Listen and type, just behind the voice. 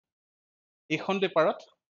এইখন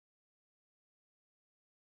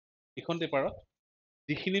পেপাৰত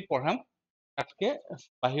যিখিনি পঢ়াম তাতকে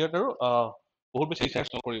বাহিৰত আৰু বহুত বেছি ৰিচাৰ্চ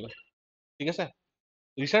নকৰিবা ঠিক আছে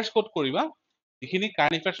ৰিচাৰ্চ ক'ত কৰিবা যিখিনি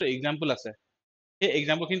কাৰেণ্ট এফেয়াৰ্ছৰ এক্সাম্পল আছে সেই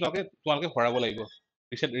এক্সাম্পলখিনি তোমালোকে ভৰাব লাগিব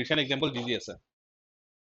ৰিচেণ্ট এক্সাম্পল যি আছে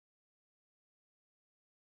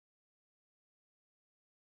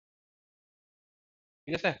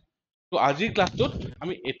ঠিক আছে তো আজিৰ ক্লাছটোত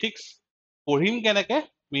আমি এথিক্স পঢ়িম কেনেকে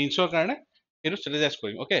মেইনছৰ কাৰণে সেইটো ষ্ট্ৰেটেজাইজ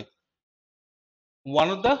কৰিম অ'কে ওৱান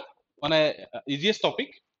অফ দ্য মানে ইজিয়েষ্ট topic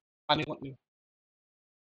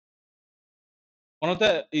one of the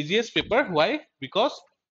easiest paper why because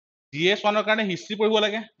GS1 ৰ কাৰণে হিষ্ট্ৰী পঢ়িব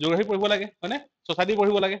লাগে জিঅ'গ্ৰাফী পঢ়িব লাগে হয়নে সোচাইটি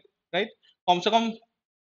পঢ়িব লাগে ৰাইট কমসে কম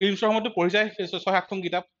ফিল্মছৰ সময়তো পঢ়ি যায় 6-7খন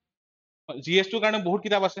কিতাপ GS2 ৰ কাৰণে বহুত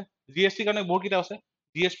কিতাপ আছে GST কাৰণে বহুত কিতাপ আছে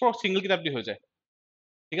GS4 সিঙ্গল কিতাপ দি হৈ যায়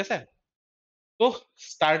ঠিক আছে তো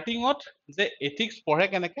ষ্টাৰ্টিংত যে এথিক্স পঢ়ে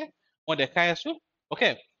কেনেকে মই দেখাই আছো ওকে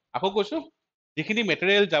আকৌ কৈছো যিখিনি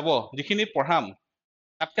মেটেৰিয়েল যাব যিখিনি পঢ়াম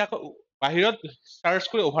তাতকে আকৌ বাহিৰত সাৰ্চ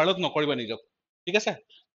কৰি ওভাৰলোড নকৰিবা নিজক ঠিক আছে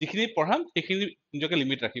যিখিনি পঢ়াম সেইখিনি নিজকে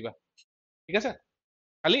লিমিট ৰাখিবা ঠিক আছে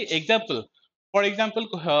খালি এক্সাম্পল ফৰ এক্সাম্পল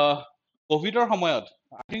কোভিডৰ সময়ত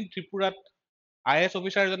আই থিংক ত্ৰিপুৰাত IAS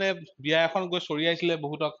অফিচাৰ জনে বিয়া এখন গৈ চৰিয়াইছিলে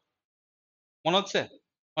বহুতক মনত আছে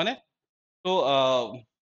হয়নে তো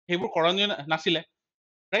সেইবোৰ কৰণীয় নাছিলে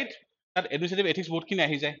ৰাইট তাত এডমিনিষ্ট্ৰেটিভ এথিক্স বহুতখিনি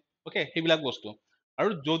আহি যায় ওকে সেইবিলাক বস্তু আৰু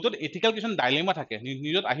য'ত এথিকেল কিছুমান ডাইলেমা থাকে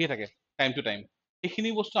নিজত আহিয়ে থাকে টাইম টু টাইম এইখিনি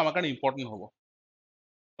বস্তু আমাৰ কাৰণে ইম্পৰ্টেণ্ট হ'ব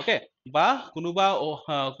ওকে বা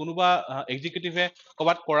কোনোবা এক্সিকিউটিভে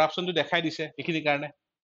ক'ৰবাত কৰাপশ্যনটো দেখাই দিছে এইখিনিৰ কাৰণে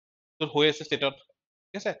য'ত হৈ আছে ষ্টেটত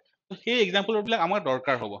ঠিক আছে তো সেই এক্সাম্পলবিলাক আমাৰ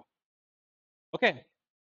দৰকাৰ হ'ব ওকে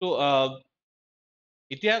তো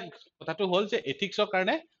এতিয়া কথাটো হ'ল যে এথিক্সৰ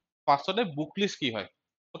কাৰণে ফাৰ্ষ্টতে বুক লিষ্ট কি হয়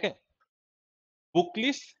ওকে বুক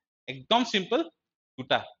লিষ্ট একদম চিম্পল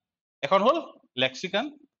দুটা এখন হ'ল লেক্সিকন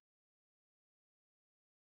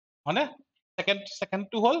হয়নে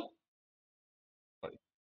সেকেন্ডটো হ'ল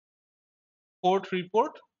fourth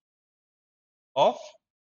report of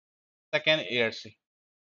second ARC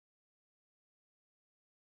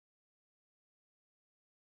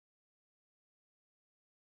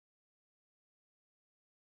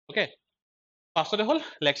okay ফাৰ্ষ্টতে হ'ল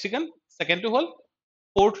লেক্সিকন সেকেন্ডটো হ'ল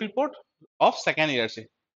fourth report of second ARC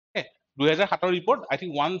okay 2007 report I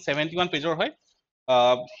think 171 পেজৰ হয়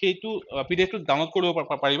সেইটো পিডিএফটো ডাউনলোড কৰিব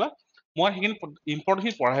পাৰিবা মই সেইখিনি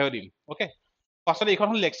ইম্পৰ্টেণ্টখিনি পঢ়াইও দিম ওকে ফাৰ্ষ্টতে এইখন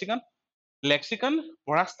হ'ল লেক্সিকন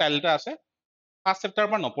পঢ়া ষ্টাইল এটা আছে ফাৰ্ষ্ট চেপ্টাৰৰ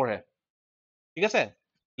পৰা নপঢ়ে ঠিক আছে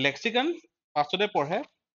লেক্সিকন ফাৰ্ষ্টতে পঢ়ে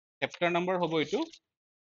চেপ্টাৰ নম্বৰ হ'ব এইটো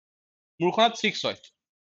মোৰখনত 6 হয়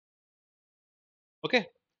ওকে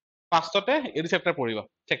ফাৰ্ষ্টতে এইটো চেপ্টাৰ পঢ়িবা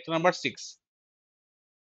chapter number 6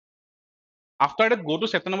 after that go to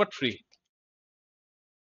chapter number 3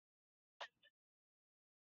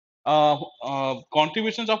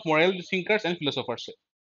 contributions of moral thinkers and philosophers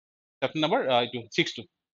chapter number 6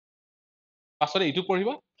 পাছতে এইটো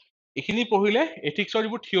পঢ়িবা এইখিনি পঢ়িলে এথিক্সৰ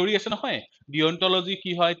যিবোৰ থিয়ৰি আছে নহয় ডিঅন্টলজি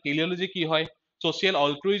কি হয় টেলিঅলজি কি হয় সোশিয়েল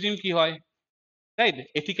অল্ট্ৰুইজিম কি হয় ৰাইট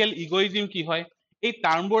এথিকেল ইগোইজিম কি হয় এই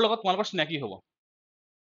টাৰ্মবোৰৰ লগত তোমালোকৰ চিনাকি হ'ব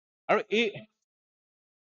আৰু এই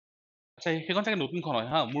আচ্ছা সেইখন চাগে নতুনখন হয়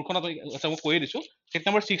হা মোৰখনত আচ্ছা মই কৈয়ে দিছো চেপ্টাৰ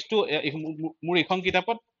নম্বৰ 6 টো মোৰ এইখন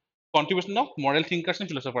কিতাপত কন্ট্ৰিবিউশন অফ মৰেল থিংকাৰ্ছ এণ্ড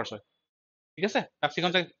ফিলচফাৰ্ছ হয় ঠিক আছে তাত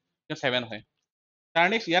সেইখন চাগে 7 হয় তাৰ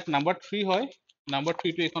নেক্সট ইয়াত নম্বৰ 3 হয় নম্বৰ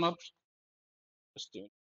 3 টো এইখনত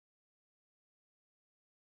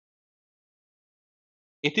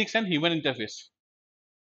ethics and human interface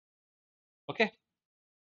okay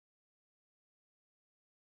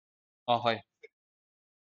হয়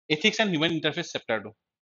ethics and human interface chapter টো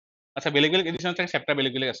আচ্ছা বেলেগ এডিশন থাকে চেপ্টাৰ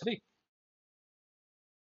বেলেগ আছে দেই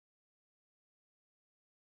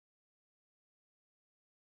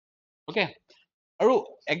ওকে আৰু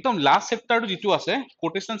একদম লাষ্ট চেপ্টাৰটো যিটো আছে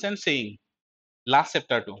কোটেশনছ এণ্ড সেইং লাষ্ট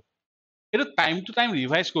চেপ্টাৰটো এইটো টাইম টু টাইম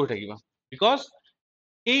ৰিভাইজ কৰি থাকিবা বিকজ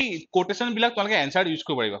এই কোটেশন বিলাক তোমালোকে এনচাৰ ইউজ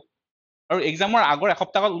কৰিব পাৰিবা আৰু এক্সামৰ আগৰ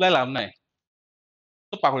এসপ্তাহত ওলাই লাভ নাই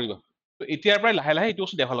তো পাহৰিবা তো এতিয়াৰ পৰাই লাহে লাহে এইটো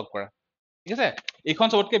বস্তু ডেভেলপ কৰা ঠিক আছে এইখন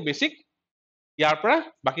চবতকে বেছিক ইয়াৰ পৰা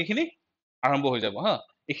বাকীখিনি আৰম্ভ হৈ যাব হা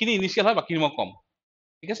এইখিনি ইনিচিয়েল হয় বাকীখিনি মই কম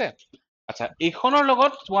ঠিক আছে আচ্ছা এইখনৰ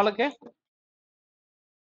লগত তোমালোকে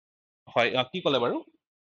হয় কি ক'লে বাৰু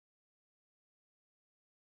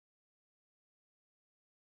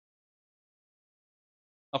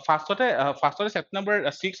ফাৰ্ষ্টতে চেপ্টাৰ নম্বৰ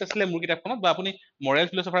 6 আছিলে মোৰ কিতাপখনত বা আপুনি মৰেল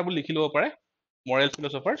ফিলচফাৰ বুলি লিখি ল'ব পাৰে মৰেল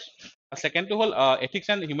ফিলচফাৰ্ছ ছেকেণ্ডটো হ'ল ethics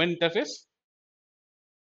and human interface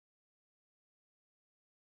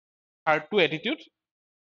থাৰ্ডটো attitude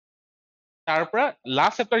তাৰ পৰা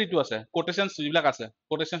লাষ্ট চেপ্টাৰ যিটো আছে কোটেশনছ যিবিলাক আছে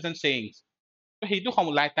কোটেশনছ এণ্ড সেইংছ তো সেইটো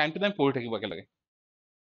টাইম টু টাইম পঢ়ি থাকিব একেলগে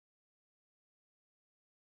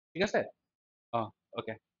ঠিক আছে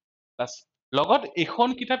অ'কে বাছ লগত এইখন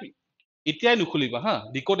কিতাপ এতিয়াই নুখুলিবা হা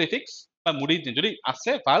ডিকোড এথিক্স বা মুডি যদি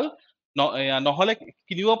আছে ভাল নহ'লে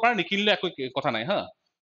কিনিব পাৰা নিকিনিলে একো কথা নাই হা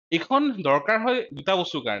এইখন দৰকাৰ হয় দুটা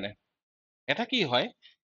বস্তুৰ কাৰণে এটা কি হয়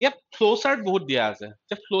ইয়াত ফ্ল' চাৰ্ট বহুত দিয়া আছে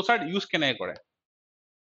যে ফ্ল' চাৰ্ট ইউজ কেনেকৈ কৰে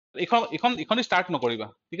এইখন ষ্টাৰ্ট নকৰিবা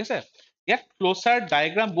ঠিক আছে ইয়াত ফ্ল' চাৰ্ট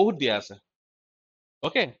ডায়েগ্ৰাম বহুত দিয়া আছে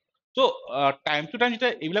okay so' time to time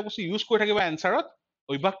যেতিয়া এইবিলাক বস্তু ইউজ কৰি থাকিবা এনচাৰত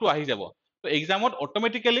অভ্যাসটো আহি যাব ত' এক্সামত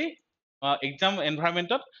অট'মেটিকেলি এক্সাম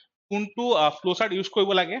এনভাইৰমেণ্টত কোনটো ফ্ল' চাৰ্ট ইউজ কৰিব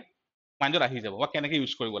লাগে মাইণ্ডত আহি যাব বা কেনেকৈ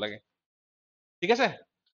ইউজ কৰিব লাগে ঠিক আছে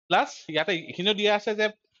প্লাছ ইয়াতে এইখিনিও দিয়া আছে যে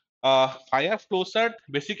ফায়াৰ ফ্ল' চাৰ্ট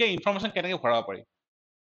বেছিকৈ ইনফৰমেশ্যন কেনেকৈ ভৰাব পাৰি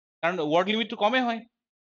কাৰণ ৱৰ্ড লিমিটটো কমেই হয়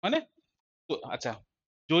হয়নে আচ্ছা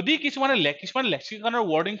যদি কিছুমান লেক্সিকনৰ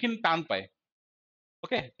ৱৰ্ডিংখিনি টান পায়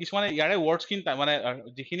অ'কে কিছুমানে ইয়াৰে ৱৰ্ডছখিনি মানে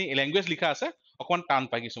যিখিনি লেংগুৱেজ লিখা আছে অকণমান টান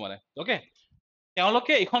পায় কিছুমানে অ'কে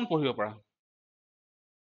তেওঁলোকে এইখন পঢ়িব পৰা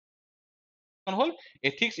এখন হ'ল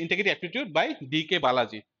এথিক্স ইণ্টিগ্ৰিটি এপ্টিটিউড বাই 𝐷𝐾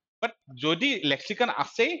বালাজী বাট যদি লেক্সিকন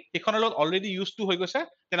আছেই সেইখনৰ লগত অলৰেডি ইউজটো হৈ গৈছে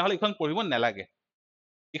তেনেহ'লে এইখন পঢ়িব নালাগে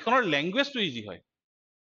এইখনৰ লেংগুৱেজটো ইজি হয়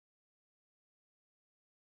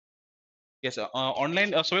ঠিক আছে অনলাইন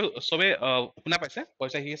চবে শুনা পাইছে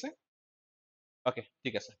পইচা আহি আছে অ'কে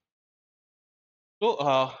ঠিক আছে তো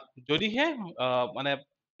যদিহে মানে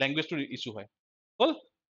লেংগুৱেজটোৰ ইছ্যু হয় হ'ল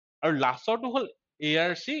আৰু লাষ্টৰটো হ'ল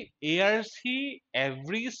ARC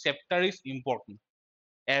every chapter is important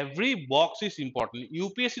every box is important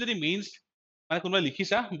UPSC যদি মেইনছ মানে কোনোবাই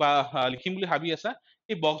লিখিছা বা লিখিম বুলি ভাবি আছা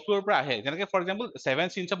এই বক্সবোৰৰ পৰা আহে যেনেকৈ for example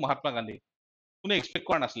 7 scenes of Mahatma Gandhi কোনে এক্সপেক্ট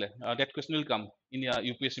কৰা নাছিলে date question will come in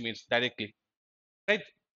UPSC mains directly right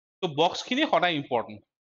ত' বক্সখিনি সদায় ইম্পৰ্টেণ্ট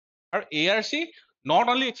আৰু ARC not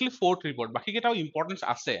only actually 4th report বাকীকেইটাও importance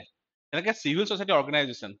আছে যেনেকৈ চিভিল ছ'চাইটি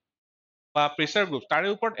অৰ্গেনাইজেশ্যন বা প্ৰেচাৰ গ্ৰুপ তাৰে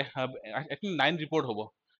ওপৰত 9 ৰিপৰ্ট হ'ব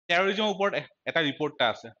টেৰৰিজমৰ ওপৰত এটা ৰিপৰ্ট এটা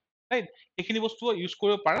আছে ৰাইট এইখিনি বস্তু ইউজ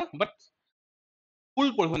কৰিব পাৰা বাট ফুল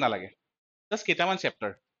পঢ়িব নালাগে জাষ্ট কেইটামান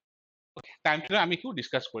চেপ্টাৰ টাইম টু আমি একো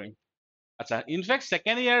ডিছকাছ কৰিম আচ্ছা ইনফেক্ট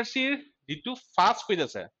ছেকেণ্ড ARCৰ যিটো ফাৰ্ষ্ট পেজ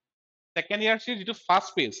আছে ছেকেণ্ড ARCৰ যিটো ফাৰ্ষ্ট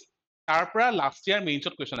পেজ তাৰ পৰা লাষ্ট ইয়াৰ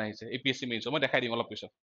মেইনছত কুৱেশ্যন আহিছে APSC মেইনছত মই দেখাই দিম অলপ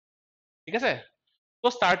পিছত ঠিক আছে তো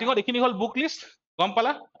ষ্টাৰ্টিঙত এইখিনি হ'ল বুক লিষ্ট গম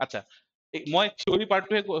পালা আচ্ছা মই থিয়ৰী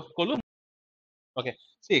পাৰ্টটোহে ক'লো অ'কে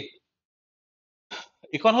চি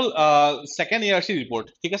এইখন হ'ল ছেকেণ্ড ARC ৰিপৰ্ট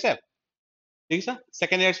ঠিক আছে দেখিছা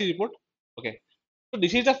second ARC report okay so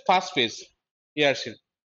this is the first page ARC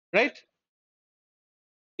right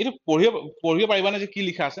এইটো পঢ়িব পাৰিবানে যে কি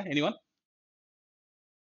লিখা আছে anyone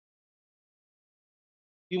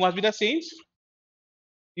you must be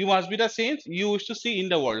the change you wish to see in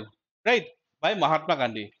the world right by Mahatma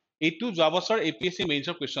Gandhi এইটো যোৱা বছৰ APSC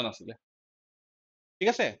মেইনছৰ কুৱেশ্যন আছিলে ঠিক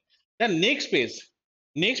আছে then next page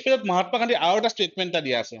Mahatma Gandhi আৰু এটা ষ্টেটমেণ্ট এটা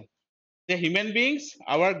দিয়া আছে যে human beings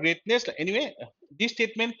our greatness anyway this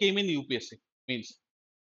statement came in UPSC means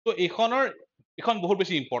তো এইখন বহুত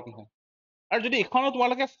বেছি ইম্পৰ্টেণ্ট হয় আৰু যদি এইখনৰ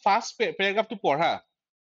তোমালোকে ফাৰ্ষ্ট পেৰাগ্ৰাফটো পঢ়া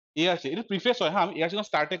ARC এইটো প্ৰিফেচ হয় হা ARC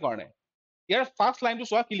ষ্টাৰ্টে কৰা নাই ইয়াৰ ফাৰ্ষ্ট লাইনটো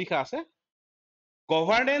চোৱা কি লিখা আছে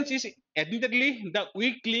governance is admittedly the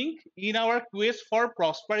weak link in our quest for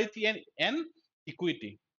prosperity and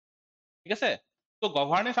equity ঠিক আছে তো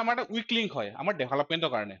গভাৰ্নেন্স আমাৰ এটা উইক লিংক হয় আমাৰ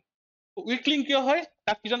ডেভেলপমেণ্টৰ কাৰণে উইক লিংক কিয় হয়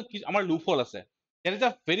তাত আমাৰ লুপ হল আছে that is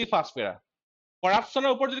a very fast পেৰা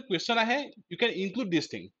কৰাপশ্যনৰ ওপৰত যদি কুৱেশ্যন আহে U can include this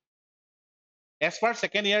thing as per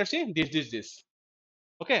second ARC this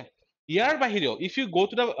okay ইয়াৰ বাহিৰেও if you go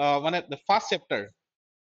to the মানে the first chapter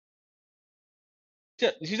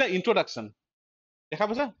this is the introduction দেখা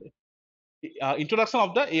পাইছা introduction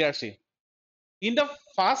of the ARC in the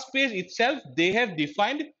first page itself they have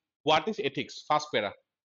defined what is ethics first para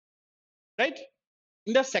right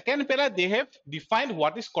in the second para they have defined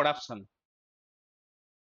what is corruption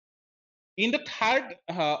in the third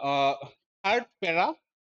para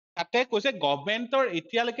তাতে কৈছে গভৰ্ণমেণ্টৰ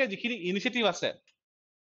এতিয়ালৈকে যিখিনি initiative আছে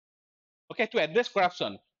okay to address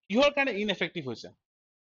corruption কিহৰ কাৰণে ineffective হৈছে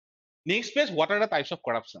next page what are the types of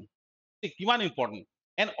corruption কিমান important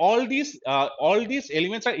and all these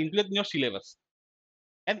elements are included in your syllabus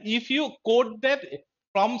and if you quote that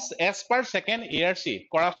from as per second ARC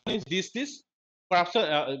corruption is this corruption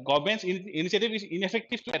government's initiative is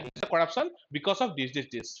ineffective to address corruption because of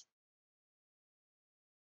this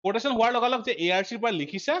quotation হোৱাৰ লগে লগে যে ARC ৰ পৰা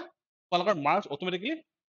লিখিছা তোমালোকৰ marks automatically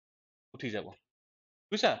উঠি যাব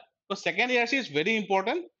বুজিছা তো second ARC is very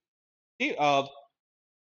important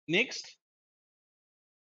next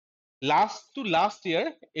last year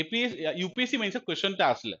UPSC mains question এটা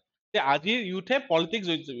আছিলে যে আজিৰ ইউথে পলিটিক্স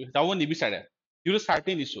যাব নিবিচাৰে due to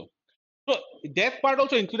certain issue so So that part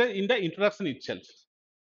also included in the introduction itself,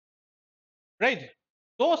 right?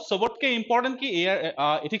 So सबतके important ki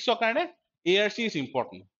ethics ৰ কাৰণে ARC is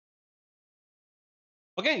important.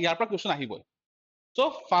 Okay, ইয়াৰ পৰা question আহিবই. So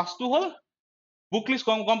first to hall book list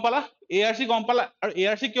গম পালা, ARC গম পালা, আৰু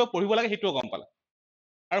ARC কিয় পঢ়িব লাগে সেইটোও গম পালা।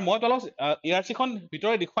 আৰু মই তলক ARC খন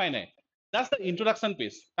ভিতৰে দেখুৱাই নাই, just the introduction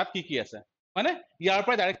page, তাত কি কি আছে, মানে ইয়াৰ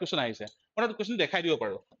পৰা ডাইৰেক্ট question আহিছে, মই তাত question দেখাই দিব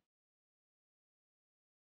পাৰো।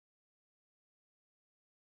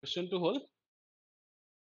 question টো হল,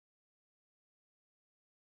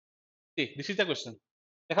 this is the question,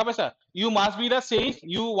 দেখা পাইছা, you must be the sage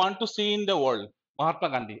you want to see in the world, Mahatma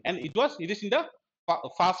Gandhi, and it is in the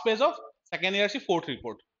first page of second ARC fourth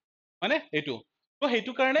report, মানে এইটো। তো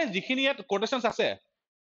সেইটো কাৰণে যিখিনি ইয়াত quotations আছে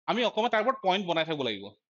আমি অকমান তাৰ ওপৰত পইণ্ট বনাই থাকিব লাগিব,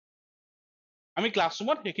 আমি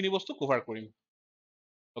ক্লাছৰুমত সেইখিনি বস্তু কভাৰ কৰিম।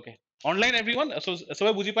 ওকে, অনলাইন এভৰিওয়ান,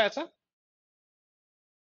 সবাই বুজি পাই আছা?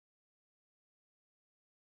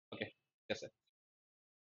 ওকে, ঠিক আছে।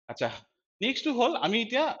 আচ্ছা, নেক্সট হল আমি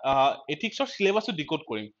এতিয়া এথিক্সৰ সিলেবাসটো ডিকোড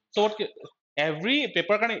কৰিম। সবতকে এভৰি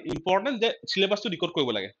পেপাৰ কাৰণে ইম্পৰ্টেণ্ট যে সিলেবাসটো ডিকোড কৰিব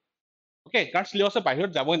লাগে। ওকে, কাৰণ সিলেবাসৰ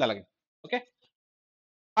বাহিৰত যাবই নালাগে। ওকে,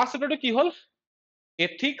 ফাৰ্ষ্ট চেপ্টাৰটো কি হল,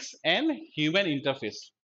 ethics and human interface,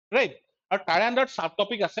 right? আৰু তাৰে আণ্ডাৰত সাব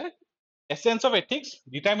টপিক আছে, essence of ethics,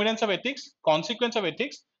 determinants of ethics, consequence of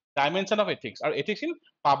ethics, dimension of ethics, আৰু ethics in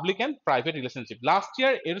public and private relationship. Last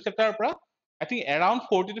year এইটো চেপ্টাৰৰ পৰা I think around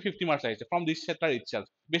 40 to 50 marks আহিছে from this chapter itself,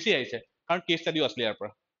 বেছি আহিছে কাৰণ cash ষ্টাডিও আছিলে ইয়াৰ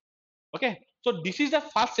পৰা। Okay, so this is the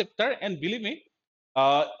first chapter and believe me,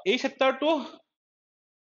 এই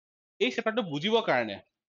চেপ্টাৰটো বুজিবৰ কাৰণে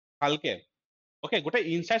ভালকে, ওকে, গোটেই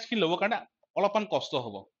ইনচাইটছ খিনি ল'বৰ কাৰণে অলপমান কষ্ট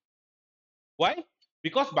হ'ব। why?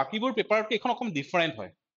 because বাকিবোৰ পেপাৰতকৈ এইখন অকমান ডিফাৰেণ্ট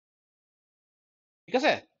হয়, ঠিক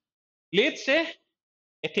আছে? লেটছ সে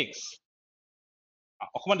এথিক্স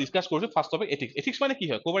অকমান ডিসকাস কৰিছো। First topic ethics. এথিক্স মানে কি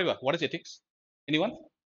হয় ক'ব পাৰিবা? What is ethics? Anyone?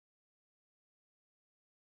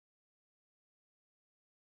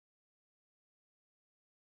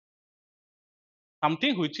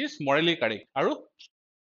 something which is morally correct, আৰু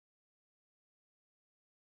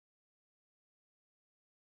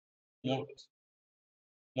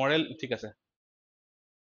moral, ঠিক আছে,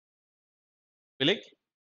 বেলেগ?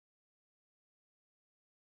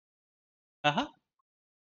 হা,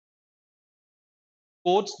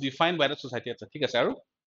 codes defined by the society, আচ্ছা ঠিক আছে, আৰু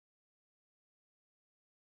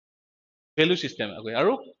ভ্যালু সিস্টেম,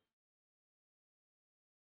 আৰু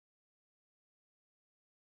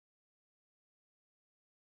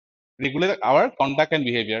regulate our conduct and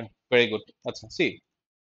behavior, very good। আচ্ছা, see,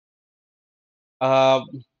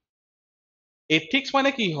 এথিক্স মানে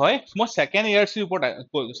কি হয়, মই সেকেন্ড ইয়াৰ্স ওপৰত,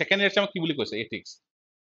 সেকেন্ড ইয়াৰ্স আমাক কি বুলি কৈছে এথিক্স,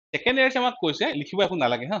 সেকেন্ড ইয়াৰ্স আমাক কৈছে, লিখিব একো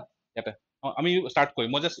নালাগে হা, ইয়াতে আমি স্টাৰ্ট কৰিম,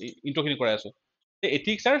 মই জাষ্ট ইন্ট্ৰখিনি কৰাই আছো।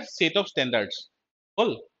 Ethics R set of standards, hall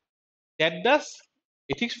that does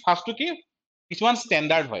ethics ফাৰ্ষ্টটো কি কিছুমান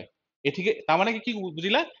ষ্টেণ্ডাৰ্ড হয়, এথিক তাৰমানে কি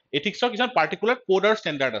বুজিলা, এথিক্সৰ কিছুমান পাৰ্টিকুলাৰ কোড আৰু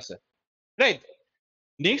ষ্টেণ্ডাৰ্ড আছে, right?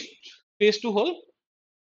 Next পেজটো hall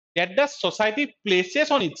that the society places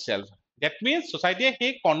on itself, that means society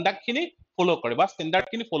সেই কণ্ডাক্ট খিনি ফলো কৰে বা ষ্টেণ্ডাৰ্ড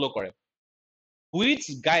খিনি ফলো কৰে, which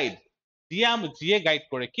guide, যিয়ে গাইড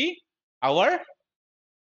কৰে কি our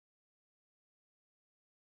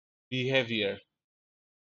behavior।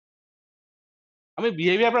 আমি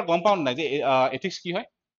বিহেভিয়াৰ পৰা গম পাওঁ নাই যে এথিক্স কি হয়?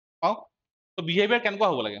 পাওঁ। তো বিহেভিয়াৰ কেনেকুৱা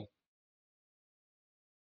হ'ব লাগে?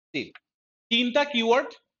 তিনটা কিৱৰ্ড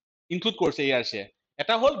ইনক্লুড কৰিছে ইয়াৰ,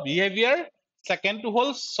 এটা হল behaviour, সেকেন্ডটো hall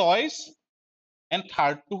choice, and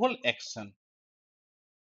থাৰ্ডটো hall action.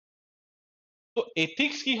 তো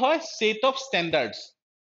এথিক্স কি হয়? সেট অফ ষ্টেণ্ডাৰ্ডছ,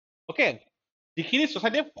 ওকে, যিখিনি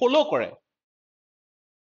সোসাইটিয়ে ফলো কৰে,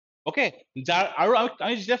 ওকে, যাৰ আৰু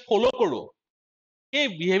আমি যেতিয়া ফলো কৰো এই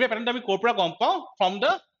বিহেভিয়াৰ প্যাটাৰ্নটো আমি ক'ৰ পৰা গম পাওঁ? From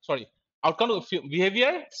the outcome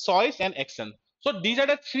behaviour, choice and action. So these are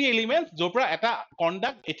the three elements য'ৰ পৰা এটা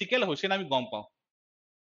কণ্ডাক্ট এথিকেল হৈছে আমি গম পাওঁ।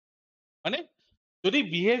 মানে যদি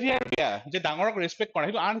বিহেভিয়াৰ বেয়া, যে ডাঙৰক ৰেসপেক্ট কৰা,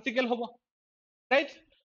 সেইটো আনএথিকেল হ'ব, ৰাইট?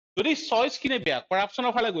 যদি চইচ খিনি বেয়া,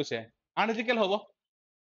 কৰাপচনৰ ফালে গৈছে, আনএথিকেল হ'ব।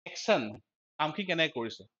 একশন, কামখিনি কেনেকৈ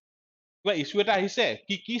কৰিছে, কিবা ইস্যু এটা আহিছে,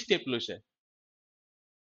 কি ষ্টেপ লৈছে,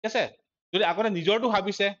 ঠিক আছে? যদি আগতে নিজৰটো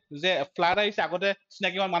ভাবিছে যে ফ্লাড আহিছে, আগতে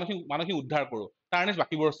চিনাকি মানুহখিনি উদ্ধাৰ কৰো, তাৰ নেক্সট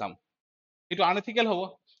বাকিবোৰ চাম, এইটো আনএথিকেল হ'ব।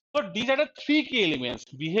 So these are the three key elements: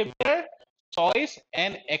 behavior, choice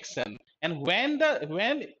and action. And when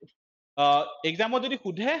exam যদি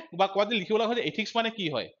সুধে বা কোৱাত লিখিবলৈ হয় এথিক্স মানে কি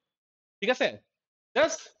হয়, ঠিক আছে,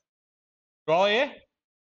 just draw a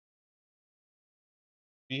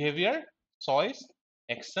behavior, choice,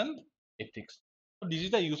 action, ethics. So this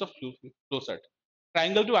is the use of flowchart.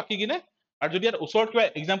 Triangle টো আঁকি কিনে, আৰু যদি ইয়াত ওচৰত কিবা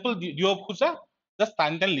এক্সাম্পল দিব খোজা, জাষ্ট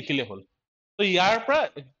টাইম লিখিলে হ'ল। তো ইয়াৰ পৰা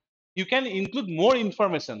you can include more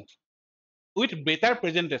information with better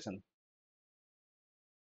presentation.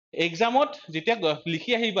 এক্সামত যেতিয়া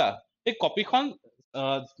লিখি আহিবা এই কপিখন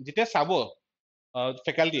যেতিয়া চাব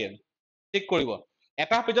ফেকাল্টিয়ে চেক কৰিব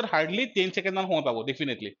এটা পেজত হাৰ্ডলি 10 ছেকেণ্ড মান সময় পাব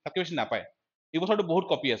ডেফিনেটলি তাতকৈ বেছি নাপায় এই বছৰটো বহুত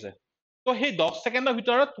কপি আছে তো সেই 10 ছেকেণ্ডৰ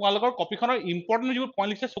ভিতৰত তোমালোকৰ কপিখনৰ ইম্পৰ্টেণ্ট যিবোৰ পইণ্ট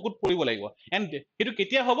লিখিছে চকুত পৰিব লাগিব এণ্ড সেইটো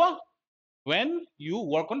কেতিয়া হ'ব when you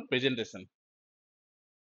work on presentation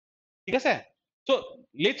ঠিক আছে so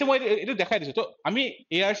let's say মই এইটো দেখাই দিছো তো আমি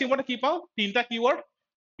ARC মতে কি পাওঁ তিনটা কিৱৰ্ড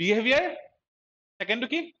বিহেভিয়াৰ সেকেন্ডটো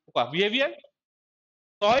কি কোৱা বিহেভিয়াৰ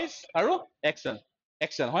চইচ আৰু একচন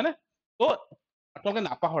একচন হয় না তো আপোনালোকে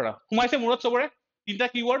নাপাহৰা সোমাইছে মূৰত চবৰে তিনটা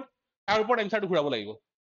কিৱৰ্ড তাৰ ওপৰত এনসাৰটো ঘূৰাব লাগিব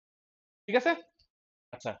ঠিক আছে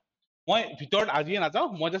আচ্ছা মই ভিতৰত আজিয়ে নাযাওঁ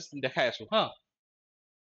মই জাষ্ট দেখাই আছো হা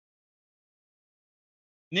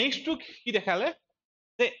নেক্সটটো কি দেখালে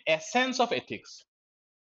the essence of ethics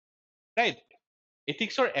right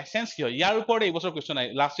ethicsৰ essence কি হয় ইয়াৰ ওপৰত এই বছৰ কোৱেশ্চন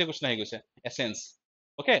লাষ্ট ইয়াৰ কোৱেশ্চন আহি গৈছে essence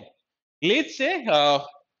okay let's say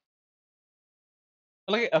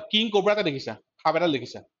তোমালোকে কিং কোব্ৰা এটা দেখিছা সাপ এটা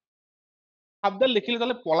দেখিছা সাপডাল দেখিলে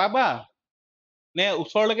তাহলে পলাবা নে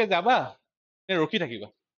ওচৰলৈকে যাবা নে ৰখি থাকিবা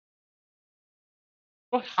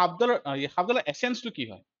তো সাপডালৰ এসেন্সটো কি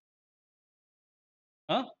হয়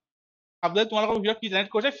হা সাপডালে তোমালোকৰ ভিতৰত কি জেনেৰেট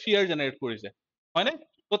কৰিছে ফিয়াৰ জেনেৰেট কৰিছে হয়নে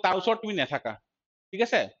তো তাৰ ওচৰত তুমি নাথাকা ঠিক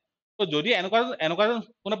আছে তো যদি এনেকুৱা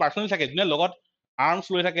কোনো পাৰ্চন থাকে যোনে লগত আৰ্মছ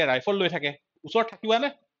লৈ থাকে ৰাইফল লৈ থাকে ওচৰত থাকিবা নে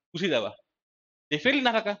গুচি যাবা ডেফিনেটলি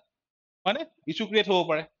নাথাকা হয়নে ইছ্যু ক্ৰিয়েট হ'ব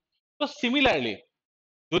পাৰে তো সিমিলাৰলি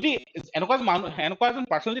যদি এনেকুৱা এজন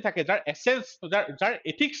পাৰ্চনেলিটি থাকে যাৰ এসেন্স যাৰ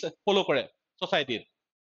এথিক্স ফলো কৰে সোসাইটিত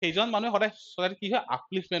সেইজন মানুহে সদায় সোসাইটিত কি হয়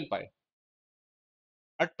আপলিফমেন্ট পায়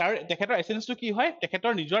আৰু তাৰ তেখেতৰ এসেন্সটো কি হয়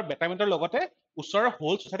তেখেতৰ নিজৰ বেটাৰমেন্টৰ লগতে ওচৰৰ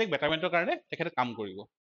হোল সোসাইটিক বেটাৰমেন্টৰ কাৰণে তেখেতে কাম কৰিব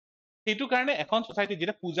সেইটো কাৰণে এখন সোসাইটি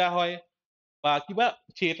যেতিয়া পূজা হয় বা কিবা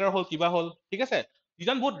থিয়েটাৰ হল কিবা হল ঠিক আছে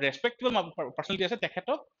যিজন বহুত ৰেসপেক্টেবল পাৰ্চনেলিটি আছে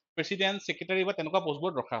তেখেতক প্ৰেসিডেন্ট সেক্ৰেটাৰী বা তেনেকুৱা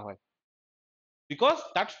পোষ্টবোৰত ৰখা হয় বিকজ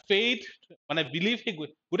that faith মানে বিলিভ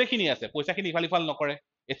গোটেইখিনি আছে পইচাখিনি ইফাল নকৰে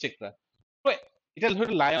এটসেট্ৰা তো এতিয়া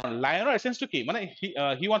ধৰি লায়নৰ এসেন্সটো কি মানে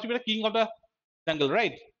হি ৱান্টস two B the king of the jungle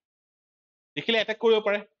right দেখিলে এটেক কৰিব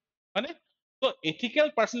পাৰে হয়নে তো এথিকেল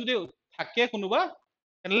পাৰ্চন যদি থাকে কোনোবা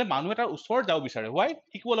তেনেহ'লে মানুহ এটাৰ ওচৰত যাব বিচাৰে হোৱাই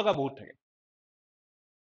শিকিব লগা বহুত থাকে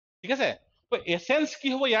ঠিক আছে তো এসেন্স কি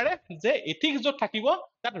হ'ব ইয়াৰে যে এথিক্স য'ত থাকিব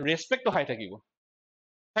তাত ৰেসপেক্ট হাই থাকিব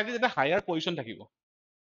তাকে যেটা হায়াৰ পজিশন থাকিব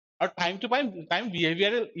আৰু time to time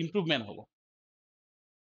behavioural improvement হ'ব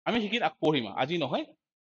আমি শিকিত পঢ়িম আজি নহয়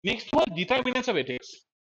নেক্সট হ'ল ডিটাৰমিনেন্স অফ এথিক্স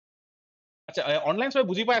আচ্ছা অনলাইন সবাই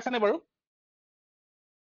বুজি পাই আছে নে বাৰু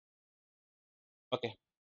ওকে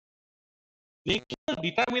নেক্সট হ'ল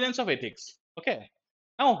ডিটাৰমিনেন্স অফ এথিক্স ওকে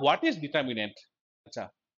নাও হোৱাট ইজ ডিটাৰমিনেন্ট আচ্ছা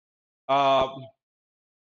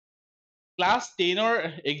ক্লাছ 10ৰ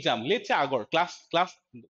এক্সাম লেটছ সে আগৰ ক্লাছ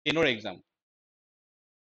 10ৰ এক্সাম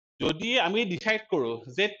যদি আমি ডিসাইড কৰো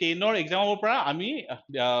যে 10ৰ এক্সামৰ পৰা আমি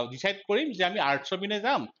ডিসাইড কৰিম যে আমি আৰ্টছৰ পিনে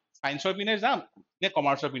যাম সায়েন্সৰ পিনে যাম নে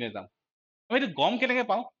কমাৰ্চৰ পিনে যাম আমি এইটো গম কেনেকৈ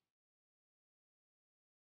পাওঁ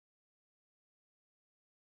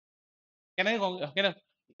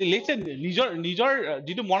নিজৰ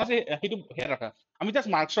যিটো মন আছে সেইটো হেয়াত ৰাখা আমি জাষ্ট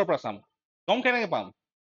মাৰ্কছৰ পৰা চাম গম কেনেকৈ পাম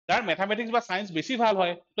যাৰ মেথামেটিক্স বা সায়েন্স বেছি ভাল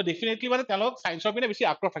হয় তো ডেফিনেটলি মানে তেওঁলোক সায়েন্সৰ পিনে বেছি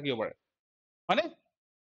আগ্ৰহ থাকিব পাৰে হয়নে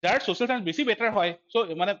যাৰ সোশ্যাল সায়েন্স বেছি বেটাৰ হয় সো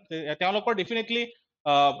মানে তেওঁলোকৰ ডেফিনেটলি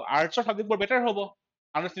আৰ্টছৰ সাবজেক্টবোৰ বেটাৰ হ'ব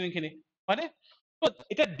আণ্ডাৰষ্টেণ্ডিংখিনি হয়নে তো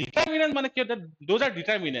এতিয়া ডিটাৰমিনেন্ট মানে কি দোজ আৰ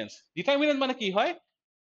ডিটাৰমিনেন্ট মানে কি হয়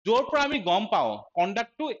য'ৰ পৰা আমি গম পাওঁ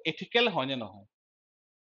কণ্ডাক্টটো এথিকেল হয় নে নহয়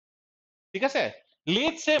ঠিক আছে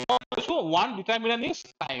লেটছ সে ওৱান ডিটাৰমিনেন্ট ইজ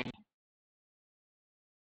টাইম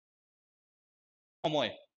সময়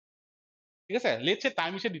ঠিক আছে লেটছ সে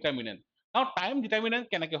টাইম ইজ এ ডিটাৰমিনেন্ট নাও টাইম ডিটাৰমিনেন্ট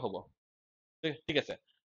কেনেকৈ হ'ব ঠিক আছে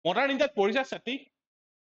মডাৰ্ণ ইণ্ডিয়াত পঢ়িছা সতী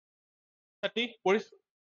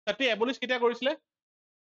এবলিছ কেতিয়া কৰিছিলে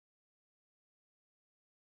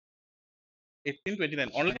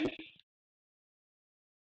 1829 online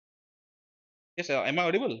yes am I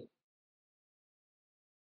audible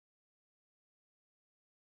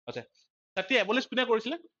আচ্ছা সতী এবলিছ কোনে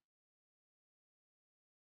কৰিছিলে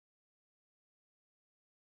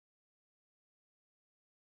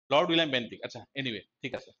লৰ্ড উইলিয়াম বেন্টিক আচ্ছা এনিৱে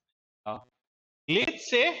ঠিক আছে লেটছ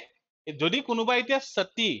সে যদি কোনোবা এতিয়া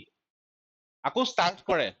সতী আকৌ ষ্টাৰ্ট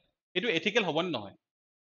কৰে এইটো এথিকেল হ'ব নে নহয়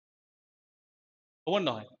হ'ব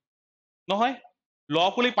নহয় নহয়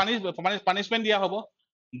লফুলি পানিশমেন্ট দিয়া হ'ব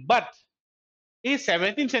বাট এই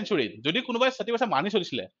 17th centuryত যদি কোনোবাই সতী কথা মানি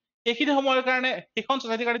চলিছিলে সেইখিনি সময়ৰ কাৰণে সেইখন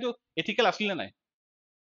সোসাইটিৰ কাৰণে এথিকেল আছিলে নাই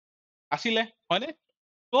আছিলে হয়নে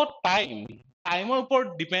তো টাইমৰ ওপৰত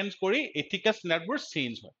ডিপেণ্ড কৰি এথিকেল ষ্টেণ্ডাৰ্ডবোৰ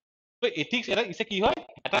চেঞ্জ হয় তো এথিক্স এটা কি হয়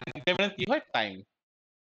এটা ডিটাৰমিনেণ্ট কি হয় টাইম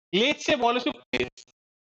লেটছ সে মই লৈছো প্লেচ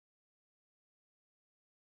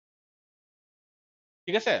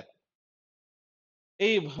ঠিক আছে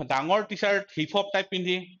এই ডাঙৰ T shirt hip hop type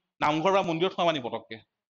পিন্ধি নামঘৰ বা মন্দিৰত সোমাবা নি পটককে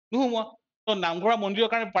নোসোমোৱা তো নামঘৰ মন্দিৰৰ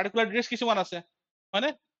কাৰণে পাৰ্টিকুলাৰ ড্ৰেছ কিছুমান আছে হয়নে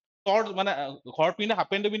তৰ মানে ঘৰত পিন্ধি হাফ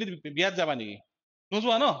পেণ্টটো পিন্ধি বিয়াত যাবা নেকি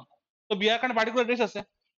নোযোৱা ন তো বিয়াৰ কাৰণে পাৰ্টিকুলাৰ ড্ৰেছ আছে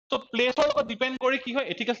তো প্লেচৰ লগত ডিপেণ্ড কৰি কি হয়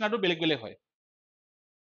এথিকেল ষ্টেণ্ডাৰ্ডটো বেলেগ বেলেগ হয়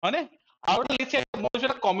হয়নে আৰু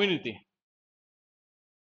এটা কমিউনিটি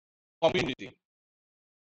কমিউনিটি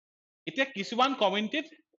এতিয়া কিছুমান কমিউনিটিত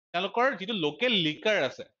তেওঁলোকৰ যিটো লোকেল লিকাৰ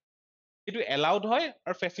আছে সেইটো এলাউড হয়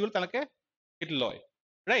আৰু ফেষ্টিভেল তেওঁলোকে সেইটো লয়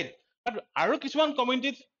ৰাইট আৰু কিছুমান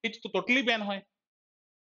কমিউনিটিত সেইটো টোটেলি বেন হয়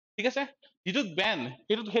ঠিক আছে যিটো বেন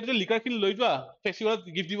সেইটো লিকাৰখিনি লৈ যোৱা ফেষ্টিভেলত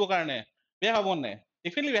গিফ্ট দিবৰ কাৰণে বেয়া হ'ব নে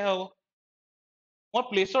ডেফিনেটলি বেয়া হ'ব মই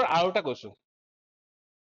প্লেচৰ আৰু এটা কৈছো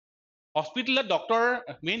হস্পিটেলত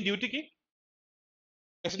ডক্টৰৰ মেইন ডিউটি কি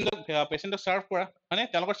পেচেণ্টক চাৰ্ভ কৰা হয়নে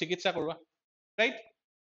তেওঁলোকৰ চিকিৎসা কৰোৱা ৰাইট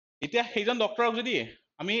এতিয়া সেইজন ডক্টৰক যদি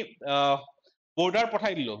আমি বৰ্ডাৰ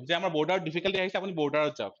পঠাই দিলো যে আমাৰ বৰ্ডাৰত ডিফিকাল্টি আহিছে আপুনি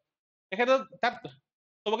বৰ্ডাৰত যাওক তেখেতৰ তাত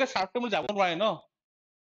চবকে চাৰ্ভ কৰিবলৈ যাব নোৱাৰে ন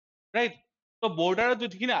ৰাইট তো বৰ্ডাৰত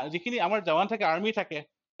যিখিনি আমাৰ জৱান থাকে আৰ্মি থাকে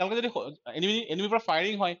তেওঁলোকে যদি এনিমিৰ পৰা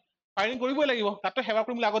ফায়াৰিং হয় ফায়াৰিং কৰিবই লাগিব তাততো সেৱা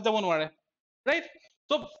কৰিম বুলি আগত যাব নোৱাৰে ৰাইট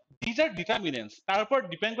তো দিজ আৰ ডিটাৰমিনেণ্টছ তাৰ ওপৰত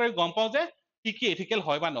ডিপেণ্ড কৰি গম পাওঁ যে কি এথিকেল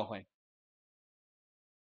হয় বা নহয়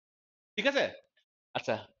ঠিক আছে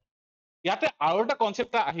আচ্ছা ইয়াতে আৰু এটা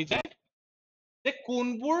কনচেপ্ট আহি যায় যে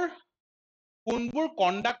কোনবোৰ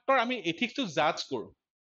কণ্ডাক্টৰ আমি এথিক্সটো জাজ কৰো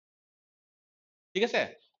ঠিক আছে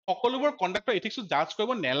সকলোবোৰ কণ্ডাক্টৰ এথিক্সটো জাজ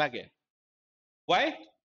কৰিব নালাগে ৱাই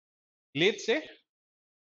লেটছ সে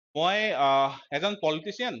মই এজন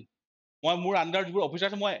পলিটিচিয়ান মই মোৰ আণ্ডাৰ যিবোৰ অফিচাৰ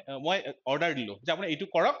আছে মই অৰ্ডাৰ দিলো যে আপুনি এইটো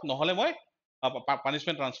কৰক নহলে মই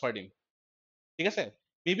পানিচমেণ্ট ট্ৰান্সফাৰ দিম ঠিক আছে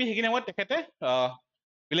মেবি সেইখিনি সময়ত তেখেতে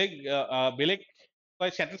বেলেগ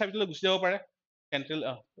চেণ্ট্ৰেল চাৰ্ভিচলৈ গুচি যাব পাৰে চেণ্ট্ৰেল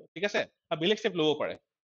ঠিক আছে বেলেগ ষ্টেপ ল'ব পাৰে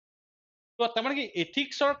তো তাৰমানে কি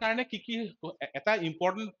এথিক্সৰ কাৰণে কি এটা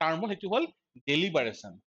ইম্পৰ্টেণ্ট টাৰ্ম হ'ল সেইটো হ'ল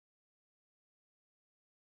ডেলিবাৰেশ্যন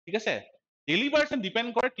ঠিক আছে ডেলিবাৰেশ্যন ডিপেণ্ড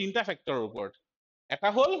কৰে তিনিটা ফেক্টৰৰ ওপৰত এটা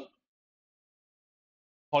হ'ল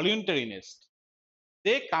ভলিউণ্টাৰিনেছ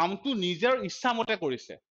যে কামটো নিজৰ ইচ্ছামতে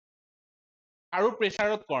কৰিছে আৰু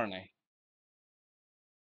প্ৰেছাৰত কৰা নাই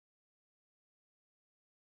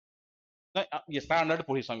তাৰ আণ্ডাৰতে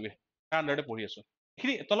পঢ়ি আছো আমি তাৰ আণ্ডাৰতে পঢ়ি আছো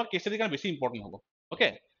এইখিনি তলত কেছ ষ্টাডিৰ কাৰণে বেছি ইম্পৰ্টেণ্ট হ'ব অ'কে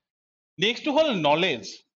নেক্সটটো হ'ল নলেজ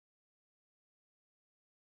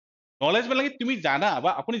নলেজ মানে তুমি জানা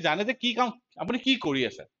বা আপুনি জানে যে কি কাম আপুনি কি কৰি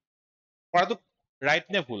আছে কৰাটো ৰাইট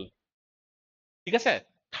নে ভুল ঠিক আছে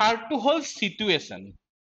থাৰ্ডটো হ'ল চিটুৱেশ্যন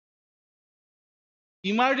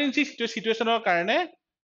ইমাৰ্জেঞ্চি চিটুৱেশ্যনৰ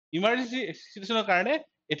কাৰণে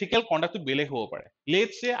এথিকেল কণ্ডাক্টটো বেলেগ হ'ব পাৰে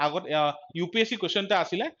লেটছ সে আগত UPSC কুৱেশ্যন এটা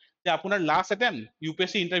আছিলে যে আপোনাৰ লাষ্ট এটেম্প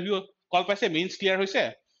UPSC ইণ্টাৰভিউ কল পাইছে মেইনছ ক্লিয়াৰ হৈছে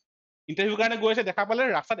ইণ্টাৰভিউ কাৰণে গৈ আছে দেখা পালে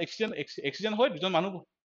ৰাস্তাত এক্সিডেণ্ট হৈ দুজন মানুহ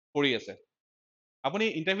পৰি আছে আপুনি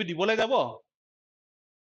ইণ্টাৰভিউ দিবলৈ যাব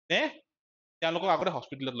নে তেওঁলোকক আগতে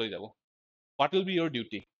হস্পিটেলত লৈ যাব what will be your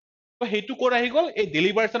duty তো সেইটো ক'ত আহি গ'ল এই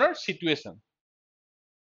ডেলিবাৰেশ্যনৰ চিটুৱেশ্যন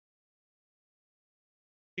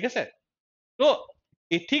ঠিক আছে তো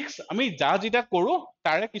এথিক্স আমি যেতিয়া কৰো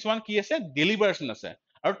তাৰে কিছুমান কি আছে ডেলিবাৰেশ্যন আছে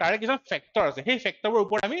আৰু তাৰে কিছুমান ফেক্টৰ আছে সেই ফেক্টৰবোৰৰ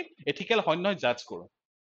ওপৰত আমি এথিকেল হয় নহয় জাজ কৰো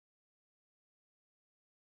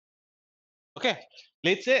অ'কে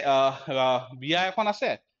লেটছ সে বিয়া এখন আছে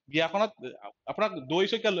বিয়াখনত আপোনাক দৈ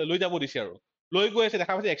চৈকিয়া লৈ যাব দিছে আৰু লৈ গৈ আছে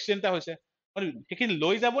দেখা পাইছে এক্সিডেণ্ট এটা হৈছে সেইখিনি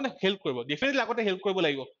লৈ যাব নে হেল্প কৰিব ডেফিনেটলি আগতে হেল্প কৰিব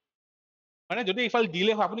লাগিব মানে যদি ইফালে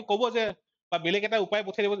দিলে হয় আপুনি ক'ব যে বা বেলেগ এটা উপায়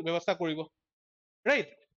পঠিয়াই দিব ব্যৱস্থা কৰিব ৰাইট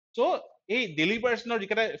চ' এই ডেলিবাৰেশ্যনৰ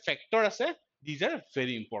যিকেইটা ফেক্টৰ আছে দিজ আৰ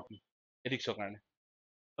ভেৰি ইম্পৰ্টেণ্ট এথিক্সৰ কাৰণে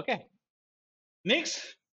অ'কে নেক্সট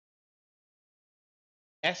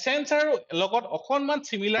এচেঞ্চৰ লগত অকণমান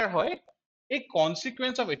চিমিলাৰ হয় এই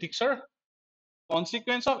consequence of এথিক্সৰ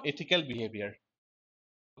consequence of ethical behaviour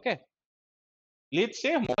okay let's সে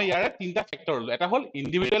মই ইয়াৰে তিনিটা ফেক্টৰ ল'লো এটা হ'ল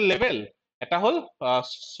ইণ্ডিভিজুৱেল লেভেল এটা হ'ল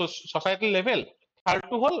ছচাইটেল লেভেল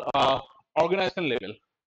থাৰ্ডটো হ'ল অৰ্গেনাইজেশ্যন লেভেল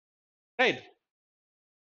ৰাইট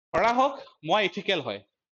ধৰা হওক মই এথিকেল হয়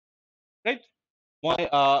ৰাইট মই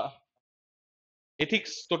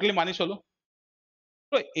এথিক্স টোটেলি মানি চলো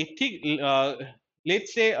তো এথিক লেটছ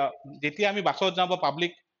সে যেতিয়া আমি বাছত যাওঁ বা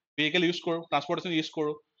পাব্লিক ভেহিকেল ইউজ কৰোঁ ট্ৰান্সপৰ্টেশ্যন ইউজ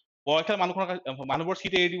কৰোঁ বয়সীয়াল মানুহবোৰৰ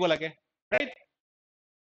চিট এৰি দিব লাগে ৰাইট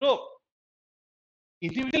তো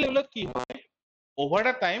ইণ্ডিভিজুৱেল লেভেলত কি হয় অভাৰ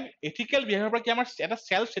দ্য টাইম এথিকেল বিহেভিয়াৰৰ পৰা কি আমাৰ এটা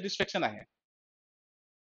চেল্ফ চেটিছফেকশ্যন আহে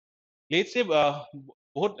লেটছ সে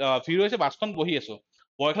বহুত ভিৰ হৈছে বাছখন বহি আছো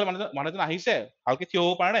বয়সীয়াল মানুহজন আহিছে ভালকে থিয়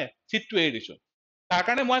হ'ব পৰা নাই চিটটো এৰি দিছো তাৰ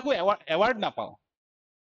কাৰণে মই একো এৱাৰ্ড নাপাওঁ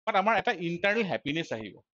বাট আমাৰ এটা ইণ্টাৰনেল হেপিনেছ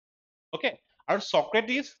আহিব অ'কে আৰু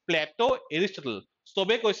সক্ৰেটিছ প্লেটো এৰিষ্টটল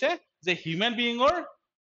চবে কৈছে যে হিউমেন বিয়িঙৰ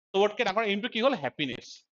চবতকে ডাঙৰ এইমটো কি হ'ল হেপিনেছ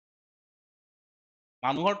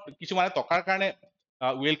মানুহৰ কিছুমানে টকাৰ কাৰণে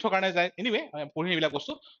ৱেলথৰ কাৰণে যায় এনিৱে পঢ়িম এইবিলাক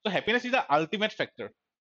বস্তু চ' happiness is the ultimate factor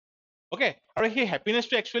okay আৰু সেই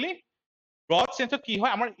হেপিনেছটো একচুৱেলি ব্ৰড চেঞ্চত কি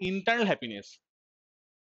হয় আমাৰ ইণ্টাৰনেল হেপিনেছ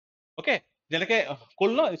অ'কে যেনেকে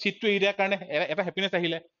ক'ল ন চিটটো এৰি দিয়াৰ কাৰণে এটা হেপিনেছ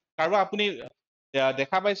আহিলে কাৰোবাৰ আপুনি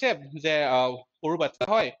দেখা পাইছে যে সৰু বাচ্ছা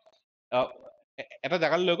হয় এটা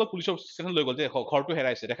জেগালৈ লৈ গ'ল পুলিচৰ ষ্টেচন লৈ গ'ল যে ঘৰটো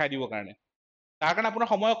হেৰাইছে দেখাই দিবৰ কাৰণে তাৰ কাৰণে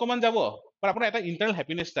আপোনাৰ সময় অকণমান যাব বাট আপোনাৰ এটা ইণ্টাৰনেল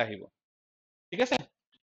হেপিনেছ এটা আহিব ঠিক আছে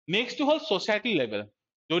নেক্সটটো হ'ল ছ'চাইটি লেভেল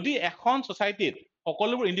যদি এখন ছ'চাইটিত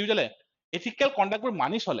সকলোবোৰ ইণ্ডিভিজুৱেলে এথিকেল কণ্ডাক্টবোৰ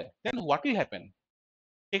মানি চলে দেন হোৱাট উইল হেপেন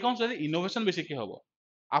সেইখন ছ'চাইটিত ইন'ভেশ্যন বেছিকৈ হ'ব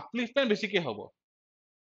আপলিফমেণ্ট বেছিকৈ হ'ব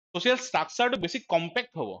ছ'চিয়েল ষ্ট্ৰাকচাৰটো বেছি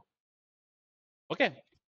কম্পেক্ট হ'ব অ'কে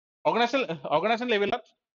অৰ্গেনাইজেশ্যন লেভেলত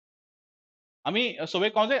আমি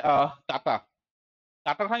চবেই কওঁ যে টাটাৰ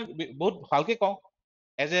কথা বহুত ভালকে কওঁ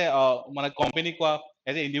এজ এ মানে কোম্পানী কোৱা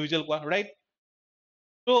এজ এ ইণ্ডিভিজুৱেল কোৱা ৰাইট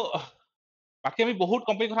ত' বাকী আমি বহুত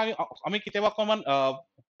কোম্পানীৰ কথা আমি কেতিয়াবা অকণমান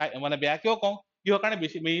মানে বেয়াকেও কওঁ কিহৰ কাৰণে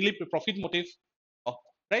বেছি mainly profit motive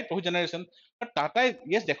right profit generation বাট টাটাই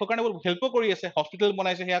য়েছ দেশৰ কাৰণে বহুত হেল্পো কৰি আছে হস্পিটেল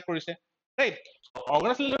বনাইছে সেয়া কৰিছে ৰাইট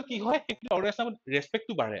অৰ্গেনাইজেশ্যন কি হয় সেই অৰ্গেনাইজেশ্যনত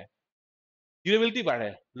ৰেচপেক্টটো বাঢ়ে ডিউৰেবিলিটি বাঢ়ে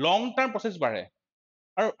লং টাৰ্ম প্ৰচেছ বাঢ়ে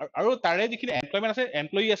আৰু তাৰে যিখিনি এমপ্লয়মেণ্ট আছে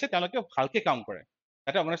এমপ্লয়ী আছে তেওঁলোকে ভালকে কাম কৰে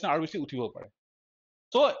যাতে অৰ্গেনাইজেশ্যন আৰু বেছি উঠিব পাৰে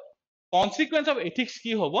চ' কনচিকুৱেঞ্চ অফ এথিক্স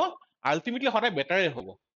কি হ'ব আল্টিমেটলি সদায় বেটাৰে হ'ব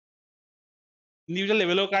ইণ্ডিভিজুৱেল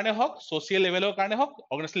লেভেলৰ কাৰণে হওক ছ'চিয়েল লেভেলৰ কাৰণে হওক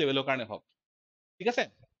অৰ্গেনাইজেশ্যন লেভেলৰ কাৰণে হওক ঠিক আছে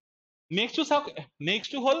নেক্সটটো চাওক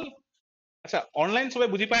নেক্সটটো হ'ল আচ্ছা অনলাইন চবে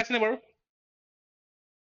বুজি পাই আছেনে বাৰু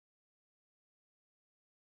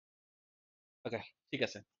অ'কে ঠিক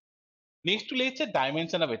আছে নেক্সটটো লিখছে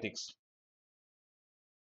ডাইমেনশ্যন অফ এথিক্স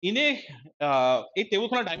এনেই এই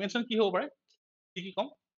টেবুলখনৰ ডাইমেনশ্যন কি হ'ব পাৰে কি ক'ম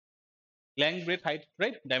length breath height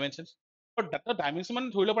right dimension dimension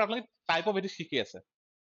মানে ধৰি ল'ব পাৰে আপোনালোকে টাইপ অফ এথিক্স শিকি আছে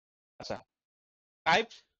আচ্ছা টাইপ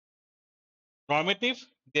নৰ্মেটিভ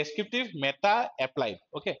ডেছক্ৰিপটিভ মেটা এপ্লাইড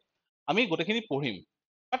অ'কে আমি গোটেইখিনি পঢ়িম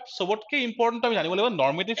বাট চবতকে ইম্পৰ্টেণ্ট আমি জানিব লাগিব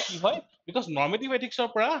নৰ্মেটিভ কি হয় বিকজ নৰ্মেটিভ এথিক্সৰ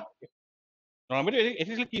পৰা নৰ্মেটিভ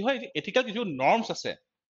এথিক্স কি হয় এথিকেল কিছু নৰ্মছ আছে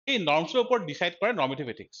সেই নৰ্মছৰ ওপৰত ডিচাইড কৰে নৰ্মেটিভ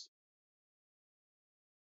এথিক্স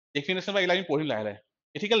ডেফিনেশ্যন বা এইবিলাক আমি পঢ়িম লাহে লাহে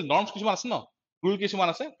এথিকেল নৰ্মছ কিছুমান আছে ন ৰুল কিছুমান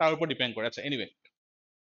আছে তাৰ ওপৰত ডিপেণ্ড কৰে আচ্ছা এনিৱে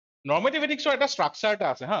নৰ্মেটিভ এথিক্সৰ এটা ষ্ট্ৰাকচাৰ এটা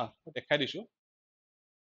আছে হা দেখাই দিছো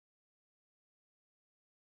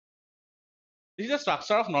this is the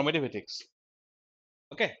structure of normative ethics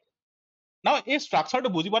okay নাও এই ষ্ট্ৰাকচাৰটো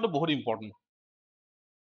বুজি পোৱাটো বহুত ইম্পৰ্টেণ্ট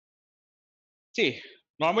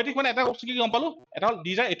নৰ্মেটিভ মানে এটা বস্তু কি গম পালো এটা হ'ল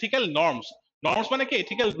these are ethical norms norms মানে কি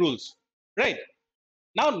ethical rules right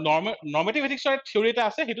now normative এথিক্সৰ theory এটা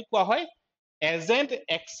আছে সেইটোক কোৱা হয় এজেণ্ট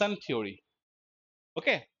একশ্যন থিয়ৰী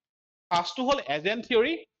অ'কে ফাৰ্ষ্টটো হ'ল এজেণ্ট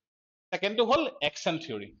থিয়ৰী ছেকেণ্ডটো হ'ল একশ্যন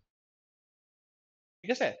থিয়ৰী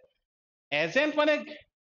ঠিক আছে এজেণ্ট মানে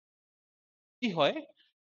কি হয়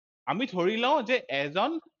আমি ধৰি লওঁ যে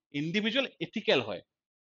এজন ইণ্ডিভিজুৱেল এথিকেল হয়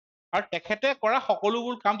আৰু তেখেতে কৰা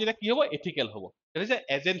সকলোবোৰ কাম যেতিয়া কি হ'ব এথিকেল হ'ব সেইটো হৈছে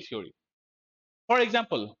এজেণ্ট থিয়ৰী ফৰ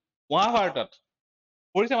এক্সাম্পল মহাভাৰতত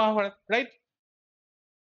পঢ়িছে মহাভাৰত ৰাইট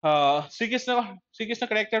শ্ৰীকৃষ্ণ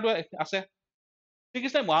কেৰেক্টাৰটো আছে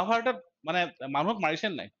শ্ৰীকৃষ্ণই মহাভাৰতত মানে মানুহক মাৰিছে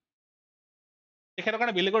নাই তেখেতৰ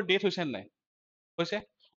কাৰণে বেলেগৰ ডেথ হৈছে নাই হৈছে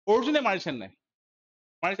অৰ্জুনে মাৰিছে নাই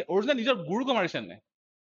মাৰিছে অৰ্জুনে নিজৰ গুৰুকো মাৰিছে নাই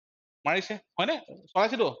মাৰিছে হয়নে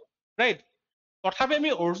চলাইছেতো ৰাইট তথাপি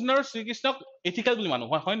আমি অৰ্জুন আৰু শ্ৰীকৃষ্ণক এথিকেল বুলি মানো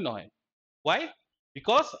হয় নহয় ৱাই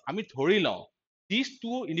বিকজ আমি ধৰি লওঁ দিছ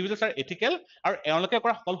টু ইণ্ডিভিজুৱেলছ আৰ এথিকেল আৰু এওঁলোকে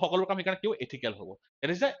কৰা সকলো কাম সেইকাৰণে কিয় এথিকেল হ'ব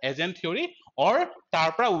that is the agent theory অৰ তাৰ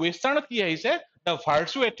পৰা ৱেষ্টাৰ্ণত কি আহিছে the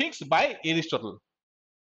virtue ethics by Aristotle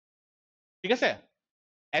ঠিক আছে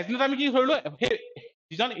এজেণ্টত আমি কি ধৰিলো সেই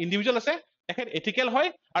যিজন ইণ্ডিভিজুৱেল আছে তেখেত এথিকেল হয়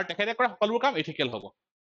আৰু তেখেতে কৰা সকলোবোৰ কাম এথিকেল হ'ব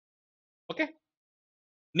অ'কে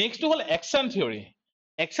নেক্সটটো হ'ল একশ্যন থিয়ৰী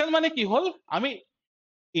একশ্যন মানে কি হ'ল আমি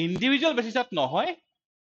ইণ্ডিভিজুৱেল বেচিছত নহয়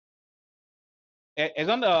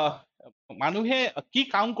এজন মানুহে কি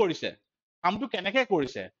কাম কৰিছে কামটো কেনেকে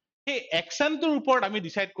কৰিছে সেই একশ্যনটোৰ ওপৰত আমি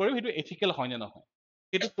ডিচাইড কৰিম সেইটো এথিকেল হয় নে নহয়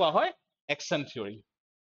সেইটো কোৱা হয় action theory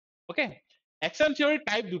okay action থিয়ৰীৰ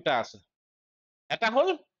type দুটা আছে এটা হ'ল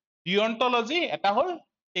ডিঅন্টলজি এটা হ'ল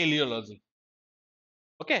টেলিঅলজি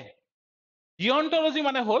অ'কে ডিঅন্টলজি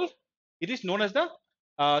মানে হ'ল it is known as the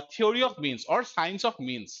theory of means or science of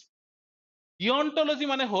means ডিঅন্টলজি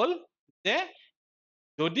মানে হ'ল যে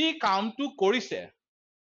যদি কামটো কৰিছে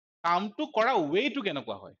কামটো কৰা ৱেটো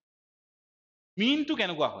কেনেকুৱা হয় মিনটো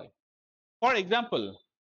কেনেকুৱা হয় for example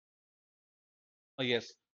Yes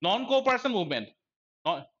non cooperation movement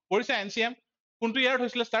কৰিছে NCM কোনটো ইয়াৰত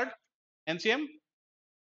হৈছিলে ষ্টাৰ্ট NCM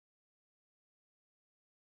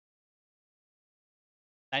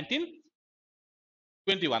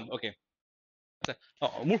 1921 ওকে আচ্ছা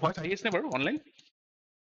মোৰ ভইচ আহি আছে বাৰু অনলাইন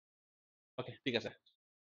ওকে ঠিক আছে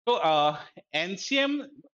তো NCM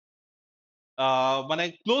মানে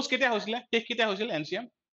ক্লোজ কেতিয়া হৈছিলে শেষ কেতিয়া হৈছিল NCM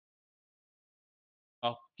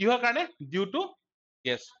কিহৰ কাৰণে due to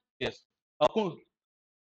Yes Yes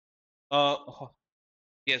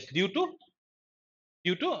Yes due to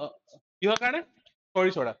কিহৰ কাৰণে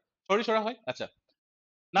চৰি চৰা হয় আচ্ছা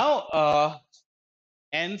নাও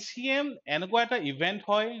NCM এনেকুৱা এটা ইভেন্ট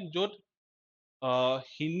হয় য'ত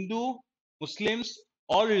হিন্দু মুছলিমছ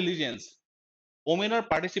অল ৰিলিজিয়নছ ওমেনৰ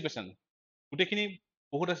পাৰ্টিচিপেশ্যন গোটেইখিনি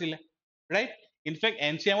বহুত আছিলে ৰাইট ইনফেক্ট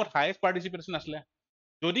NCMত হাইয়েষ্ট পাৰ্টিচিপেশ্যন আছিলে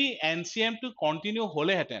যদি NCM টো কণ্টিনিউ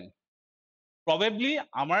হ'লেহেঁতেন প্ৰবেবলি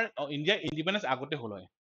আমাৰ ইণ্ডিয়াৰ ইণ্ডিপেণ্ডেঞ্চ আগতে হ'ল হয়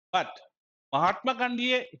বাট মহাত্মা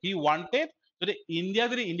গান্ধীয়ে হি ৱান্টেড যদি ইণ্ডিয়া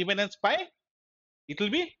যদি ইণ্ডিপেণ্ডেঞ্চ পায় it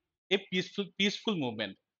will B A peaceful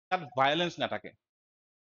movement তাত ভায়োলেঞ্চ নাথাকে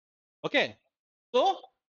okay to'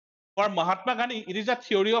 for Mahatma Gandhi it is a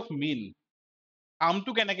theory of মিন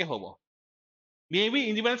কামটো কেনেকে হ'ব মে বি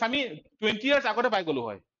ইণ্ডিপেণ্ডেঞ্চ আমি 20 years আগতে পাই গলো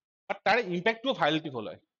হয় বাট তাৰ ইম্পেক্টটো ভায়োলেটিভ হ'ল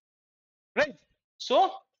হয় right so'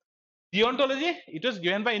 ডিঅন্টলজি it was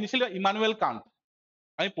given by initially Emmanuel can't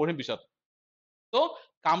আমি পঢ়িম পিছত ত'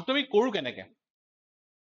 কামটো আমি কৰো কেনেকে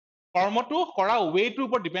কৰ্মটো কৰা ৱেটোৰ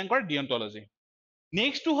ওপৰত ডিপেণ্ড কৰে ডিঅন্টলজি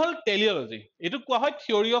নেক্সটটো হ'ল টেলিঅলজি এইটোক কোৱা হয়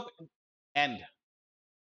থিয়ৰী অফ এণ্ড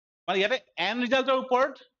মানে ইয়াতে এণ্ড ৰিজাল্টৰ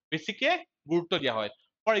ওপৰত বেছিকে গুৰুত্ব দিয়া হয়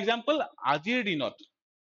ফৰ এক্সাম্পল আজিৰ দিনত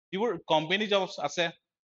যিবোৰ কোম্পানী জবছ আছে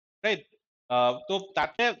ৰাইট তো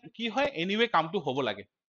তাতে কি হয় এনিৱে কামটো হ'ব লাগে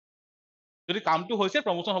যদি কামটো হৈছে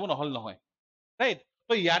প্ৰমোচন হ'ব নহ'লে নহয় ৰাইট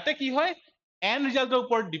তো ইয়াতে কি হয় এণ্ড ৰিজাল্টৰ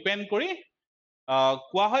ওপৰত ডিপেণ্ড কৰি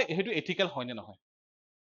কোৱা হয় সেইটো এথিকেল হয় নে নহয়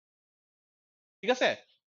ঠিক আছে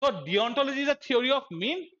তো ডিঅন্টলজি is a theory of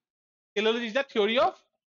mein টেলিঅলজি is a theory of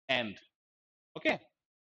and okay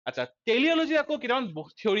আচ্ছা টেলিঅলজি আকৌ কেইটামান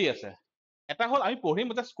থিয়ৰী আছে এটা হ'ল আমি পঢ়িম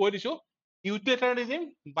জাষ্ট কৈ দিছো ইউটিলিটাৰিজম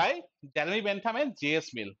বাই জেৰেমি বেন্থাম এণ্ড J.S.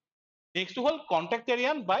 মিল নেক্সটটো হ'ল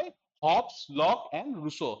কণ্টেক্টেৰিয়ান বাই হবছ লক এণ্ড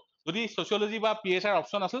ৰুছো যদি ছচিয়লজি বা PSR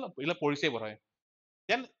অপশ্যন আছিল এইবিলাক পঢ়িছে বোধ হয়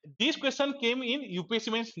then this question came in UPSC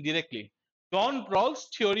mains directly John Rawls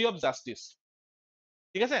theory of justice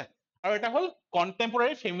ঠিক আছে আৰু এটা হ'ল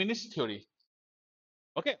contemporary feminist theory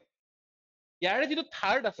okay ইয়াৰে যিটো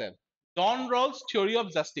থাৰ্ড আছে জন ৰলছ থিয়ৰী অফ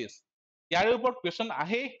জাষ্টিছ ইয়াৰে ওপৰত কুৱেশ্যন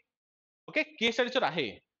আহে অ'কে কেছ ষ্টাডিছত আহে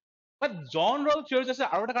বাট জন ৰল থিয়ৰী আছে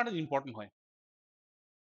আৰু এটা কাৰণে ইম্পৰ্টেণ্ট হয়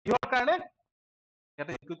কিহৰ কাৰণে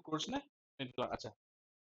ইয়াতে ইনক্লুড কৰিছে নে আচ্ছা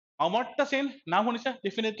অমৰ্ত্য সেন নাম শুনিছা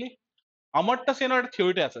ডেফিনেটলি অমৰ্ত্য সেনৰ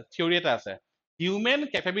এটা থিয়ৰী এটা আছে হিউমেন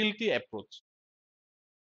কেপেবিলিটি এপ্ৰ'চ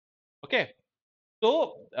অ'কে ত'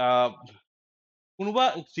 কোনোবা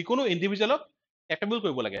যিকোনো ইণ্ডিভিজুৱেলক কেপেবল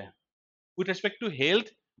কৰিব লাগে with respect to health,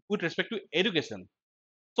 with respect to education,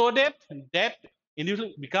 so that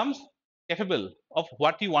individual becomes capable of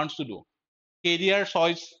what he wants to do. Career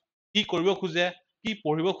choice, কি কৰিব খোজে, কি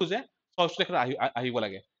পঢ়িব খোজে, choice আহিব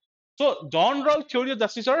লাগে. So, John Rawls theory of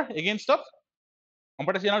justice or against of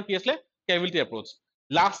competition কি আছিলে capability approach.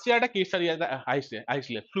 Last year এটা case study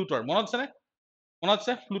আহিছিলে ফ্লুটৰ মনত আছে নে মনত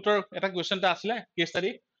আছে ফ্লুটৰ এটা কুৱেশ্যন এটা আছিলে case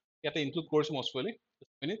study ইয়াতে ইনক্লুড কৰিছো most probably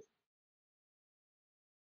minute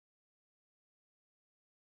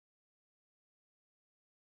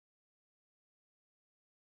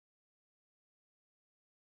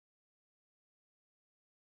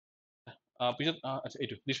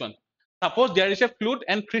this one. Suppose there is a flute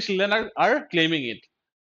and 3 children are claiming it.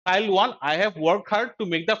 Child 1, I have worked hard to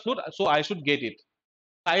make the flute, so I should get it.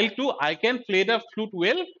 Child 2, I can play the flute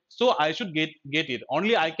well, so I should get it.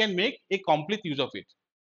 Only I can make a complete use of it.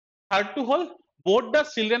 Third to whole, both the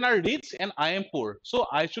children are rich and I am poor, so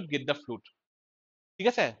I should get the flute. ঠিক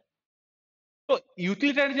আছে তো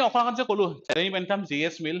ইউটিলিটাৰি যে offer যে ক'লো Jeremy Bentham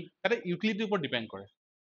J.S. মিল তাতে ইউটিলিটিৰ ওপৰত depend কৰে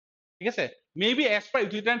ঠিক আছে may be as per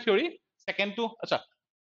ইউটিলিটাৰিয়ান theory ছেকেণ্ডটো আচ্ছা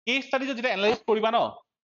কেছ ষ্টাডি যেতিয়া এনালাইজ কৰিবা ন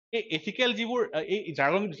এই এথিকেল যিবোৰ এই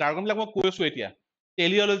জাৰ্গনবিলাক মই কৈ আছো এতিয়া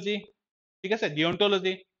টেলিঅলজি ঠিক আছে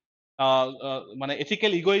ডিঅন্টলজি মানে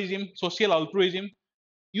এথিকেল ইগোইজিম ছ'চিয়েল অল্ট্ৰুইজিম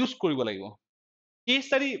ইউজ কৰিব লাগিব কেছ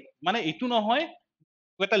ষ্টাডি মানে এইটো নহয়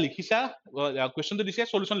এটা লিখিছা কুৱেশ্যনটো দিছে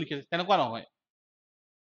চলিউশ্যন লিখিছে তেনেকুৱা নহয়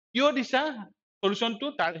কিয় দিছা চলিউশ্যনটো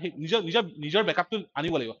তাৰ নিজৰ বেকআপটো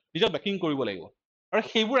আনিব লাগিব নিজৰ বেকিং কৰিব লাগিব আৰু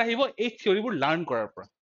সেইবোৰ আহিব এই থিয়ৰিবোৰ লাৰ্ণ কৰাৰ পৰা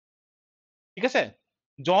ঠিক আছে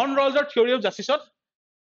জন ৰলছৰ থিয়ৰী অফ জাষ্টিছত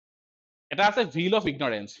এটা আছে ভিল অফ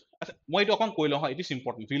ইগনৰেঞ্চ মই এইটো অকণ কৈ লওঁ হা it is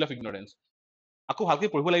important Bhil of ignorance আকৌ ভালকে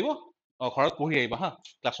পঢ়িব লাগিব ঘৰত পঢ়ি আহিবা হা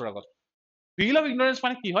ক্লাছৰ আগত ভিল অফ ইগনৰেঞ্চ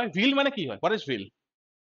মানে কি হয় ভিল মানে কি হয় হোৱাট ইজ ভিল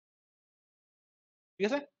ঠিক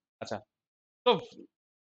আছে আচ্ছা তো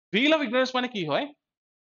veil of ignorance মানে কি হয়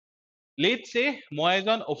লেটস সে মই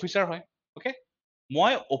এজন অফিচাৰ হয় ওকে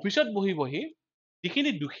মই অফিচত বহি বহি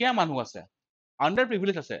যিখিনি দুখীয়া মানুহ আছে আণ্ডাৰ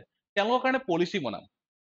প্ৰিভিলেজ আছে তেওঁলোকৰ কাৰণে পলিচি বনাম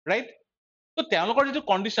ৰাইট তো তেওঁলোকৰ যিটো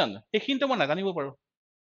কণ্ডিশ্যন সেইখিনিতো মই নাজানিব পাৰোঁ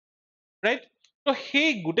ৰাইট তো সেই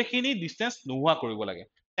গোটেইখিনি ডিষ্টেঞ্চ নোহোৱা কৰিব লাগে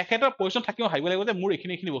তেখেতৰ পজিশ্যন থাকিও ভাবিব লাগিব যে মোৰ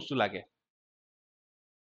এইখিনি বস্তু লাগে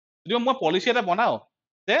যদি মই পলিচি এটা বনাওঁ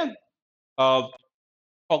যে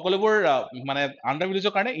সকলোবোৰ মানে আণ্ডাৰ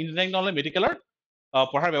প্ৰিভিলেজৰ কাৰণে ইঞ্জিনিয়াৰিং নহ'লে মেডিকেলৰ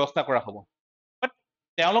পঢ়াৰ ব্যৱস্থা কৰা হ'ব বাট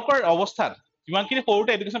তেওঁলোকৰ অৱস্থাত যিমানখিনি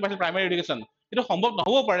সৰুতে এডুকেশ্যন পাইছিল প্ৰাইমেৰী এডুকেশ্যন সেইটো সম্ভৱ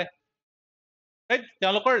নহ'বও পাৰে ৰাইট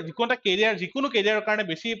তেওঁলোকৰ যিকোনো কেৰিয়াৰৰ কাৰণে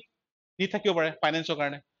বেছি নিড থাকিব পাৰে ফাইনেন্সৰ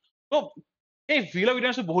কাৰণে তো এই veil of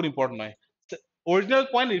ignorance বহুত ইম্পৰ্টেণ্ট হয় original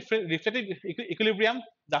point reflective ইকুইলিব্ৰিয়াম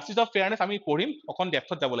justice of fairness আমি পঢ়িম অকণ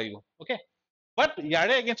ডেপথত যাব লাগিব অ'কে বাট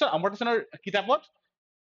ইয়াৰে এগেইনষ্টত অমৰ্ত্য সেনৰ কিতাপত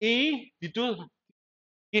এই যিটো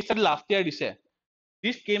কেছ ষ্টাডি লাষ্ট ইয়াৰ দিছে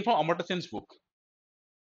দিছ কেম ফ্ৰম অমৰ্ত্য সেনছ বুক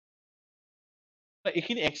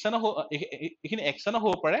এইখিনি একশ্যনো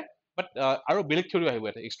হ'ব পাৰে বাট আৰু বেলেগ থিয়ৰি আহিব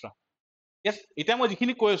এটা এক্সট্ৰা য়েছ এতিয়া মই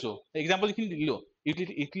যিখিনি কৈ আছো এক্সাম্পল যিখিনি দিলোঁ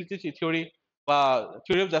ইউটিলিটি থিয়ৰি বা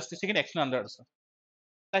থিয়ৰি অফ জাষ্টিছ সেইখিনি একশ্যন আণ্ডাৰত আছে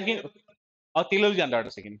সেইখিনি টেকনলজি আণ্ডাৰত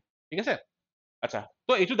আছে সেইখিনি ঠিক আছে আচ্ছা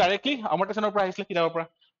তো এইটো ডাইৰেক্টলি অমৰ্ত্য সেনৰ পৰা আহিছিলে কিতাপৰ পৰা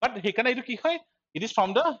বাট সেইকাৰণে এইটো কি হয় it is from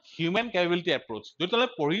the human capability approach যদি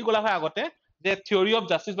তোমালোকে পঢ়ি গ'লা হয় আগতে যে theory of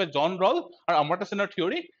justice by John ৰল আৰু অমৰ্ত্য সেনৰ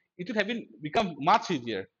theory it would have been became much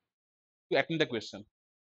easier two attend the question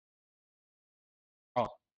অ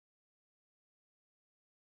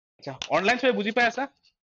আচ্ছা অনলাইন চবে বুজি পাই আছা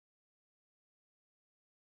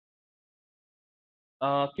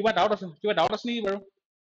কিবা ডাউট আছে নেকি বাৰু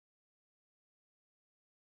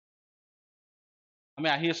আমি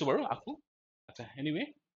আহি আছো বাৰু আকৌ আচ্ছা এনিৱে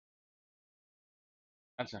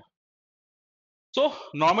আচ্ছা চ'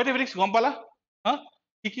 নৰ্মেটিভ এথিক্স গম পালা হা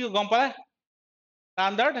কি গম পালা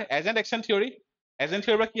standard agent action theory agent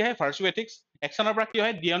থিয়ৰিৰ পৰা কি হয় ভাৰ্চু এথিক্স একশ্যনৰ পৰা কি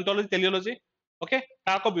হয় ডিঅন্টলজি টেলিঅলজি অ'কে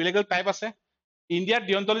তাৰ আকৌ বেলেগ টাইপ আছে ইণ্ডিয়াত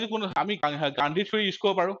ডিঅন্টলজি কোনো আমি গান্ধী থিয়ৰি ইউজ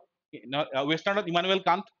কৰিব পাৰোঁ ৱেষ্টাৰ্ণত ইমানুৱেল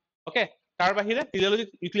কাণ্ট অ'কে তাৰ বাহিৰে টেলিঅলজি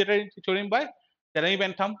ইউটিলিটাৰী থিয়ৰিম বাই Jeremy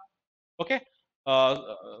Bentham okay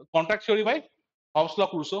contract theory by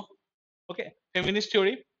হাউছলক Rousseau okay feminist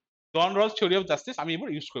theory John ৰলছ theory of justice আমি এইবোৰ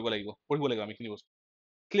ইউজ কৰিব লাগিব পঢ়িব লাগিব আমি এইখিনি বস্তু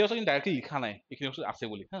ক্লিয়াৰ কিন্তু ডাইৰেক্টলি লিখা নাই এইখিনি বস্তু আছে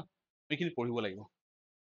বুলি হা এইখিনি পঢ়িব লাগিব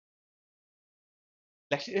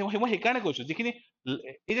মই সেইকাৰণে কৈছো যিখিনি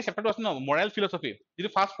এই যে চেপ্টাৰটো আছে ন মৰেল ফিলচফি যিটো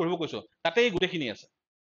ফাৰ্ষ্ট পঢ়িব কৈছো তাতে এই গোটেইখিনি আছে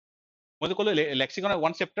মই যে ক'লো লেক্সিকনৰ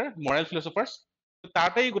ওৱান চেপ্টাৰ মৰেল ফিলচফাৰ্ছ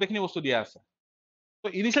তাতে এই গোটেইখিনি বস্তু দিয়া আছে ত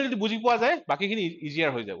ইনিচিয়েল যদি বুজি পোৱা যায় বাকীখিনি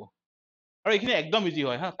ইজিয়াৰ হৈ যাব আৰু এইখিনি একদম ইজি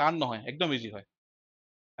হয় হা টান নহয় একদম ইজি হয়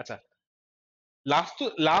আচ্ছা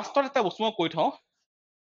লাষ্টত এটা বস্তু মই কৈ থওঁ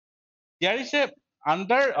there is a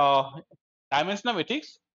under dimension of ethics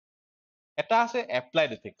এটা আছে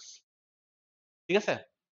এপ্লাইড এথিক্স ঠিক আছে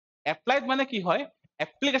এপ্লাইড মানে কি হয়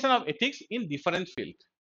application of ethics in different field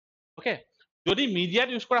okay যদি মিডিয়াত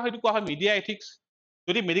ইউজ কৰা হয়তো কোৱা হয় মিডিয়া এথিক্স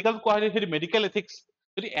যদি মেডিকেলত কোৱা হয় সেইটো মেডিকেল এথিক্স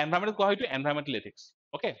যদি এনভাইৰমেণ্টত কোৱা হয়তো এনভাইৰমেণ্টেল এথিক্স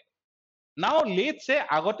অ'কে নাও লেটছ সে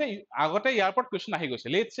আগতে ইয়াৰ ওপৰত কুৱেশ্যন আহি গৈছে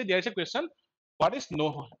লেটছ সে there is a question what is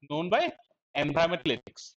known by environmental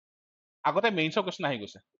ethics আগতে মেইনছৰ কুৱেশ্যন আহি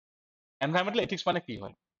গৈছে এনভাইৰমেণ্টেল এথিক্স মানে কি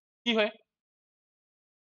হয়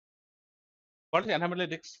হোৱাট ইজ এনভাইৰমেণ্টেল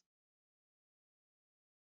এথিক্স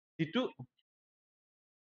যিটো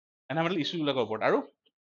এনভাইৰমেণ্টেল ইছ্যুবিলাকৰ ওপৰত আৰু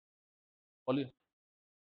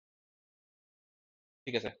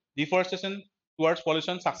ঠিক আছে deforestation towards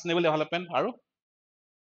pollution sustainable development আৰু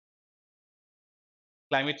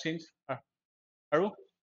ক্লাইমেট চেঞ্জ আৰু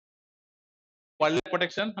wild life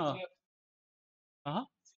protection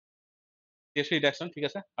test reduction ঠিক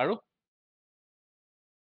আছে আৰু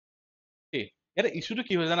ইয়াতে ইছ্যুটো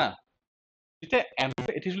কি হয় জানা যেতিয়া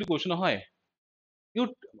এনভাইৰমেণ্টেল এথিক্স বুলি কৈছো নহয় ইউ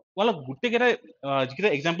তোমালোক গোটেইকেইটাই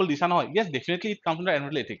যিকেইটা এক্সাম্পল দিছা নহয় য়েছ definitely it comes under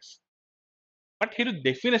environmental ethics বাট সেইটো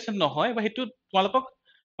ডেফিনেশ্যন নহয় বা সেইটো তোমালোকক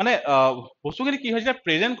মানে বস্তুখিনি কি হৈছে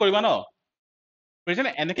প্ৰেজেণ্ট কৰিবা ন প্ৰেজেণ্ট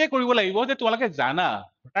এনেকে কৰিব লাগিব যে তোমালোকে জানা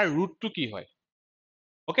তাৰ ৰুটটো কি হয়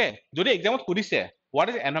অ'কে যদি এক্সামত সুধিছে what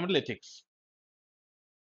is environmental ethics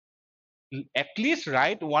at least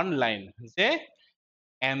right one line যে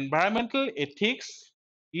environmental ethics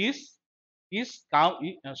is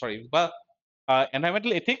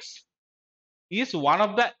environmental ethics is one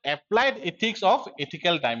of the applied ethics of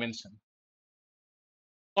ethical dimension.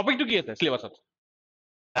 Topic to কি আছে syllabus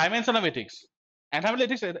dimension of ethics. Environmental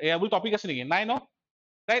ethics বুলি topic আছে নেকি নাই ন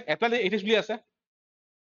right applied ethics বুলি আছে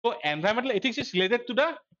so environmental ethics is related to the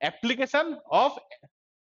application of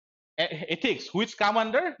ethics which come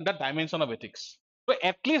under the dimension of ethics so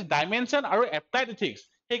at least dimension আৰু applied ethics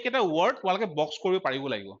সেইকেইটা word তোমালোকে box কৰিব পাৰিব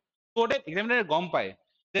লাগিব so that এক্সামিনাৰে গম পায়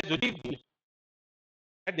যে যদি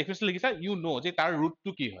ডেফিনেশ্যন লিখিছা ইউ নো যে তাৰ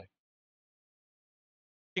ৰুটটো কি হয়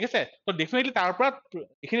ঠিক আছে তো ডেফিনেটলি তাৰ পৰা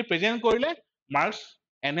এইখিনি প্ৰেজেন্ট কৰিলে মাৰ্কছ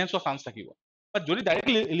এনহেন্স হোৱাৰ চান্স থাকিব বাট যদি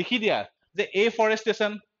ডাইৰেক্টলি লিখি দিয়া যে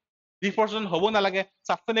এফৰেষ্টেশ্যন ডিফৰেষ্টেশ্যন হ'ব নালাগে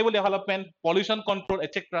sustainable development pollution control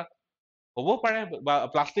etcetera হ'ব পাৰে বা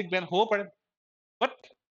প্লাষ্টিক বেন হ'ব পাৰে বাট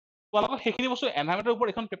তোমালোকৰ সেইখিনি বস্তু এনভাইৰনমেণ্টৰ ওপৰত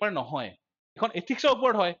এখন পেপাৰ নহয় এখন এথিক্সৰ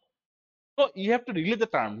ওপৰত হয় so you have to relate the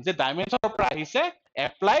term যে ডাইমেনশ্যনৰ পৰা আহিছে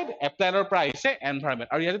এপ্লাইডৰ পৰা আহিছে এনভাইৰনমেণ্ট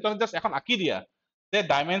আৰু ইয়াতে তুমি জাষ্ট এখন আঁকি দিয়া যে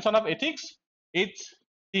ডাইমেনশ্যন অফ এথিক্স ইটস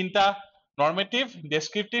তিনটা নৰ্মেটিভ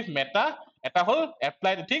ডেছক্ৰিপটিভ মেটা এটা হ'ল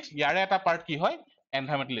এপ্লাইড এথিক্স ইয়াৰে এটা পাৰ্ট কি হয়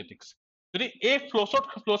এনভাইৰনমেণ্টেল এথিক্স যদি এই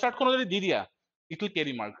ফ্ল'চাৰ্টখনো যদি দি দিয়া ইট উইল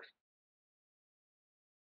কেৰি মাৰ্ক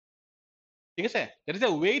ঠিক আছে that is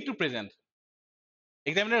a way to present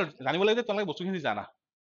এক্সামিনাৰ জানিব লাগে যে তোমালোকে বস্তুখিনি জানা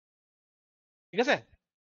ঠিক আছে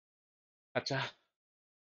আচ্ছা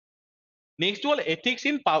নেক্সট হ'ল ethics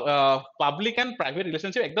in public and private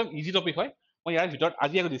relationship একদম ইজি টপিক হয় মই ইয়াৰ ভিতৰত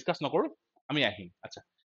আজি আকৌ ডিছকাছ নকৰোঁ আমি আহিম আচ্ছা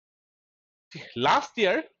last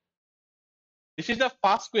year this is the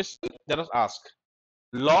first question that was asked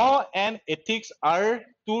law and ethics are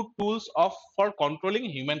two tools of for controlling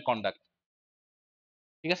human conduct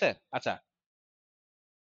ঠিক আছে আচ্ছা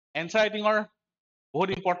এনচাৰ ৰাইটিঙৰ বহুত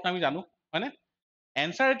ইম্পৰ্টেণ্ট আমি জানো হয়নে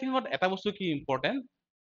এনচাৰ ৰাইটিঙত এটা বস্তু কি ইম্পৰ্টেণ্ট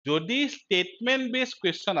যদি ষ্টেটমেণ্ট বেছ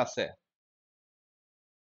কুৱেশ্যন আছে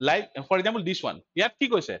like for example this one ইয়াত কি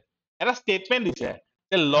কৈছে এটা ষ্টেটমেণ্ট দিছে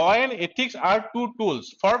যে ল and ethics R two tools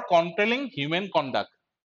for controlling human conduct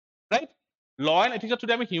right ল এণ্ড এথিক্সত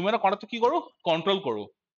যদি আমি হিউমেনৰ কণ্ডাক্টটো কি কৰোঁ কণ্ট্ৰল কৰোঁ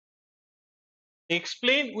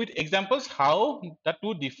explain with examples how the two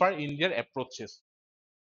ডিফাৰ in দিয়াৰ এপ্ৰ'চেছ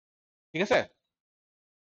ঠিক আছে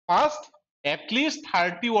ফাৰ্ষ্ট এটলিষ্ট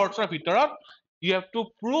 30 ৱৰ্ডছৰ ভিতৰত you have to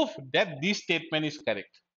prove that this statement is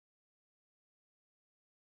correct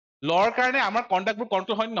লৰ কাৰণে আমাৰ কণ্ডাক্টবোৰ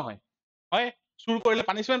কণ্ট্ৰল হয় নহয় হয় চুৰ কৰিলে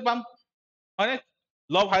পানিছমেণ্ট পাম হয়নে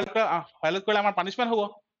ল ভায়োলেট কৰিলে আমাৰ পানিছমেণ্ট হ'ব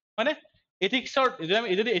হয়নে এথিক্সৰ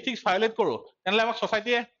যদি এথিক্স ভায়োলেট কৰোঁ তেনেহ'লে আমাক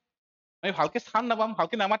ছ'চাইটিয়ে আমি ভালকে স্থান নাপাম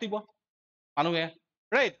ভালকে নামাতিব মানুহে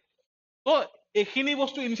ৰাইট তো এইখিনি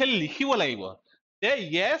বস্তু ইনিচিয়েলি লিখিব লাগিব যে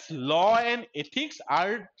য়েছ ল and ethics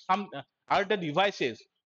are the devices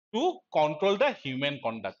to control the human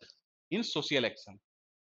conduct in social action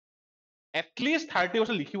at least 30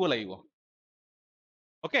 বছৰ লিখিব লাগিব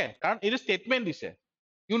okay কাৰণ এইটো statement দিছে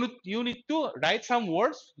you need to write some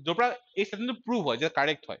words য'ৰ পৰা এই statementটো prove হয় যে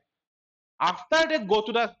correct হয় after that go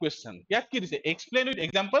to the question ইয়াত কি দিছে explain with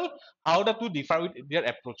example how the two differ with their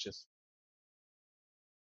approaches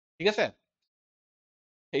ঠিক আছে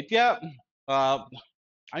এতিয়া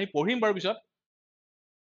আমি পঢ়িম বাৰু পিছত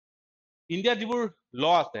ইণ্ডিয়াত যিবোৰ ল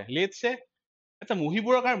আছে লেটছ সে আচ্ছা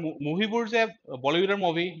মুভিবোৰ যে বলিউডৰ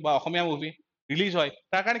মুভি বা অসমীয়া মুভি ৰিলিজ হয়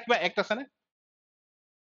তাৰ কাৰণে কিবা এক্ট আছেনে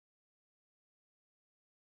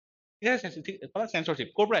চেঞ্চৰশ্বিপ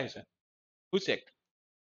ক'ৰ পৰা আহিছে হুইচ এক্ট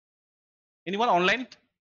এনিৱান অনলাইন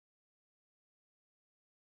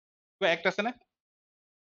কিবা এক্ট আছেনে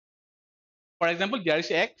for example there is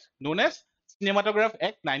act known as cinematograph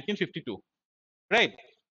act 1952 right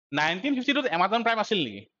 1952 Amazon prime আছিল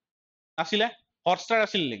নেকি নাছিলে হটষ্টাৰ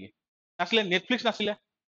আছিল নেকি নাছিলে নেটফ্লিক্স নাছিলে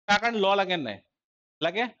তাৰ কাৰণে ল লাগে নাই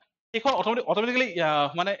লাগে সেইখন অট'মেটিকেলি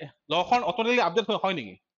মানে লখন অট'মেটিকেলি আপডেট হয়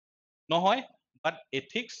নেকি নহয় বাট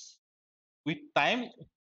এথিক্স উইথ টাইম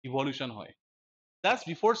ইভলিউশ্যন হয় জাষ্ট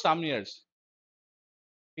বিফৰ চাম ইয়াৰ্ছ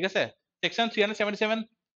ঠিক আছে ছেকশ্যন 377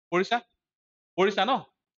 পঢ়িছা ন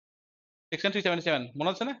ছেকশ্যন 377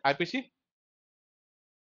 মনত আছেনে IPC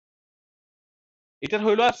এতিয়া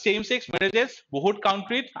ধৰি লোৱা চেম ছেক্স মেৰেজেছ বহুত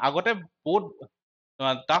কাউণ্ট্ৰিত আগতে বহুত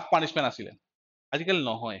টাফ পানিছমেণ্ট আছিলে আজিকালি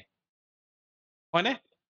নহয় হয়নে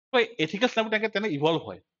এথিকেল ষ্টেণ্ডাৰ্ড তেনে ইভলভ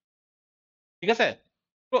হয় ঠিক আছে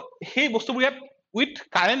তো সেই বস্তুবোৰ ইয়াত উইথ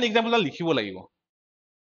কাৰেণ্ট এক্সাম্পল লিখিব লাগিব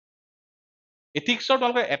এথিক্সৰ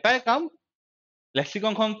তোমালোকৰ এটাই কাম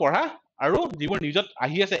লেক্সিকনখন পঢ়া আৰু যিবোৰ নিজত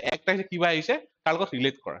আহি আছে এক্ট আহিছে কিবা আহিছে তাৰ লগত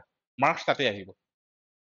ৰিলেট কৰা মাৰ্কছ তাতে আহিব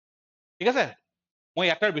ঠিক আছে মই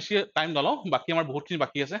ইয়াতে বেছি টাইম নলওঁ বাকী আমাৰ বহুতখিনি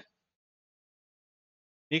বাকী আছে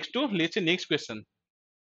next question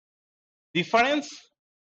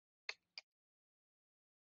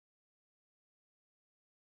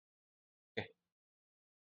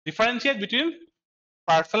differentiate between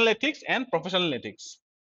personal ethics and professional ethics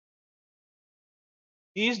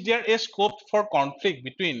is there a scope for conflict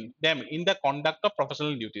between them in the conduct of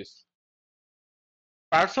professional duties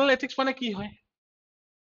personal ethics মানে কি হয়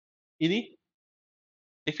ইনি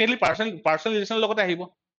definitely personal relation লগতে আহিব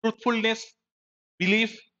truthfulness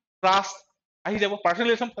belief trust আহি যাব personal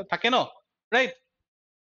relation থাকে ন right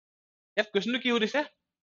ইয়াত কুৱেশ্যনটো কি সুধিছে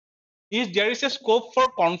is there is a scope for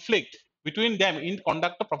conflict between them in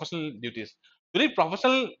conduct of professional duties. যদি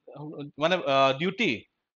professional মানে duty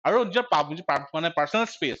আৰু মানে personal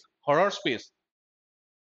space ঘৰৰ space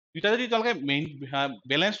দুটা যদি তোমালোকে মেইন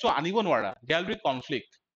বেলেঞ্চটো আনিব নোৱাৰা, there will be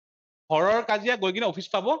conflict. ঘৰৰ কাজিয়া গৈ কিনে অফিচ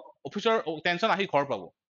পাব, অফিচৰ টেনচন আহি ঘৰ পাব,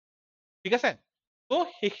 ঠিক আছে? তো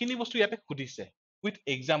সেইখিনি বস্তু ইয়াতে সুধিছে with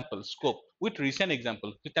example scope with recent example,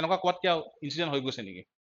 তেনেকুৱা ক'ৰবাত কিয় ইনচিডেণ্ট হৈ গৈছে নেকি?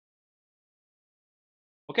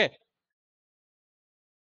 অ'কে,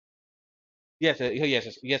 yes,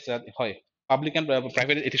 yes, হয়, পাব্লিক এণ্ড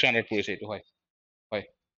প্ৰাইভেট এথিক্সৰ আণ্ডাৰত পৰিছে এইটো, হয় হয়।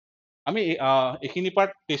 আমি এইখিনি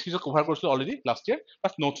পাৰ্ট টেষ্ট চিৰিজত কভাৰ কৰিছিলোঁ অলৰেডি লাষ্ট ইয়াৰ,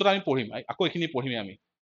 বাট নোটছত আমি পঢ়িম, আকৌ এইখিনি পঢ়িমেই আমি।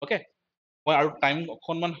 অ'কে, মই আৰু টাইম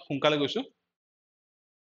অকণমান সোনকালে গৈছোঁ।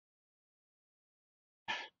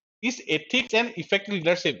 Is ethics and effective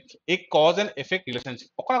leadership A cause and effect relationship?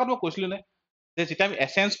 অকণ আগত মই কৈছিলোঁ নে যে যেতিয়া আমি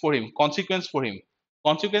এচেঞ্চ পঢ়িম, কনচিকুৱেঞ্চ পঢ়িম,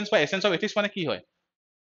 কনচিকুৱেঞ্চ বা এচেঞ্চ অফ এথিক্স মানে কি হয়?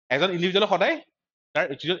 এজন ইণ্ডিভিজুৱেল সদায় তাৰ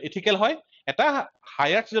যিজন এথিকেল হয় এটা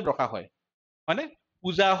হায়াৰ চিজত ৰখা হয়, হয়নে?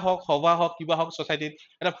 পূজা হওক, সভা হওক, কিবা হওক, ছচাইটিত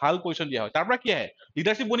এটা ভাল পজিশ্যন দিয়া হয়, তাৰ পৰা কি আহে?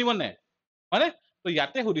 লিডাৰশ্বিপ বনিব নে, হয়নে? তো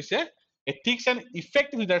ইয়াতে সুধিছে ethics and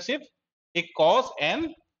effective leadership A cause and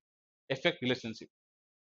effect relationship,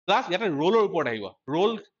 plus ইয়াতে ৰোলৰ ওপৰত আহিব।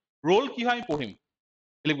 ৰোল কি হয় আমি পঢ়িম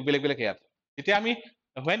বেলেগ বেলেগ ইয়াত। যেতিয়া আমি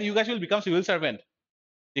when you guys will become civil servant,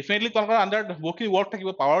 definitely তোমালোকৰ আণ্ডাৰত বহুতখিনি ৱৰ্ক থাকিব,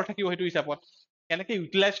 পাৱাৰ থাকিব, সেইটো হিচাপত কেনেকৈ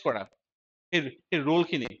ইউটিলাইজ কৰা সেই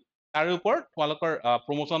ৰোলখিনি, তাৰ ওপৰত তোমালোকৰ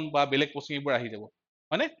প্ৰমোচন বা বেলেগ পষ্টিং এইবোৰ আহি যাব,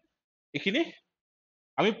 হয়নে? এইখিনি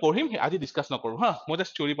আমি পঢ়িম, আজি ডিছকাছ নকৰোঁ হা, মই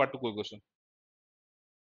জাষ্ট থিয়ৰী পাৰ্টটো কৈ গৈছোঁ,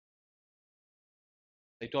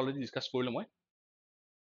 এইটো অলৰেডি ডিছকাছ কৰিলোঁ মই।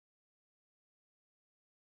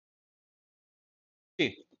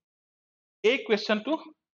 এই কুৱেশ্যনটো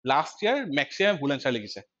লাষ্ট ইয়াৰ মেক্সিমাম ভুল এনচাৰ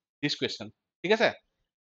লিখিছে দিছ কুৱেশ্যন, ঠিক আছে?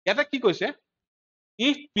 ইয়াতে কি কৈছে?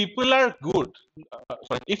 if people are good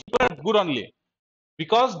if people are good only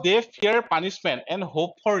because they fear punishment and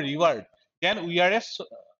hope for reward, then we are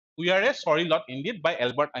a sorry lot indeed by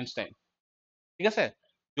Albert Einstein, ঠিক আছে?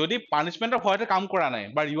 যদি পানিশমেণ্টৰ ভয়তে কাম কৰা নাই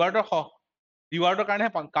বা ৰিৱাৰ্ডৰ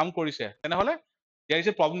কাৰণেহে কাম কৰিছে, তেনেহ'লে there is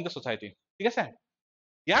a problem in the society, ঠিক আছে?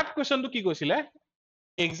 ইয়াত কুৱেশ্যনটো কি কৈছিলে?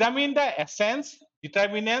 examine the essence,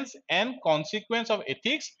 determinants and consequence of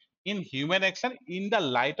ethics in human action in the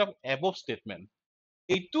light of above statement.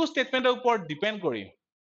 এইটো ষ্টেটমেণ্টৰ ওপৰত ডিপেণ্ড কৰি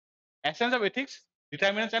essence of ethics,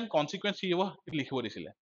 ডিটাৰমিনেণ্টছ and consequence কি হ'ব লিখিব দিছিলে,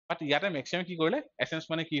 বাট ইয়াতে মেক্সিমাম কি কৰিলে? এচেঞ্চ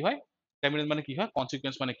মানে কি হয়, ডিটাৰমিনেণ্ট মানে কি হয়,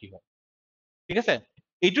 কনচিকুৱেঞ্চ মানে কি হয়, ঠিক আছে?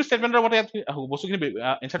 এইটো ষ্টেটমেণ্টৰ মতে ইয়াত বস্তুখিনি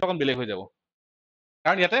এনচাৰটো অকণ বেলেগ হৈ যাব,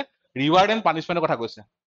 কাৰণ ইয়াতে ৰিৱাৰ্ড এণ্ড পানিচমেণ্টৰ কথা কৈছে,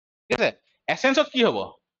 ঠিক আছে? এচেঞ্চত কি হ'ব?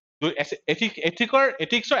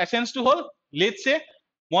 এথিক্সৰ এচেঞ্চটো হ'ল লেটছ চে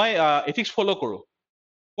মই এথিক্স ফ'ল' কৰোঁ,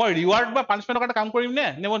 মই ৰিৱাৰ্ড বা পানিচমেণ্টৰ কাৰণে কাম কৰিম নে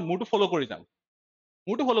মই মোৰটো ফ'ল' কৰি যাম?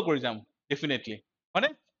 মোৰটো ফ'ল' কৰি যাম ডেফিনেটলি, হয়নে?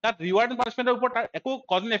 তাত ৰিৱাৰ্ড এণ্ড পানিচমেণ্টৰ ওপৰত তাৰ একো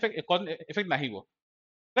কজ এণ্ড এফেক্ট নাহিব,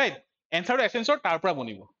 ৰাইট? এনচাৰটো এচেঞ্চৰ তাৰ পৰা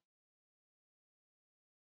বনিব,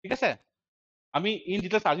 ঠিক আছে? আমি ইন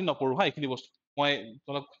ডিটেইলছ আজি নপঢ়ো হা এইখিনি বস্তু, মই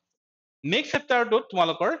তোমালোক নেক্সট চেপ্টাৰটোত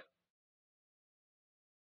তোমালোকৰ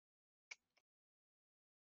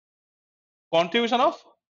কন্ট্ৰিবিউশ্যন অফ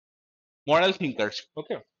moral thinkers,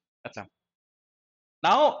 okay? আচ্ছা,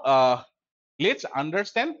 now let's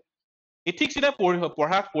understand ethics এটা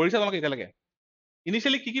পঢ়িছা তোমালোকে এতিয়ালৈকে?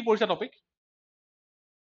 ইনিচিয়েলি কি কি পঢ়িছা টপিক?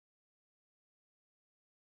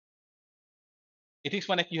 এথিক্স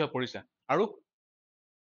মানে কি হয় পঢ়িছা, আৰু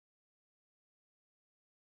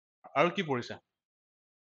কি পঢ়িছা?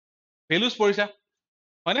 ভেলুজ পঢ়িছা,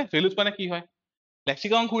 হয়নে? ভেলুজ মানে কি হয়?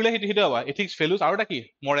 লেক্সিকন খুলিলে সেইটো হ'ব এথিক্স, ভেলুজ, আৰু এটা কি?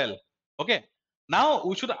 Morrell, okay? Now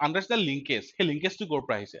we should understand linkage, সেই লিংকেজটো ক'ৰ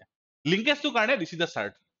পৰা আহিছে? লিংকেজটোৰ কাৰণে this is the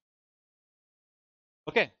shirt,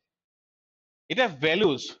 okay? এতিয়া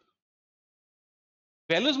ভেলুজ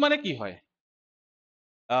মানে কি হয়?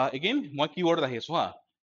 এগেইন মই কি ৱৰ্ডত আহি আছো হা,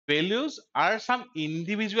 ভেলুজ আৰ চাম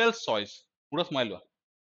ইণ্ডিভিজুৱেল চইচ, পুৰা সোমাই লোৱা।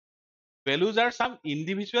 ভেলুজ আৰ চাম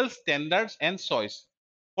individual standards and choice.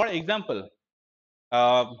 For example,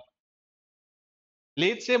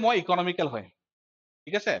 let's চে মই ইকনমিকেল হয়,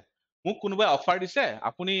 ঠিক আছে? মোক কোনোবাই অফাৰ দিছে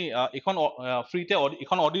আপুনি এইখন ফ্ৰীতে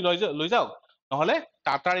এইখন অডি লৈ যাওক, নহ'লে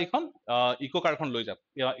টাটাৰ এইখন ইক' কাৰখন লৈ যাওক,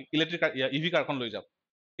 ইলেক্ট্ৰিক ইভি কাৰখন লৈ যাওক,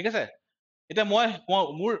 ঠিক আছে? এতিয়া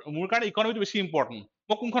মোৰ কাৰণে ইকনমিটো বেছি ইম্পৰ্টেণ্ট,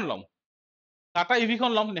 মই কোনখন ল'ম? টাটা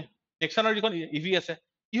ইভিখন ল'ম নে নেক্সনৰ যিখন ইভি আছে?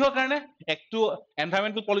 কিহৰ কাৰণে? একটো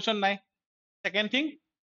এনভাইৰমেণ্টেল পলিউশ্যন নাই, ছেকেণ্ড থিং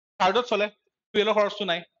থাৰ্ডত চলে, ফুয়েলৰ খৰচটো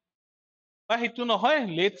নাই, বা সেইটো নহয়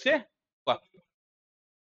লেটছ চে কোৱা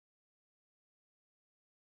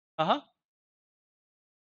হা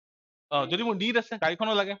যদি মোৰ নিড আছে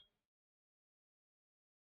গাড়ীখনো লাগে,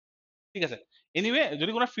 ঠিক আছে? এনিৱে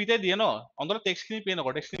যদি কোনো ফ্ৰীতে দিয়ে ন, অন্তত টেক্সখিনি পে'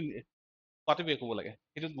 নকৰ, টেক্সখিনি কোৱাটো বেক হ'ব লাগে,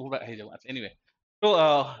 সেইটো বহুত আহি যাব। আচ্ছা এনিৱে, তো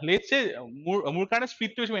লেটছ চে মোৰ কাৰণে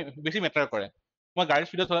স্পীডটো বেছি মেটাৰ কৰে, মই গাড়ীৰ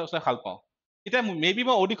স্পীডত চলাই ভাল পাওঁ। এতিয়া মে বি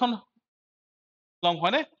মই অডিখন ল'ম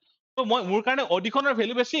হয়নে? তো মোৰ কাৰণে অডিখনৰ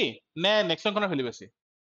ভেলু বেছি নে নেক্সনখনৰ ভেলু বেছি?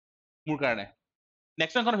 মোৰ কাৰণে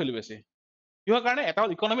নেক্সনখনৰ ভেলু বেছি। কিহৰ কাৰণে? এটা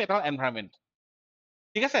হ'ল ইকনমি, এটা হ'ল এনভাইৰনমেণ্ট।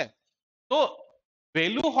 ঠিক আছে, তো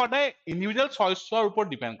ভেলু সদায় ইণ্ডিভিজুৱেল চইচৰ ওপৰত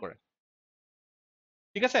ডিপেণ্ড কৰে।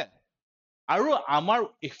 ঠিক আছে, আৰু আমাৰ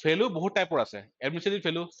ভেলু বহুত টাইপৰ আছে, administrative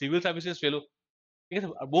value, civil services value, ঠিক আছে,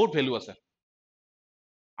 বহুত ভেলু আছে।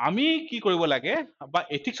 আমি কি কৰিব লাগে, বা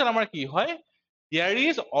এথিক্সত আমাৰ কি হয়, there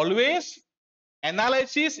is always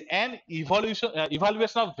analysis and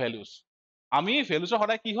evaluation of values. আমি ভেলুজৰ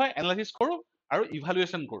সদায় কি হয়, এনালাইচিছ কৰো আৰু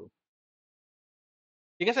ইভালুৱেশ্যন কৰো।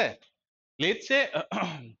 ঠিক আছে, লেটছ চে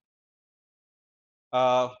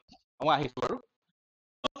মই আহিছো বাৰু,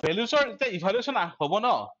 ভেলুজৰ যেতিয়া ইভালুৱেশ্যন হ'ব ন,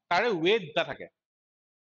 তাৰে ৱে দুটা থাকে,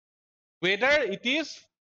 whether it is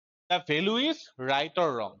the value is right or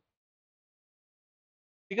wrong.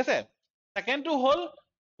 ঠিক আছে, ছেকেণ্ডটো হ'ল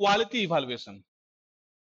কোৱালিটি ইভালুৱেশ্যন।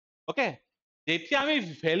 অ'কে, যেতিয়া আমি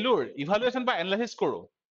ভেলুৰ ইভালুৱেশ্যন বা এনালাইচিছ কৰো,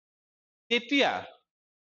 তেতিয়া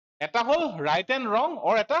এটা হ'ল ৰাইট এণ্ড ৰং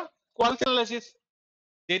অৰ এটা কোৱালিটি এনালাইচিছ।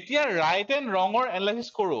 যেতিয়া ৰাইট এণ্ড ৰঙৰ এনালাইচিছ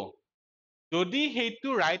কৰো, যদি সেইটো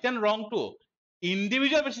ৰাইট এণ্ড ৰংটো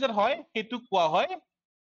ইণ্ডিভিজুৱেল বেচিছত হয়, সেইটো কোৱা হয়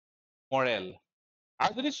মৰেল,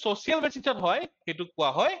 আৰু যদি ছচিয়েল বেচিছত হয়, সেইটো কোৱা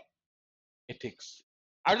হয় এথিক্স,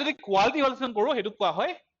 আৰু যদি কোৱালিটি ইভালুৱেশ্যন কৰো, সেইটো কোৱা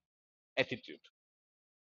হয় এটিটিউড।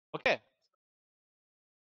 অ'কে,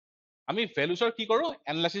 আমি ভেলুচৰ কি কৰো,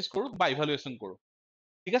 এনালাইচিছ কৰো বা ইভালুৱেশ্যন কৰো।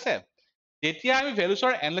 ঠিক আছে, যেতিয়া আমি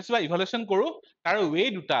ভেলুচৰ এনালাইচিছ বা ইভালুৱেশ্যন কৰো, তাৰ ৱে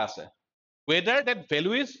দুটা আছে, whether that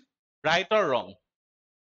value is right or wrong.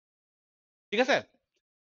 ঠিক আছে,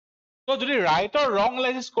 তো যদি ৰাইট অৰ ৰং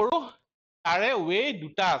এনালাইচিছ কৰো, তাৰে ৱে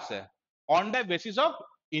দুটা আছে, on the basis of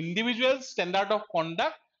individual standard of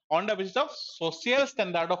conduct, on the basis of social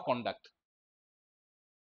standard of conduct.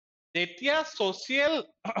 যেতিয়া ছচিয়েল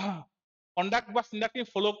কণ্ডাক্ট বা ষ্টেণ্ডাৰ্ডখিনি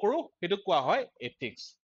ফ'ল' কৰো, সেইটো কোৱা হয় এথিক্স।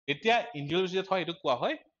 যেতিয়া ইণ্ডিভিজুৱেল হয়, সেইটো কোৱা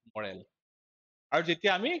হয় মৰেল, আৰু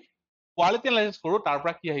যেতিয়া আমি কোৱালিটি এনালাইচিছ কৰো, তাৰ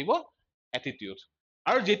পৰা কি আহিব, এটিটিউড।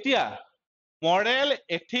 আৰু যেতিয়া মৰেল,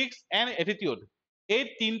 এথিক্স এণ্ড এটিটিউড এই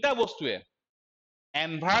তিনিটা বস্তুৱে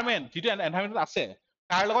এনভাইৰনমেণ্ট, যিটো এনভাইৰনমেণ্টত আছে,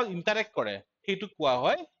 তাৰ লগত ইণ্টাৰেক্ট কৰে, সেইটো কোৱা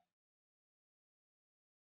হয়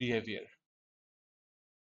বিহেভিয়াৰ।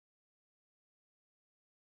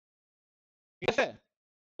 ঠিক আছে,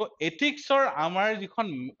 তো এথিক্সৰ আমাৰ যিখন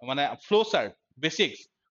মানে flow shirt, basics,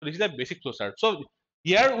 this is the basic flow shirt. So'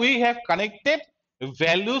 here we have connected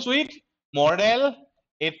values with Morrell,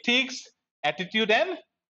 ethics, attitude and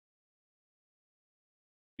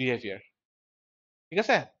behaviour. ঠিক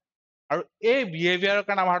আছে, আৰু এই বিহেভিয়াৰৰ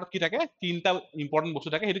কাৰণে আমাৰ হাতত কি থাকে, তিনিটা ইম্পৰ্টেণ্ট বস্তু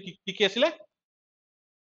থাকে। সেইটো কি কি আছিলে,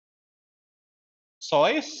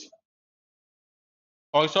 চইচ,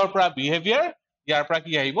 চইচৰ পৰা বিহেভিয়াৰ, ইয়াৰ পৰা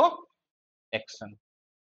কি আহিব, একচন।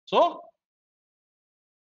 চ'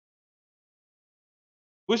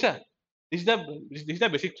 বুজিছা, this is the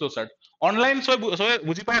basic flow shirt. Online চবে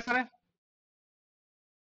বুজি পাই আছানে?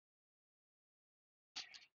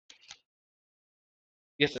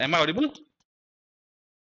 Yes, am I audible?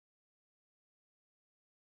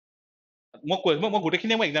 মই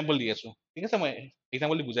গোটেইখিনি মই এক্সাম্পল দি আছো। ঠিক আছে, মই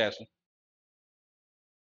এক্সাম্পল দি বুজাই আছো।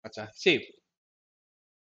 আচ্ছা, চেভ।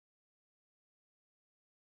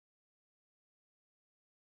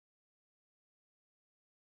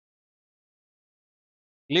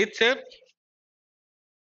 লেটছ সে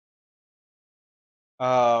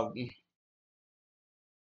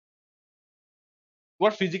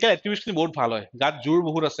তোমাৰ ফিজিকেল এক্টিভিটিখিনি বহুত ভাল হয়, গাত জোৰ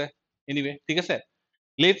বহুত আছে, এনিৱে ঠিক আছে।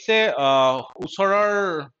 লেটছ সে ওচৰৰ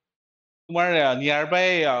তোমাৰ নিয়াৰ বাই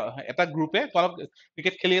এটা গ্ৰুপে, তোমালোক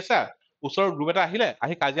ক্ৰিকেট খেলি আছা, ওচৰৰ গ্ৰুপ এটা আহিলে,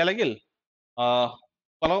 আহি কাজিয়া লাগিল,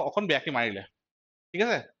 তোমালোকক অকণ বেয়াকে মাৰিলে। ঠিক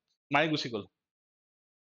আছে, মাৰি গুচি গ'ল।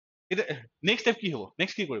 এতিয়া নেক্সট ষ্টেপ কি হ'ব,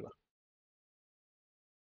 নেক্সট কি কৰিবা?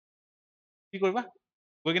 কি কৰিবা?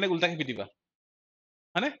 গৈ কিনে উল্টাকে পিটিবা,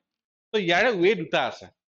 হয়নে? তো ইয়াৰে ৱে দুটা আছে।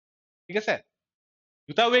 ঠিক আছে,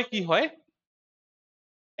 দুটা ৱে কি হয়,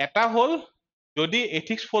 এটা হ'ল যদি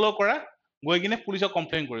এথিক্স ফ'ল' কৰা, গৈ কিনে পুলিচক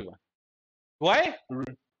কমপ্লেইন কৰিবা। হোৱাই,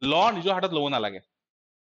 ল নিজৰ হাতত ল'ব নালাগে।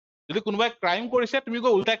 যদি কোনোবাই ক্ৰাইম কৰিছে, তুমি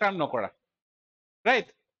গৈ উল্টাই ক্ৰাইম নকৰা, ৰাইট?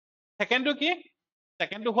 ছেকেণ্ডটো কি,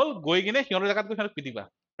 ছেকেণ্ডটো হ'ল গৈ কিনে সিহঁতৰ জেগাত গৈ সিহঁতক পিটিবা,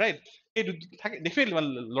 ৰাইট? এই থাকে ডেফিনেটলি, মানে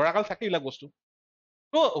ল'ৰাকাল থাকে এইবিলাক বস্তু।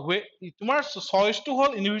 তো তোমাৰ চইচটো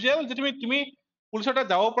হ'ল ইণ্ডিভিজুৱেল, যে তুমি পুলিচৰ তাত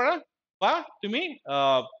যাব পাৰা, বা তুমি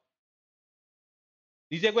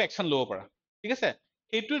নিজে গৈ একশ্যন ল'ব পাৰা। ঠিক আছে,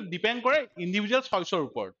 সেইটো ডিপেণ্ড কৰে ইণ্ডিভিজুৱেল চইচৰ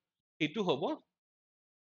ওপৰত, সেইটো হ'ব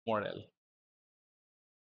মৰেল।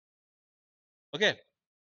 অ'কে,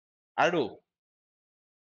 আৰু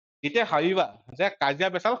যেতিয়া ভাবিবা যে কাজিয়া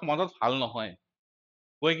পেচাল সমাজত ভাল নহয়,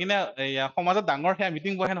 গৈ কিনে সমাজত ডাঙৰ সেয়া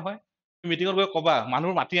মিটিং বহে নহয়, মিটিঙত গৈ কবা,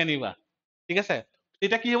 মানুহবোৰ মাতি আনিবা, ঠিক আছে,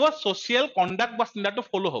 তেতিয়া কি হ'ব, ছচিয়েল কণ্ডাক্ট বা ষ্টেণ্ডাৰ্ডটো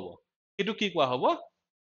ফ'ল' হ'ব, সেইটো কি কোৱা হ'ব,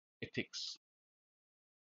 এথিক্স।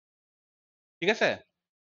 ঠিক আছে,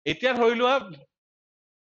 এতিয়া ধৰি লোৱা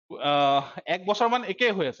 1 বছৰমান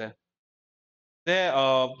একেই হৈ আছে, যে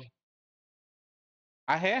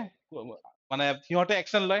আহে মানে সিহঁতে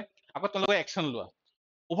একশ্যন লয়, আকৌ তেওঁলোকে একশ্যন লোৱা,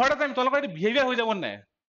 অভাৰ দ্য টাইম তেওঁলোকৰ এইটো বিহেভিয়াৰ হৈ যাব নাই,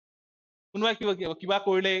 কোনোবাই কিবা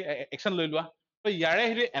কৰিলে একশ্যন লৈ লোৱা, তো ইয়াৰে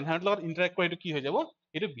সেইটো এনভাইৰনমেণ্টৰ লগত ইণ্টাৰেক্ট কৰি এইটো কি হৈ যাব,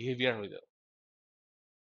 সেইটো বিহেভিয়াৰ হৈ যাব,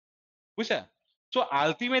 বুজিছা। চ'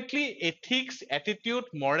 আল্টিমেটলি এথিক্স, এটিটিউড,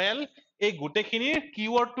 মৰেল, এই গোটেইখিনিৰ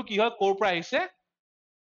কিৱৰ্ডটো কি হয়, ক'ৰ পৰা আহিছে,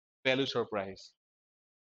 ভেলুছৰ পৰা আহিছে,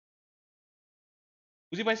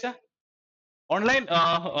 বুজি পাইছা। অনলাইন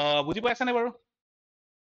বুজি পাইছানে বাৰু?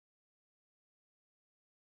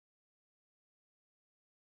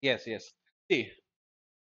 Yes, yes. See,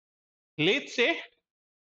 let's say,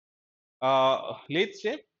 let's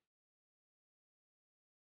say,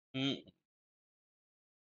 উম,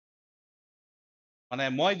 মানে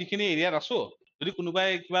মই যিখিনি এৰিয়াত আছো, যদি কোনোবাই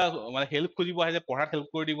কিবা মানে হেল্প খুজিব আহে, যে পঢ়াত হেল্প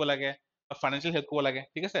কৰি দিব লাগে বা ফাইনেন্সিয়েল হেল্প কৰিব লাগে,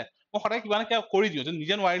 ঠিক আছে, মই সদায় কিবা না কিবা কৰি দিওঁ, যদি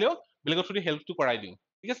নিজে নোৱাৰিলেও বেলেগৰ থ্ৰুদি হেল্পটো কৰাই দিওঁ,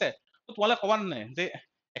 ঠিক আছে। তো তোমালোকে ক'বা নাই যে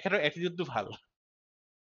এখেতৰ এটিটিউডটো ভাল,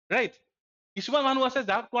 ৰাইট। কিছুমান মানুহ আছে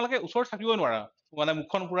যাক তোমালোকে ওচৰত থাকিবই নোৱাৰা, মানে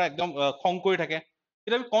মুখখন পুৰা একদম খং কৰি থাকে,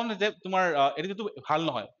 তেতিয়া আমি কম যে তোমাৰ এটিটিউডটো ভাল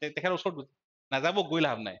নহয়, তেখেতৰ ওচৰত নাযাব, গৈ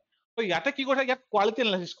লাভ নাই। তো ইয়াতে কি কৰিছে, ইয়াত কোৱালিটি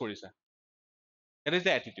এনালাইচিছ কৰিছে, দ্যাট ইজ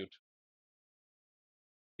দ্য এটিটিউড,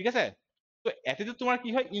 ঠিক আছে। তো এটিটিউড তোমাৰ কি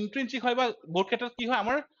হয়, ইন্ট্ৰিনচিক হয়, বা বহুত ক্ষেত্ৰত কি হয়,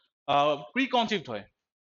 আমাৰ প্ৰি কনচিভড হয়,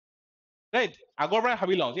 ৰাইট, আগৰ পৰাই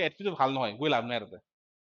ভাবি লওঁ যে এটিটিউড ভাল নহয়, গৈ লাভ নাই তাতে,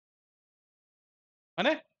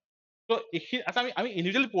 হয়নে। তো এইখিনি আচ্ছা, আমি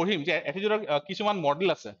ইণ্ডিভিজুৱেলি পঢ়িম যে এটিটিউডৰ কিছুমান মডেল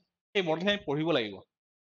আছে, সেই মডেলখিনি আমি পঢ়িব লাগিব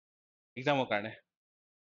এক্সামৰ কাৰণে,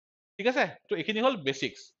 ঠিক আছে। তো এইখিনি হ'ল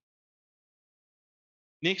বেচিক্স।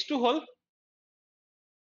 নেক্সটটো হ'ল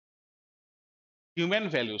হিউমেন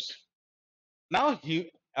ভেলুজ। নাও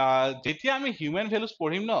যেতিয়া আমি হিউমেন ভেলুজ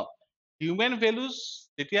পঢ়িম ন, হিউমেন ভেলুজ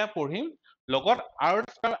যেতিয়া পঢ়িম, লগত আৰু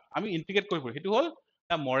এটা আমি ইণ্টিগ্ৰেট কৰিব, সেইটো হ'ল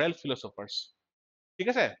দ্য মৰেল ফিলচফাৰ্ছ, ঠিক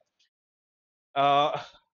আছে। আহ,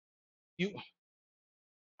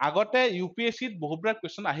 আগতে UPSCত বহুতবিলাক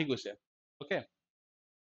কুৱেশ্যন আহি গৈছে, অ'কে।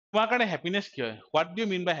 তোমাৰ কাৰণে হেপিনেছ কি হয়, what do you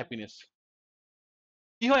mean by happiness,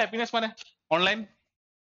 কি হয় হেপিনেছ মানে, অনলাইন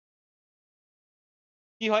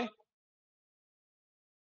কি হয়,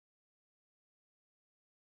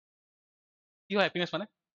 কি হয় হেপিনেছ মানে,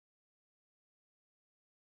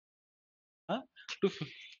 হা,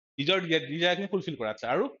 নিজৰ ডিজায়াৰখিনি ফুলফিল কৰা, আচ্ছা,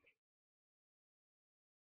 আৰু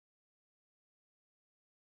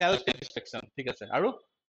সেল্ফ চেটিছফেকশ্যন, ঠিক আছে, আৰু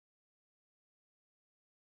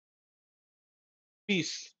পিচ,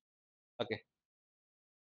 অ'কে।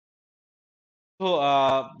 তো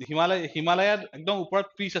হিমালয়াত একদম ওপৰত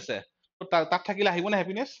পিচ আছে, তো তাত থাকিলে আহিবনে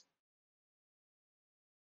হেপিনেছ,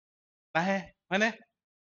 নাহে, হয়নে।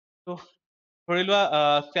 তো ধৰি লোৱা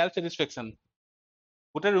সেল্ফ চেটিছফেকশ্যন,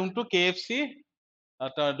 গোটেই ৰুমটো KFC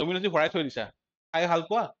ডমিন'জ ভৰাই থৈ দিছা, খাই ভাল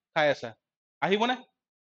পোৱা, খাই আছা, আহিবনে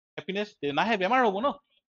হেপিনেছ, নাহে, বেমাৰ হ'ব ন,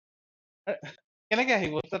 কেনেকে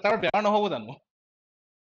আহিব, তাৰ বেমাৰ নহ'ব জানো,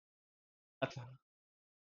 আচ্ছা,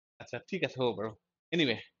 আচ্ছা, ঠিক আছে, হ'ব বাৰু,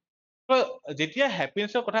 এনিৱে। তো যেতিয়া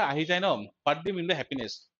হেপিনেছৰ কথা আহি যায় ন, what do you mean by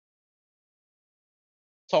happiness,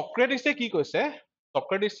 চক্ৰেটিছে কি কৈছে,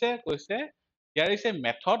 চক্ৰেটিছে কৈছে, there is a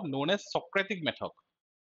method known as চক্ৰেটিক method,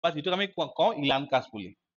 বা যিটোক আমি কওঁ ইলানকাছ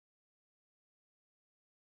বুলি,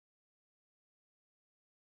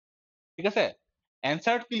 ঠিক আছে।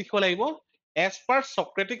 এনচাৰত কি লিখিব লাগিব, এজ পাৰ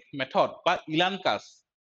চক্ৰেটিক মেথড বা ইলানকাছ,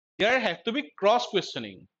 there have to B cross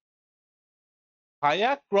কুৱেশ্যনিং,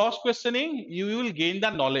 via cross questioning you will gain the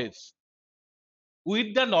knowledge, with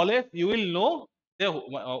the knowledge you will know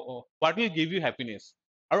what will give you happiness,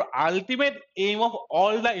 আৰু ultimate aim of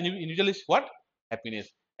all the individual is what, happiness,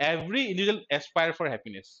 every individual aspire for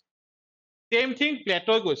happiness, same thing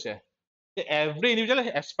প্লেট'ই কৈছে, every individual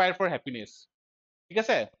aspire for happiness, ঠিক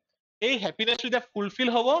আছে। এই হ্যাপিনেছটো যেতিয়া fulfil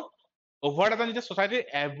হ'ব, over এটা যেতিয়া ছচাইটিৰ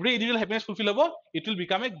every individual happiness fulfil হ'ব, it will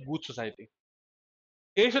become a good society.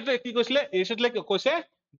 এইচতে কি কৈছিলে, এইচতে কৈছে,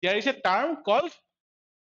 there is a term cold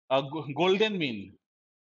golden mein,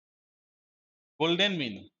 golden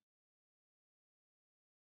mein,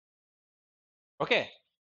 okay.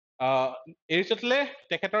 এৰিষ্টটলে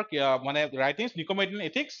তেখেতৰ মানে ৰাইটিংছ নিকমেডিয়ান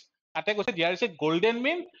এথিক্স, তাতে কৈছে দেয়াৰ ইজ এ গোল্ডেন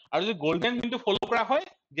মিন, আৰু যদি গোল্ডেন মিনটো ফ'ল' কৰা হয়,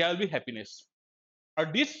 দেয়াৰ উইল বি হেপিনেছ, আৰু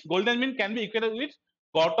দিছ golden mein can B ইকুৱেটেড with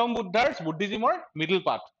Gautam বুদ্ধাৰ বুদ্ধিজিমৰ middle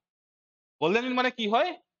path. Golden মিন মানে কি হয়,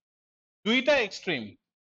 দুইটা এক্সট্ৰিম,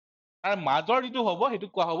 তাৰ মাজৰ যিটো হ'ব সেইটো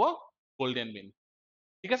কোৱা হ'ব গোল্ডেন মিন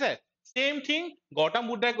ঠিক আছে সেম থিং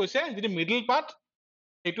গৌতম বুদ্ধাই কৈছে যিটো মিডল পাথ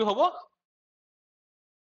সেইটো হ'ব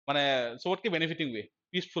মানে চবতকে বেনিফিটিং ৱে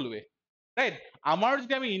পিচফুল ৱে ৰাইট আমাৰ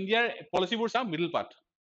যদি আমি ইণ্ডিয়াৰ পলিচিবোৰ চাওঁ মিডল পাথ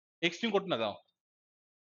এক্সট্ৰিম ক'তো নাযাওঁ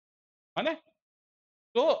হয়নে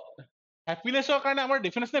তো হেপিনেছৰ কাৰণে আমাৰ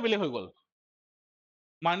ডেফিনেশ্যনে বেলেগ হৈ গ'ল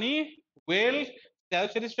মানি wealth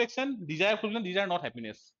self satisfaction desire fulfillment these are not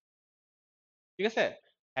happiness ঠিক আছে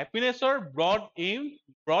happinessৰ broad aim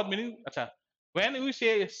broad meaning আচ্ছা when we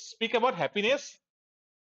say speak about happiness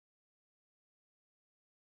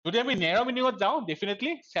যদি আমি narrow meaning ত যাওঁ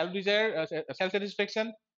definitely self desire self satisfaction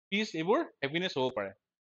peace এইবোৰ happiness হ'ব পাৰে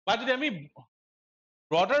বা যদি আমি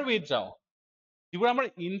broader way ত যাওঁ যিবোৰ আমাৰ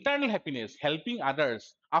internal happiness helping others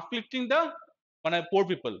uplifting the মানে poor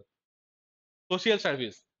people social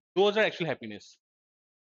service those are actual happiness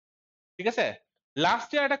ঠিক আছে লাষ্ট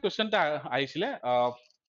ইয়াৰ এটা কুৱেশ্যন এটা আহিছিলে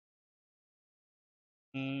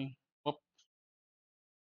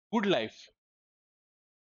গুড লাইফ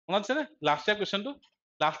মনত আছেনে লাষ্ট ইয়াৰ কুৱেশ্যনটো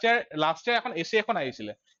লাষ্ট ইয়াৰ এখন এছে এখন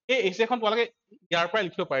আহিছিলে সেই এছেখন তোমালোকে ইয়াৰ পৰা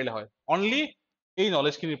লিখিব পাৰিলে হয় অনলি এই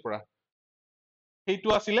নলেজখিনিৰ পৰা সেইটো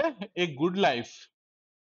আছিলে a good life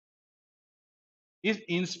is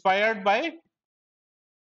inspired by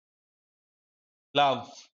love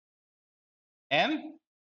and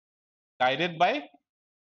guided by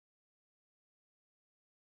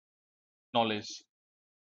knowledge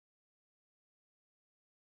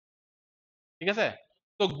ঠিক আছে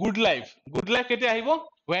তো গুড লাইফ কেতিয়া আহিব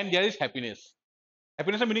when there is happiness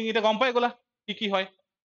happiness meaning এতিয়া গম পাই গলা কি কি হয়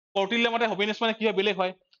কৌটিল্য মতে happiness মানে কি হয় বেলেগ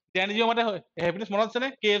হয় জ্ঞানীজীৱ মতে happiness মনত আছে নে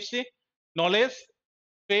KFC নলেজ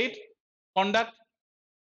ফেইথ কণ্ডাক্ট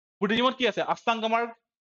বুদ্ধিজীৱত কি আছে আস্তাংগ মাৰ্গ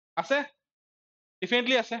আছে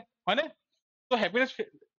ডেফিনেটলি আছে হয়নে তো happiness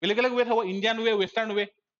বেলেগ বেলেগ ৱেত হ'ব ইণ্ডিয়ান ৱে ৱেষ্টাৰ্ণ ৱে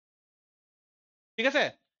ঠিক আছে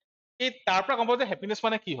এই তাৰ পৰা গম পাব যে happiness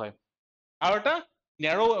মানে কি হয় আৰু এটা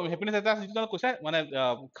নেৰো হেপিনেছ এটা যিটো কৈছে মানে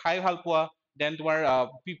খাই ভাল পোৱা দেন তোমাৰ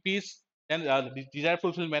পিচ দেন ডিজায়াৰ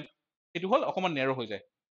ফুলফিলমেণ্ট সেইটো হ'ল অকণমান নেৰো হৈ যায়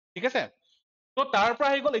ঠিক আছে তো তাৰ পৰা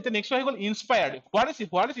আহি গ'ল এতিয়া নেক্সট আহি গ'ল ইনস্পায়াৰ্ড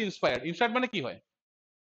হোৱাট ইজ ইনস্পায়াৰ্ড মানে কি হয়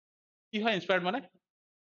ইনস্পায়াৰ্ড মানে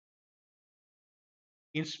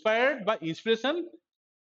ইনস্পায়াৰ্ড বা ইনস্পিৰেশ্যন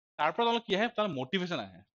তাৰ পৰা অলপ কি আহে তাৰ মটিভেশ্যন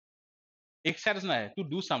আহে এক্সাইটেশ্যন আহে টু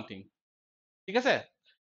ডু চামথিং ঠিক আছে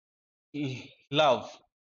লাভ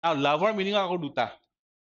আৰু লাভৰ মিনিং আকৌ দুটা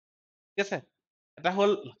ঠিক আছে এটা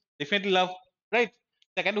হ'ল ডেফিনেটলি লাভ ৰাইট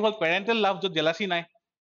ছেকেণ্ড হ'ল পেৰেণ্টেল লাভ য'ত জেলাচি নাই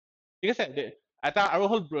ঠিক আছে এটা আৰু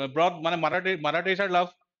হ'ল ব্ৰড মানে mother টেৰেছাৰ love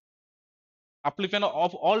upliftment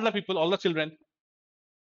of all the people all the children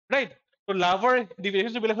right so লাভৰ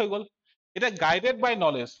ডিফিনেশ্যনটো বেলেগ হৈ গ'ল এতিয়া গাইডেড বাই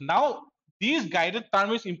নলেজ নাও দিছ গাইডেড টাৰ্ম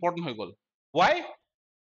ইজ ইম্পৰ্টেণ্ট হৈ গ'ল why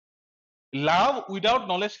লাভ উইদাউট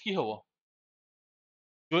নলেজ কি হ'ব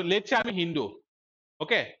লেটছ চে আমি হিন্দু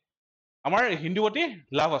অকে আমাৰ হিন্দু প্ৰতি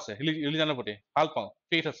লাভ আছে ৰিলিজনৰ প্ৰতি ভাল পাওঁ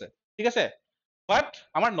ফেইথ আছে ঠিক আছে বাট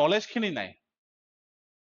আমাৰ নলেজ খিনি নাই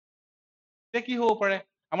তেতিয়া কি হ'ব পাৰে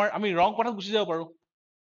আমি ৰং কথাত গুচি যাব পাৰো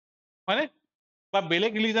হয়নে বা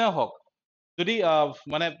বেলেগ ৰিলিজনৰ হওক যদি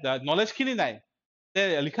মানে নলেজ খিনি নাই যে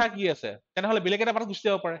লিখা কি আছে তেনেহ'লে বেলেগ এটা পাঠত গুচি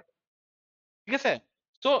যাব পাৰে ঠিক আছে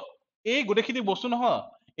চ' এই গোটেইখিনি বস্তু নহয়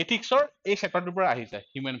এথিক্সৰ এই চেপ্টাৰটোৰ পৰা আহি যায়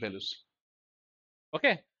হিউমেন ভেলুজ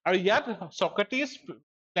অকে আৰু ইয়াত Socrates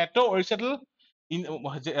Plato অৰিষ্টেটল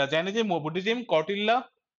জেনিজিম Buddhism Kautilya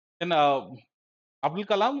then Abdul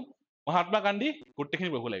Kalam Mahatma Gandhi গোটেইখিনি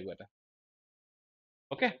পঢ়িব লাগিব এটা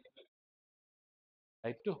অকে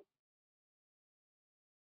ৰাইটটো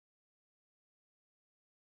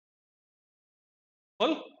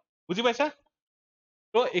হ'ল বুজি পাইছা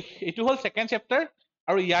তো এইটো হ'ল ছেকেণ্ড চেপ্টাৰ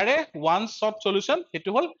আৰু ইয়াৰে ওৱান শ্বৰ্ট সলিউশ্যন সেইটো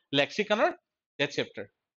হ'ল লেক্সিকনৰ ডেট চেপ্টাৰ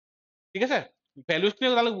ঠিক আছে ভেলুজখিনি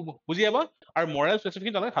তোমালোকে বুজি পাবা আৰু মৰেল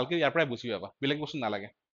স্পেচিফিক তোমালোকে ভালকে ইয়াৰ পৰাই বুজি পাবা বেলেগ বস্তু নালাগে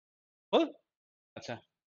হ'ল আচ্ছা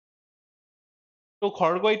তো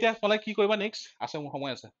ঘৰ গৈ এতিয়া তোমালোকে কি কৰিবা নেক্সট আছে মোৰ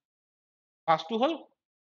সময় আছে ফাৰ্ষ্টটো হ'ল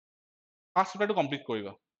ফাৰ্ষ্ট চেপ্টাৰটো কমপ্লিট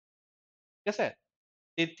কৰিবা ঠিক আছে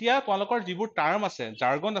এতিয়া তোমালোকৰ যিবোৰ টাৰ্ম আছে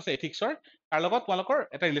জাৰ্গন আছে এথিক্সৰ তাৰ লগত তোমালোকৰ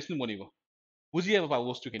এটা ৰিলেশ্যন বনিব বুজিয়ে পাবা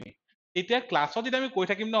বস্তুখিনি এতিয়া ক্লাছত যেতিয়া আমি কৈ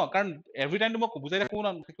থাকিম ন কাৰণ এভৰি টাইমটো মই বুজাই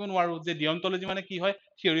থাকিব নোৱাৰো যে ডিঅন্টলজি মানে কি হয়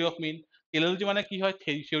থিয়ৰী অফ মিন টেলজি মানে কি হয়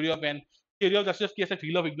theory of N theory of justice কি আছে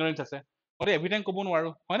ফিল্ড অফ ইগনৰেঞ্চ আছে মই এভৰি টাইম ক'ব নোৱাৰো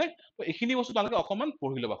হয়নে তো এইখিনি বস্তু তোমালোকে অকণমান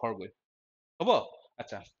পঢ়ি ল'বা ঘৰ গৈ হ'ব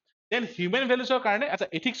আচ্ছা দেন হিউমেন ভেলুজৰ কাৰণে আচ্ছা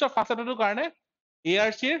এথিক্সৰ ফাৰ্ষ্ট চেপ্টাৰটোৰ কাৰণে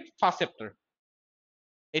ARCৰ ফাৰ্ষ্ট চেপ্টাৰ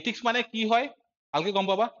এথিক্স মানে কি হয় ভালকে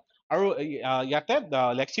গম পাবা আৰু ইয়াতে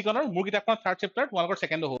লেক্সিকনৰ মোৰ কিতাপখন থাৰ্ড চেপ্টাৰ তোমালোকৰ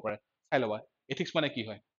ছেকেণ্ড হ'ব পাৰে চাই ল'বা এথিক্স মানে কি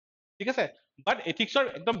হয় ঠিক আছে বাট এথিক্সৰ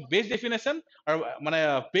একদম বেষ্ট ডেফিনেশ্যন আৰু মানে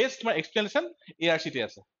বেষ্ট তোমাৰ এক্সপ্লেনেশ্যন ARCতে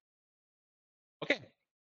আছে okay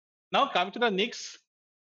Now come to the next.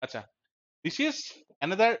 Acha, this is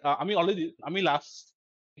another আমি already আমি last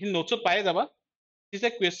notes পাই যাবা. This is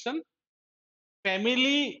a question.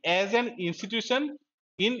 Family as an institution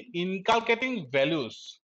in inculcating values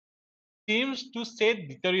seems to stay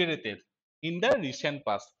deteriorated in the recent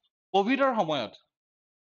past. কোভিডৰ সময়ত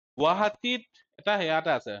গুৱাহাটীত এটা হেয়া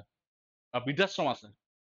এটা আছে, বৃদ্ধাশ্ৰম আছে।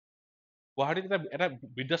 গুৱাহাটীত এটা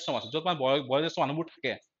বৃদ্ধাশ্ৰম আছে য'ত মানে বয়োজ্যেষ্ঠ মানুহবোৰ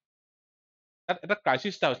থাকে। তাত এটা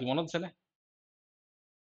ক্ৰাইচিছ এটা হৈছিল, মনত আছেনে?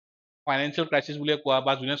 ফাইনেন্সিয়েল ক্ৰাইচিছ বুলিয়ে কোৱা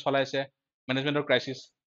বা যোনে চলাইছে মেনেজমেণ্টৰ ক্ৰাইচিছ,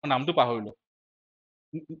 মই নামটো পাহৰিলো,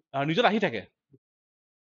 নিজত আহি থাকে।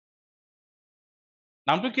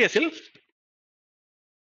 নামটো কি আছিল?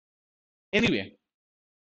 এনিৱে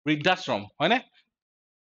বৃদ্ধাশ্ৰম হয়নে?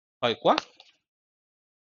 হয়, কোৱা।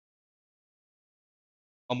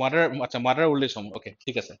 মাদাৰ, আচ্ছা, mother old as home, okay,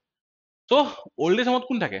 ঠিক আছে। ত' ওল্ড এজ হোমত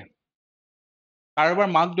কোন থাকে? কাৰোবাৰ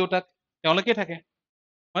মাক দেউতাক, তেওঁলোকেই থাকে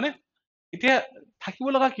হয়নে? এতিয়া থাকিব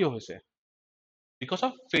লগা কিয় হৈছে? Because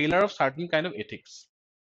of failure of certain kind of ethics.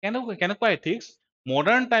 কেনেকুৱা এথিক্স?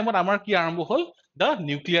 মডাৰ্ণ টাইমত আমাৰ কি আৰম্ভ হ'ল? The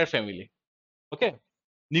nuclear family. Okay,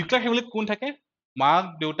 nuclear ফেমিলিত কোন থাকে? মাক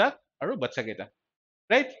দেউতাক আৰু বাচ্চাকেইটা,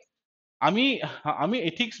 ৰাইট? আমি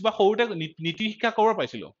এথিক্স বা সৰুতে নীতি শিক্ষা ক'ৰ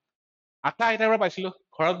পাইছিলো? আটা আইতাৰ পৰা পাইছিলো।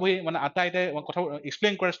 ঘৰত বহি মানে আটা আইতাই কথা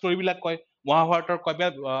এক্সপ্লেইন কৰে, ষ্টৰিবিলাক কয়, মহাভাৰতৰ কয়,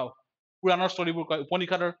 পুৰাণৰ ষ্টৰিবোৰ কয়,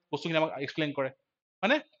 উপনিষদৰ বস্তুখিনি আমাক এক্সপ্লেইন কৰে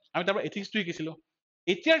হয়নে? আমি তাৰ পৰা এথিক্সটো শিকিছিলো।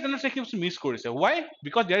 এতিয়াৰ জেনেৰেশ্যনে বস্তু মিছ কৰিছে। Y?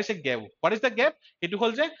 Because there is a gap. What is the gap? সেইটো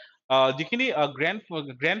হ'ল যে যিখিনি গ্ৰেণ্ড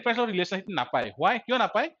পেৰেণ্টছৰ ৰিলেশ্যন সেইটো নাপায়। ৱাই? কিয়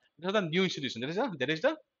নাপায়? New institution, that is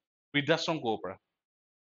the বৃদ্ধাশ্ৰম ক'ব পৰা।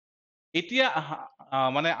 এতিয়া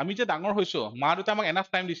মানে আমি যে ডাঙৰ হৈছো, মা দেউতা আমাক এনাফ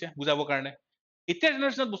টাইম দিছে বুজাবৰ কাৰণে। এতিয়া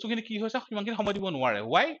জেনেৰেশ্যনত বস্তুখিনি কি হৈছে, সিমানখিনি সময় দিব নোৱাৰে।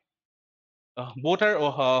 ৱাই? বোথ আৰ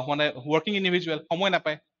মানে ৱৰ্কিং ইণ্ডিভিজুৱেল, সময়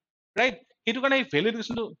নাপায়, ৰাইট? সেইটো কাৰণে এই ভেলু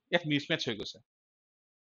এডুকেশ্যনটো ইয়াত মিছমেচ হৈ গৈছে।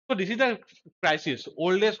 ত' this is the crisis,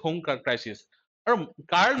 old as home crisis. আৰু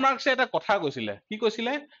কাৰ্ল মাৰ্কছে এটা কথা কৈছিলে, কি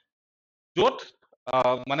কৈছিলে? য'ত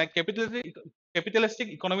মানে কেপিটেলিষ্টিক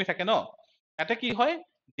ইকনমি থাকে ন, তাতে কি হয়,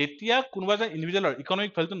 যেতিয়া কোনোবা এজন ইণ্ডিভিজুৱেলৰ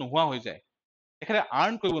ইকনমিক ভেলুটো নোহোৱা হৈ যায়, তেখেতে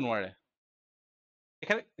আৰ্ণ কৰিব নোৱাৰে,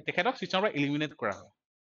 তেখেতক চিষ্টেমৰ পৰা ইলিমিনেট কৰা হয়।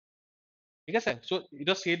 ঠিক আছে? চ' it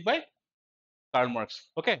was said by Carl marks.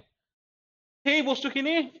 Okay, সেই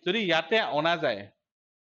বস্তুখিনি যদি ইয়াতে অনা যায়,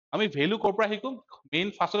 আমি ভেলু ক'ৰ পৰা শিকো? মেইন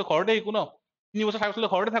ফাৰ্ষ্টতে ঘৰতে শিকো ন। 3 বছৰ 4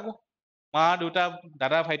 বছৰ ঘৰতে থাকো, মা দেউতা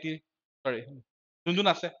দাদা ভাইটি যোন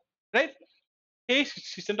আছে, ৰাইট? সেই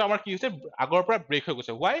চিষ্টেমটো আমাৰ কি হৈছে, আগৰ পৰা ব্ৰেক হৈ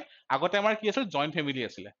গৈছে। ৱাই? আগতে আমাৰ কি আছিল? জইণ্ট ফেমিলি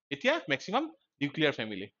আছিলে, এতিয়া মেক্সিমাম নিউক্লিয়াৰ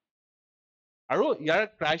ফেমিলি। আৰু ইয়াৰ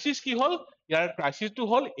ক্ৰাইচিছ কি হ'ল? ইয়াৰ ক্ৰাইচিছটো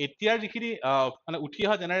হ'ল এতিয়াৰ যিখিনি মানে উঠি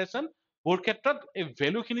অহা জেনেৰেশ্যন, বহুত ক্ষেত্ৰত এই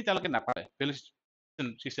ভেলুখিনি তেওঁলোকে নাপায়, ভেলু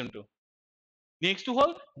চিষ্টেমটো। নেক্সটটো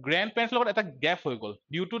হ'ল গ্ৰেণ্ড পেৰেণ্টছৰ লগত এটা গেপ হৈ গ'ল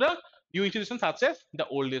due to the new institution ছাচ as the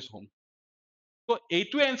old as home. ত'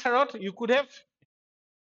 এইটো এনচাৰত U could have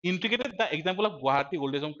integrated the example of Guwahati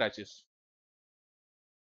old as home crisis.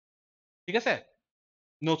 ঠিক আছে?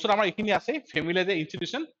 নোটছত আমাৰ এইখিনি আছে, ফেমিলি এজ এ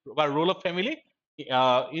ইনষ্টিটিউশ্যন বা roll of family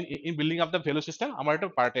in building up the value system, আমাৰ এইটো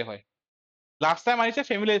পাৰ্টে হয়। লাষ্ট টাইম আহিছে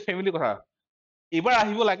ফেমিলি কথা, এইবাৰ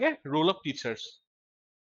আহিব লাগে ৰোল অফ টিচাৰ্ছ।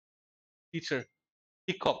 টিচাৰ,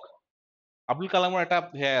 শিক্ষক। আব্দুল কালামৰ এটা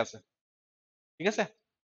সেয়াই আছে, ঠিক আছে?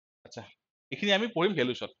 আচ্ছা, এইখিনি আমি পঢ়িম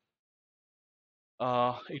ভেলুছত।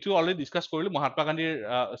 এইটো অলৰেডি ডিছকাছ কৰিলো, মহাত্মা গান্ধীৰ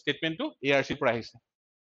ষ্টেটমেণ্টটো ARCৰ পৰা আহিছে।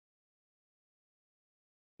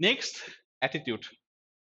 Next, attitude.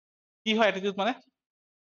 কি হয় এটিটিউড মানে?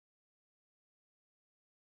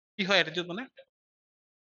 কি হয় এটিটিউড মানে?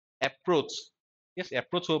 এপ্ৰ'চ। য়েছ,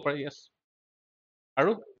 এপ্ৰ'চ হ'ব পাৰে, য়েছ।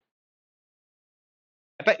 আৰু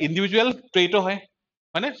এটা ইণ্ডিভিজুৱেল ট্ৰেইটো হয়,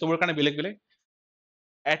 হয়নে? চবৰ কাৰণে বেলেগ বেলেগ।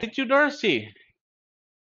 এটিটিউডৰ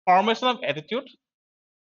ফৰ্মেশ্যন অফ এটিটিউড,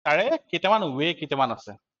 তাৰে কেইটামান কেইটামান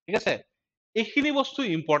আছে, ঠিক আছে? এইখিনি বস্তু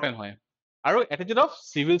ইম্পৰ্টেণ্ট হয়। আৰু এটিটিউড অফ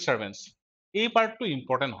চিভিল চাৰ্ভেণ্টছ, এই পাৰ্টটো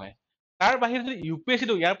ইম্পৰ্টেণ্ট হয়। তাৰ বাহিৰে যদি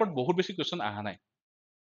UPSCটো ইয়াৰ ওপৰত বহুত বেছি কুৱেশ্যন অহা নাই,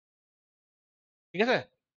 ঠিক আছে?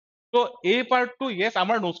 ত' এই পাৰ্টটো য়েছ,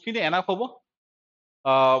 আমাৰ নোটছখিনি এনাফ হ'ব,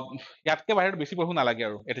 ইয়াতকে বাহিৰত বেছি পঢ়িব নালাগে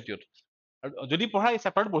আৰু এটিটিউড। যদি পঢ়া এই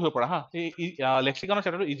চেপ্টাৰটো পঢ়িব পৰা হা, এই লেক্সিকনৰ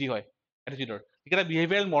চেপ্টাৰটো ইজি হয় এটিটিউডৰ। যিকেইটা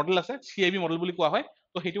বিহেভিয়াৰেল মডেল আছে, CIB মডেল বুলি কোৱা হয়,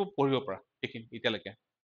 ত' সেইটো পঢ়িব পৰা সেইখিনি এতিয়ালৈকে।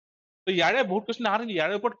 ত' ইয়াৰে বহুত কুৱেশ্যন অহা নেকি?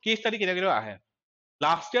 ইয়াৰে ওপৰত কেছ ষ্টাডি কেতিয়া কেতিয়া আহে।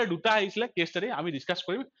 লাষ্ট ইয়াৰ 2টা আহিছিলে কেছ ষ্টাডি, আমি ডিছকাছ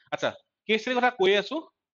কৰিম। আচ্ছা, কেছ ষ্টাডিৰ কথা কৈ আছো।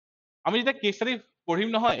 আমি যেতিয়া কেছ ষ্টাডি পঢ়িম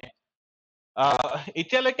নহয়,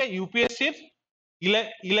 এতিয়ালৈকে UPSCত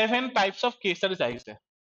 11 টাইপছ অফ কেছ ষ্টাডিজ আহিছে,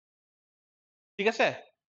 ঠিক আছে?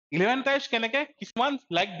 11 টাইপছ কেনেকে? কিছুমান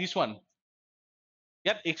লাইক দিছ ওৱান,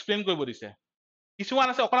 ইয়াত এক্সপ্লেইন কৰিব দিছে। কিছুমান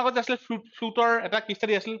আছে, অকণ আগত আছিলে ফ্লুটৰ এটা কেছ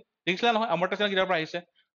ষ্টাডি আছিল, দেখিছিলা নহয়, অমৰ্ত্য সেনৰ কিতাপৰ পৰা আহিছে।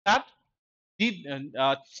 তাত যি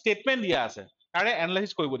ষ্টেটমেণ্ট দিয়া আছে তাৰে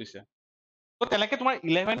এনালাইচিছ কৰিব দিছে। তো তেনেকে তোমাৰ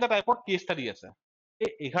 11টা টাইপৰ কেছ ষ্টাডি আছে। এই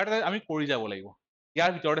 11টা আমি কৰি যাব লাগিব,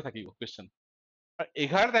 ইয়াৰ ভিতৰতে থাকিব কুৱেশ্যন। আৰু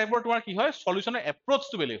 11টা টাইপৰ তোমাৰ কি হয়, সলিউশ্যনৰ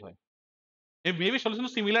এপ্ৰ'চটো বেলেগ হয়। মেবি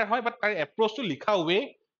সলিউশ্যনটো চিমিলাৰ হয়, বাট তাৰ এপ্ৰ'চটো লিখা ৱে,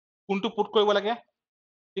 কোনটো পুট কৰিব লাগে,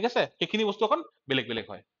 ঠিক আছে, সেইখিনি বস্তু অকণ বেলেগ বেলেগ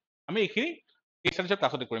হয়। আমি এইখিনি কেছ ষ্টাডি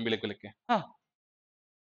ক্লাছতে কৰিম বেলেগ বেলেগকে হা।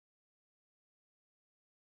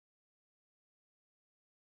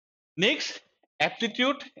 Next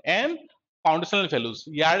aptitude and foundational values,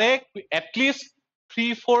 ইয়াৰে এটলিষ্ট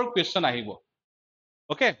 3-4 কুৱেশ্যন আহিব।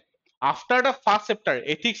 Okay, after the first chapter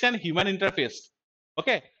ethics and human interface,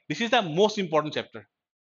 okay, this is the most important chapter.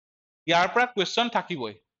 ইয়াৰ পৰা কুৱেশ্যন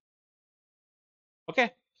থাকিবই। অ'কে,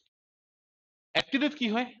 এপ্টিটিউড কি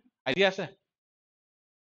হয় আইডিয়া আছে?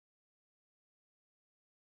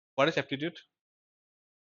 What is aptitude?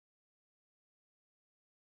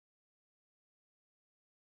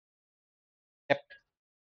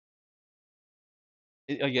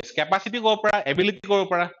 yes, capacity ক'ব পাৰা, ability ক'ব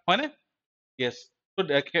পাৰা, হয়নে? yes, তো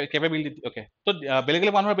capability, okay, তো বেলেগ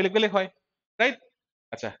বেলেগ মানুহৰ বেলেগ বেলেগ হয়, ৰাইট?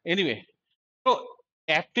 আচ্ছা, এনিৱে, তো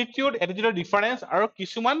এটিটিউডৰ ডিফাৰেঞ্চ আৰু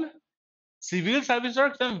কিছুমান চিভিল চাৰ্ভিচৰ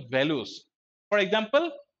কিছুমান values, for example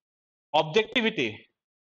objectivity,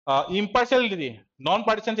 ইম্পাৰ্চিয়েলিটি, non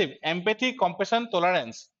পাৰ্টিচিপেটিভ, এম্পেথি, কম্পেশ্যন,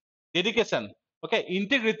 tolerance, dedication, okay,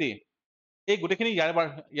 integrity, এই গোটেইখিনি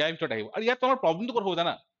ইয়াৰ ভিতৰত আহিব। আৰু ইয়াত তোমাৰ প্ৰব্লেমটো ক'ত হ'ব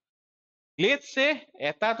জানা? লেটছ সে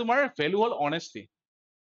এটা তোমাৰ ভেলু হ'ল অনেষ্টি।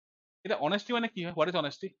 এতিয়া অনেষ্টি মানে কি হয়? হোৱাট ইজ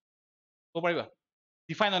অনেষ্টি ক'ব পাৰিবা?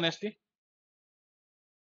 ডিফাইন অনেষ্টি।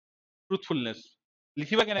 ট্ৰুথফুলনেছ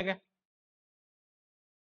লিখিবা কেনেকে?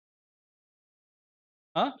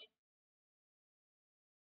 হা,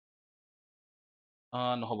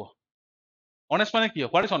 নহ'ব। অনেষ্ট মানে কি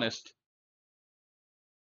হয়? What is honest?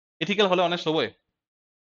 এথিকেল হ'লে অনেষ্ট হ'বই।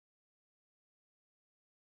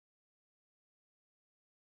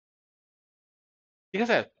 ঠিক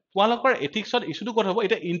আছে, তোমালোকৰ এথিক্সত ইছ্যুটো ক'ত হ'ব?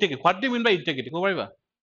 এতিয়া integrity, what do you mean by integrity ক'ব পাৰিবা?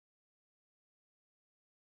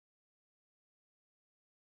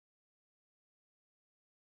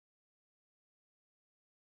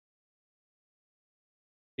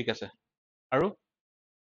 ঠিক আছে, আৰু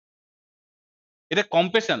এতিয়া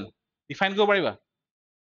কম্পেশ্যন ডিফাইন কৰিব পাৰিবা?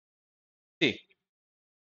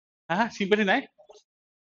 হা হা, চিম্পেথি নাই?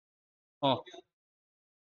 অঁ,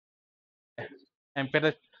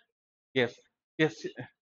 এম্পেথি, য়েছ য়েছ,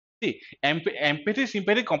 এম্পেথি,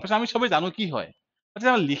 চিম্পেথি, কম্পেশ্যন আমি চবেই জানো কি হয়।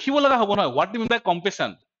 লিখিব লগা হ'ব নহয়, what do mean by কম্পেশ্যন,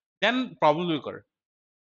 then problem will কৰ,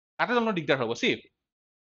 তাতে তোমাৰ দিগদাৰ হ'ব।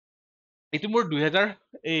 এইটো মোৰ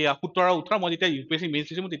 2017-18 মই যেতিয়া UPSC মেইনছ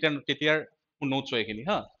দিছোঁ, মোৰ তেতিয়াৰ মোৰ নোটছ হয় এইখিনি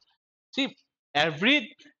হা। এভৰি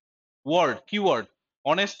ৱৰ্ড, কিৱৰ্ড,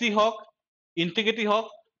 অনেষ্টি হওক, ইণ্টিগ্ৰিটি হওক,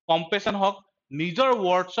 কম্পেশ্যন হওক, নিজৰ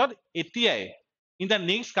ৱৰ্ডছত এতিয়াই in the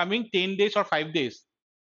next coming 10 days or 5 days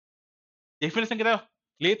definition কেইটা,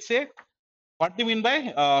 লেটছ সে what do mean by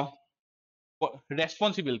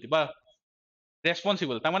responsibility বা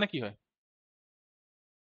ৰেছপনচিবল, তাৰমানে কি হয়?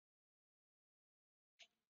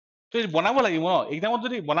 বনাব লাগিব ন, এক্সামত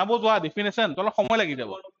যদি বনাব যোৱা ডেফিনেশ্যন অলপ সময় লাগি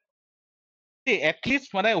যাব। এটলিষ্ট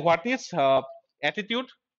মানে what is attitude,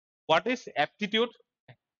 what is aptitude,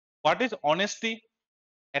 what is অনেষ্টি,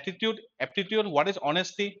 attitude, aptitude, what is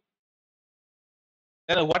অনেষ্টি,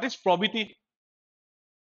 what is প্ৰবিটি,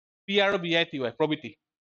 PROBITY, probity,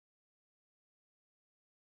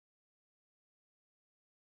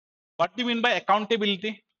 what do you mean by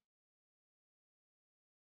accountability?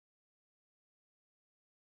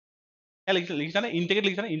 লিখিছানে? Integrity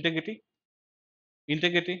লিখিছানে?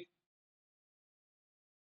 Integrity,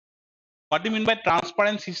 what do you mean by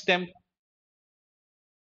transparent system?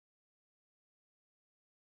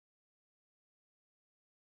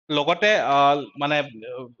 লগতে মানে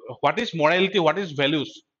what is morality, what is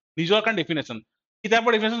values, নিজৰ কাৰণে definition,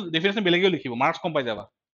 কিতাপৰ definition বেলেগেও লিখিব, marks কম পাই যাবা।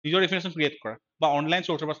 নিজৰ ডেফিনেশ্যন ক্ৰিয়েট কৰা বা অনলাইন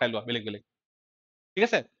চ'ৰ্চৰ পৰা চাই লোৱা বেলেগ বেলেগ, ঠিক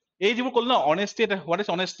আছে? এই যিবোৰ ক'লো ন, অনেষ্টি, হোৱাট ইজ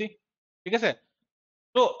অনেষ্টি, ঠিক আছে?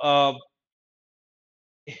 তো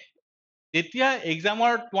যেতিয়া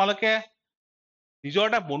এক্সামৰ তোমালোকে নিজৰ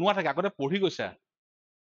এটা বনোৱা থাকে, আগতে পঢ়ি গৈছা,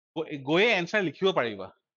 গৈয়ে এনচাৰ লিখিব পাৰিবা,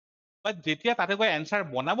 বাট যেতিয়া তাতে গৈ এনচাৰ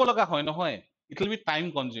বনাব লগা হয় নহয়, it will be time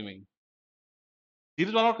consuming.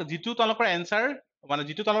 যিটো তোমালোকৰ এনচাৰ মানে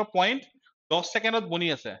যিটো তোমালোকৰ পইণ্ট 10 ছেকেণ্ডত বনি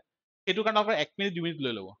আছে, সেইটো কাৰণে তোমালোকৰ 1 মিনিট 2 মিনিট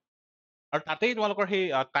লৈ ল'ব। আৰু তাতেই তোমালোকৰ সেই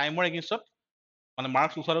টাইমৰ এগেইনষ্টত মানে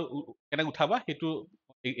মাৰ্কছ কেনেকৈ উঠাবা, সেইটো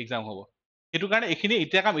এক্সাম হ'ব। সেইটো কাৰণে এইখিনি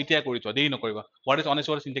এতিয়া কাম এতিয়া কৰি থোৱা, দেৰি নকৰিবা। What is honest,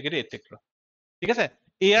 what is integrity, etcetera, ঠিক আছে?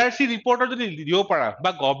 ARC ৰিপৰ্টৰ যদি দিব পাৰা বা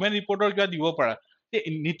গভৰ্ণমেণ্ট ৰিপৰ্টৰ কিবা দিব পাৰা,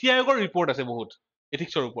 নীতি আয়োগৰ ৰিপৰ্ট আছে বহুত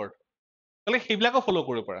এথিক্সৰ ওপৰত, তাহলে সেইবিলাকো ফ'ল'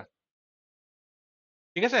 কৰিব পাৰা,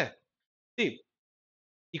 ঠিক আছে?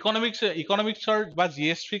 ইকনমিক্সৰ বা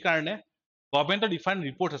GS3 কাৰণে গভৰ্ণমেণ্টৰ ডিফাৰেণ্ট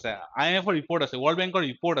ৰিপৰ্ট আছে, IMFৰ ৰিপৰ্ট আছে, ৱৰ্ল্ড বেংকৰ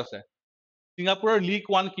ৰিপৰ্ট আছে, ছিংগাপুৰৰ লীক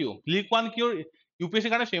 1Q UPSC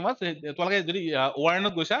কাৰণে ফেমাছ। তোমালোকে যদি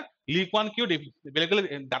ৱাৰেনত গৈছা, লীক 1Q বেলেগ বেলেগ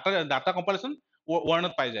ডাটা কম্পাৰিজন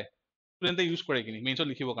ৱাৰেনত পাই যায়, ষ্টুডেণ্টে ইউজ কৰে এইখিনি মেইনছত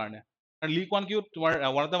লিখিবৰ কাৰণে। আৰু লীক 1Q তোমাৰ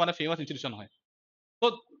ওৱান অফ দ্য মানে ফেমাছ ইনষ্টিটিউশ্যন হয়।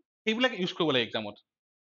 ত' সেইবিলাক ইউজ কৰিব লাগে এক্সামত।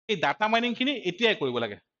 এই ডাটা মাইনিং খিনি এতিয়াই কৰিব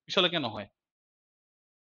লাগে, পিছলৈকে নহয়,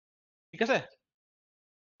 ঠিক আছে।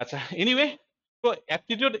 আচ্ছা, এনিৱে ত'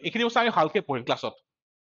 এপ্টিটিউড এইখিনি বস্তু আমি ভালকে পঢ়িম ক্লাছত,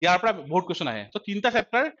 ইয়াৰ পৰা বহুত কুৱেশ্যন আহে। ত' 3টা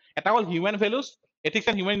চেপ্টাৰ, এটা হ'ল human values, ethics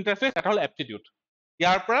and human interface, এটা হ'ল এপ্টিটিউড।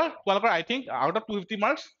 ইয়াৰ পৰা তোমালোকৰ আই থিংক আউট অফ 250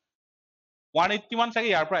 মাৰ্কছ 180 মান চাগে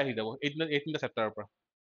ইয়াৰ পৰা আহি যাব, এই 3টা চেপ্টাৰৰ পৰা,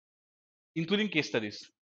 ইনক্লুডিং কেছ ষ্টাডিজ,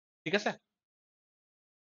 ঠিক আছে।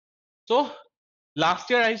 চ' লাষ্ট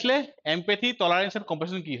ইয়াৰ আহিছিলে এম্পেথি, টলাৰেঞ্চ এণ্ড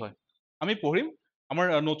কম্পেশ্যন কি হয় আমি পঢ়িম, আমাৰ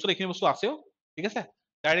নোটছত এইখিনি বস্তু আছেও, ঠিক আছে।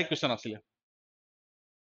 ডাইৰেক্ট কুৱেশ্যন আছিলে,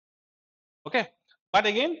 অ'কে। বাট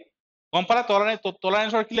এগেইন গম পালা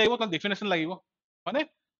টলাৰেঞ্চৰ কি লাগিব, তাৰ ডেফিনেশ্যন লাগিব, হয়নে।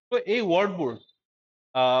 ত' এই ৱৰ্ডবোৰ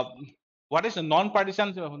what is non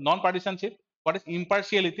পাৰ্টিচানশ্বিপ, what is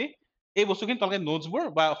ইম্পাৰ্চিয়েলিটি, এই বস্তুখিনি তোমালোকে নোটছবোৰ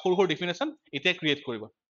বা সৰু সৰু ডেফিনেশ্যন এতিয়া ক্ৰিয়েট কৰিবা,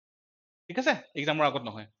 ঠিক আছে, এক্সামৰ আগত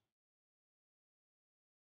নহয়।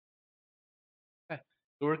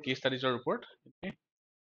 তোৰ কেছ ষ্টাডিজৰ ওপৰত।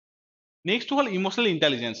 নেক্সটটো হ'ল ইম'চনেল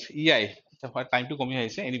ইণ্টেলিজেঞ্চ, EI। টাইমটো কমি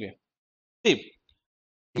আহিছে, এনিৱে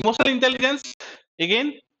ইম'চনেল ইণ্টেলিজেঞ্চ এগেইন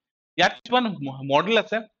ইয়াত কিছুমান মডেল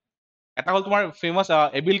আছে। এটা হ'ল তোমাৰ ফেমাছ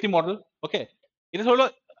এবিলিটি মডেল, অ'কে। এতিয়া ধৰি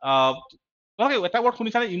লওক তোমালোকে এটা ৱৰ্ড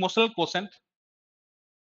শুনিছানে, ইম'চনেল কোচেণ্ট।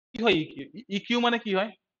 কি হয় EQ মানে কি হয়?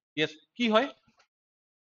 য়েছ, কি হয়?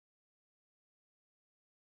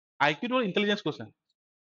 IQ টো ইণ্টেলিজেঞ্চ কোচেণ্ট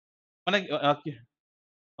মানে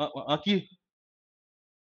কি?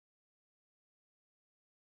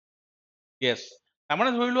 য়েছ,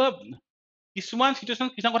 তাৰমানে ধৰি লোৱা কিছুমান চিটুৱেশ্যন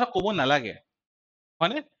কিছুমান কথা ক'ব নালাগে,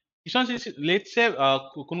 হয়নে। কিছুমান লেটছে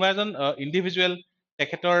কোনোবা এজন ইণ্ডিভিজুৱেল,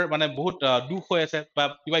 তেখেতৰ মানে বহুত দুখ হৈ আছে বা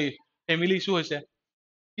কিবা ফেমিলি ইছ্যু হৈছে,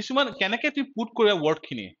 কিছুমান কেনেকে তুমি পুট কৰিবা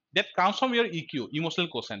ৱৰ্ডখিনি date comes from your EQ, emotional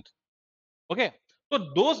কোচেণ্ট, okay. To'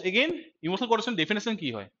 those again emotional কোচেণ্ট definition কি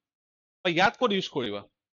হয় বা ইয়াত ক'ত ইউজ কৰিবা।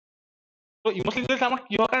 ত' ইম'চনেল ইণ্টেলিজেন্স আমাক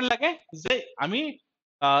কিহৰ কাৰণে লাগে, যে আমি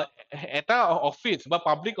এটা অফিচ বা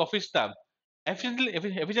পাব্লিক অফিচ এটা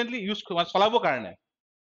এফিচিয়েণ্টলি ইউজ চলাবৰ কাৰণে,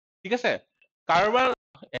 ঠিক আছে। কাৰোবাৰ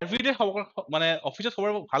এভৰিডে মানে অফিচত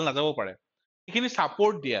খবৰ ভাল নাযাব পাৰে, সেইখিনি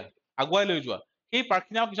ছাপৰ্ট দিয়া, আগুৱাই লৈ যোৱা, সেই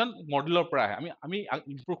পাৰ্টখিনি আমাৰ কিছুমান মডেলৰ পৰা আহে, আমি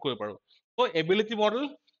ইম্প্ৰুভ কৰিব পাৰো। ত' ability model,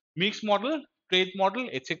 mix model, trade model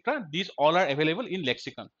etcetera, this all R available in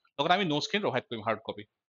lexicon. লগত আমি নোটছখিনি প্ৰভাইড কৰিম হাৰ্ড কপি,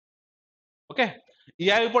 অ'কে।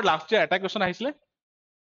 ইয়াৰ ওপৰত লাষ্ট ইয়াৰ এটা কুৱেশ্যন আহিছিলে,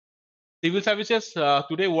 civil services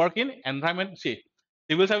today work in environment, see,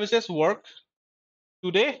 civil services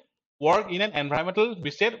today work in an environmental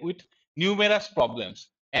beset with numerous problems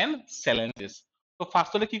and challenges. So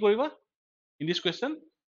firstly কি কৰিবা in this question,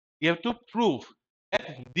 you have to prove that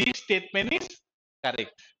this statement is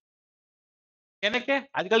correct. কেনেকে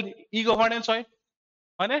আজিকালি e-governance হয়,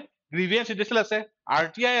 হয়নে, গ্ৰিভিয়েন্স ৰিডাৰ্চেল আছে,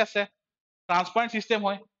 RTI আছে, transparent system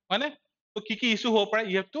হয়, হয়নে। তো কি কি ইছ্যু হ'ব পাৰে,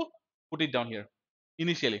 you have to put it down here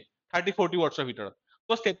initially 30-40 wordsৰ ভিতৰত।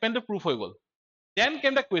 তো ষ্টেটমেণ্টটো প্ৰুফ হৈ গ'ল। Then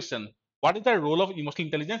came the question, what is the role of emotional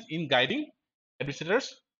intelligence in guiding administrators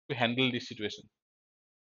to handle this situation?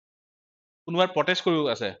 কোনোবাই প্ৰটেষ্ট কৰিব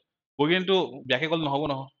আছে, বগিনটো বেয়াকে ক'লে নহ'ব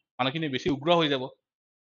নহয়, মানুহখিনি বেছি উগ্ৰ হৈ যাব,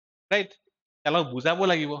 ৰাইট। তেওঁলোকক বুজাব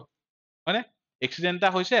লাগিব, হয়নে। এক্সিডেণ্ট এটা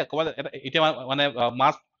হৈছে ক'ৰবাত, এতিয়া মানে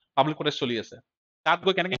মাছ পাব্লিক প্ৰটেষ্ট চলি আছে, তাত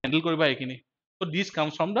গৈ কেনেকে হেণ্ডেল কৰিবা এইখিনি। ত' দিছ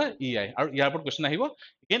কামছ ফ্ৰম দ্য EI, আৰু ইয়াৰ ওপৰত কুৱেশ্যন আহিব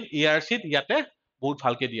এগেইন, ARCত ইয়াতে বহুত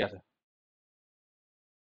ভালকে দিয়া আছে,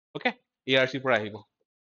 অ'কে। ARCৰ পৰা আহিব।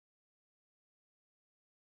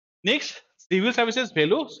 Next civil services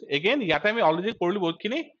value, again ইয়াতে আমি অলৰেডি কৰিলো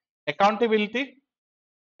বহুতখিনি। Accountability,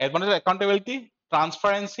 advantage accountability,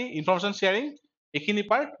 transparency, information sharing, এইখিনি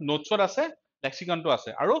পাৰ্ট নোটছত আছে, লেক্সিকনটো আছে,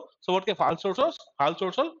 আৰু চবতকে ভাল চ'ৰ্চ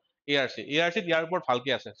হ'ল ARCত ইয়াৰ ওপৰত ভালকে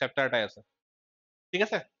আছে, চেপ্টাৰ এটাই আছে, ঠিক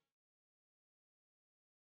আছে।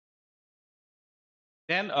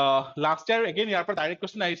 দেন লাষ্ট ইয়াৰ এগেইন ইয়াৰ পৰা ডাইৰেক্ট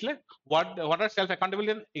কুৱেশ্যন আহিছিলে, what are self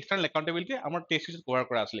accountability and external accountability, আমাৰ টেষ্ট চিৰিজ কভাৰ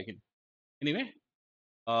কৰা আছিলে এইখিনি। এনিৱে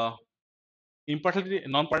impartiality,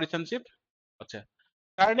 non-partisanship, আচ্ছা।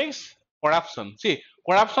 তাৰ next corruption, C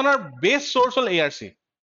কৰাপশ্যনৰ best source হ'ল ARC,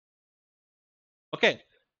 অ'কে।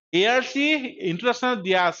 ARC ইন্ট্ৰডাকশ্যনত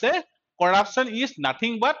দিয়া আছে, corruption is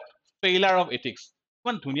nothing but failure of ethics.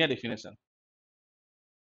 ইমান ধুনীয়া ডেফিনেশ্যন,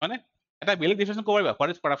 মানে এটা বেলেগ ডেফিনেশ্যন ক'ব পাৰিবা, হোৱাট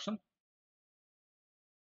ইজ কৰাপশ্যন।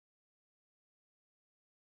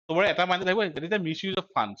 চবৰে এটা মাইণ্ডত আহিব, it is the miss use of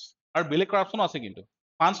funds, আৰু বেলেগ কৰাপশ্যনো আছে কিন্তু,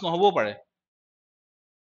 ফাণ্ডছ নহ'বও পাৰে,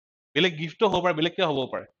 বেলেগ গিফ্টটো হ'ব পাৰে, বেলেগ কিয় হ'ব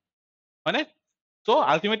পাৰে, হয়নে? চ'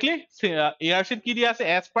 আল্টিমেটলি ARC কি দিয়া আছে,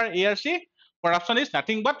 as per ARC corruption is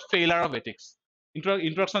nothing but failure of ethics,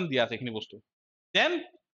 introduction দিয়া আছে এইখিনি বস্তু। Then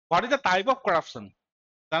what is the type of corruption,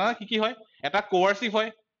 জানা কি কি হয়? এটা কোৱাৰ্চিভ হয়,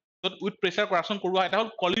 য'ত উইথ প্ৰেচাৰ কৰাপশ্যন কৰোৱা, এটা হ'ল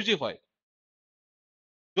কলিউজিভ হয়,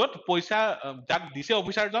 য'ত পইচা যাক দিছে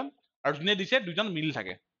অফিচাৰজন আৰু যোনে দিছে দুজন মিলি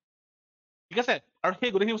থাকে, ঠিক আছে? আৰু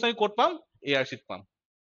সেই গোটেইখিনি বস্তু আমি ক'ত পাম? ARC ত পাম।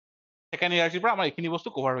 ছেকেণ্ড ARC পৰা আমাৰ এইখিনি বস্তু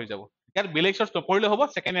কভাৰ হৈ যাব। ইয়াত বেলেগ চৰ্চ নপঢ়িলে হ'ব,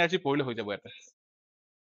 ছেকেণ্ড ARC পঢ়িলে হৈ যাব ইয়াতে।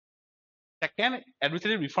 Second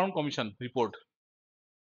administrative reform commission report,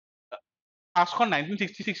 ফাৰ্ষ্টখন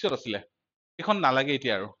 1966 আছিলে, সেইখন নালাগে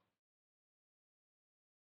এতিয়া আৰু,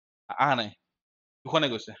 অহা নাই, দুখনে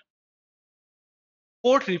গৈছে।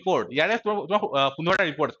 ফ'ৰ্থ ৰিপৰ্ট, ইয়াৰে তোমাৰ 15টা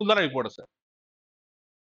ৰিপৰ্ট, 16টা ৰিপৰ্ট আছে।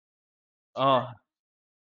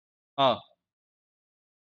 অ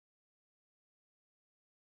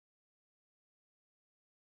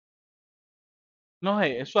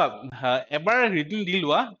নহয় চোৱা, এবাৰ ৰিডিং দি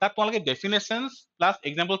লোৱা, তাত তোমালোকে ডেফিনেশ্যনছ প্লাছ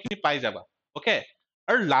এক্সাম্পল খিনি পাই যাবা, অ'কে?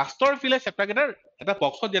 আৰু লাষ্টৰ ফিলে চেপ্টাৰ কেইটাৰ এটা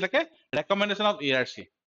বক্সত দিয়া থাকে ৰেকমেণ্ডেশ্যন অফ ARC,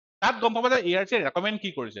 তাত গম পাবা যে ARC ৰেকমেণ্ড কি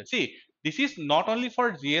কৰিছে। C this is not only for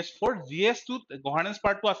GS4, GS2 governance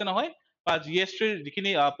পাৰ্টটো আছে নহয়, বা GS3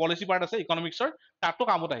 যিখিনি পলিচি পাৰ্ট আছে ইকনমিক্সৰ, তাতো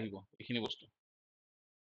কামত আহিব এইখিনি বস্তু,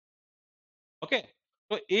 অ'কে?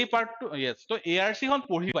 তো এই পাৰ্টটো য়েছ, তো ARC খন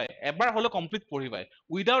পঢ়িবাই, এবাৰ হ'লেও কমপ্লিট পঢ়িবাই।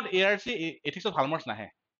 উইদাউট ARC এথিক্সত ভাল মাৰ্কছ নাহে,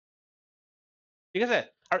 ঠিক আছে?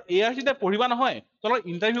 আৰু ARC যেতিয়া পঢ়িবা নহয়, তোমালোকৰ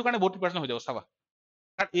ইণ্টাৰভিউৰ কাৰণে বহুত প্ৰিপাৰেশ্যন হৈ যাব, চাবা।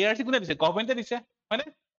 কাৰণ ARC কোনে দিছে? গভৰ্ণমেণ্টে দিছে, হয়নে?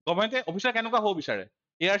 গভৰ্ণমেণ্টে অফিচাৰ কেনেকুৱা হ'ব বিচাৰে?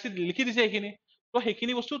 ARC লিখি দিছে সেইখিনি, তো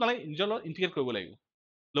সেইখিনি বস্তু তোমালোকে নিজৰ লগত ইণ্টিগ্ৰেট কৰিব লাগিব,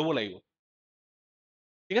 ল'ব লাগিব,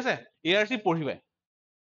 ঠিক আছে? ARC পঢ়িবাই।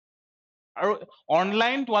 আৰু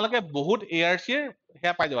অনলাইন তোমালোকে বহুত ARCৰ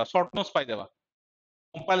সেয়া পাই যাবা, শ্বৰ্ট নোটছ পাই যাবা,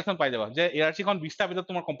 কম্পাইলেশ্যন পাই যাবা, যে ARC খন 20টা পেজত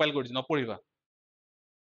তোমাৰ কম্পাইল কৰি দিছে, নপঢ়িবা,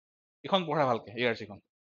 এইখন পঢ়া ভালকে ARC খন,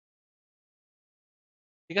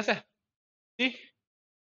 ঠিক আছে? ঠিক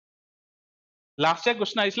লাষ্ট ইয়াৰ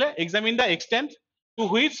কুৱেশ্যন আহিছিলে, examine the extent to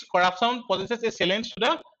which corruption পজেছেছ A challenge to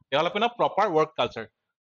the development of proper work culture.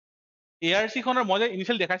 ARC খনৰ মই যে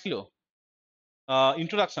ইনিচিয়েল দেখাইছিলো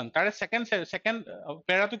ইন্ট্ৰডাকশ্যন, তাৰে ছেকেণ্ড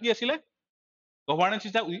পেৰাটো কি আছিলে? গভাৰ্নেন্স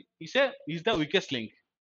ইজ দ্য উইকেষ্ট লিংক,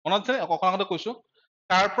 মনত আছে? অকণ আগতে কৈছো,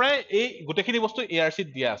 তাৰ পৰাই এই গোটেইখিনি বস্তু ARC ত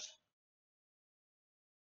দিয়া আছে,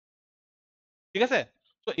 ঠিক আছে?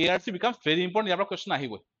 চ' ARC বিকামছ ভেৰি ইম্পৰ্টেণ্ট, ইয়াৰ পৰা কুৱেশ্যন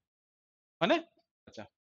আহিবই, হয়নে? আচ্ছা,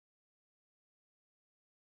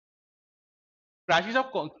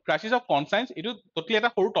 ক্ৰাইচিছ অফ কনচায়েন্স, এইটো টটেলি এটা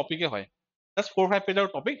সৰু টপিকে হয়, জাষ্ট 4-5 পেজৰ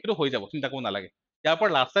টপিক, সেইটো হৈ যাব, চিন্তা কৰিব নালাগে। ইয়াৰ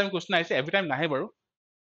পৰা লাষ্ট টাইম কুৱেশ্যন আহিছে, এভৰি টাইম নাহে বাৰু।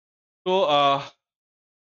 তো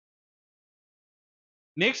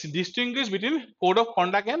next, distinguish between code of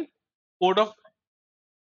conduct and code of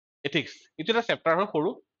ethics, এইটো এটা চেপ্টাৰ হয় সৰু,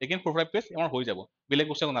 এগেইন 4-5 পেজ আমাৰ হৈ যাব, বেলেগ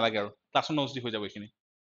বস্তু একো নালাগে আৰু, ক্লাছৰ নোটছ দি হৈ যাব এইখিনি।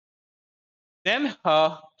 দেন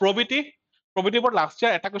প্ৰবিটি, প্ৰবিটিৰ ওপৰত লাষ্ট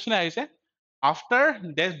ইয়াৰ এটা কুৱেশ্যন আহিছে, আফটাৰ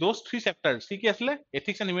দোজ 3 চেপ্টাৰ্ছ, কি আছিলে?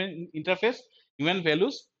 Ethics and human interface, human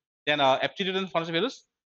values, then aptitude and function values,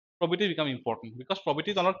 প্ৰবিটি became important, because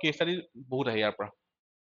প্ৰবিটিত অলপ কেছ ষ্টাডি বহুত আহে ইয়াৰ পৰা,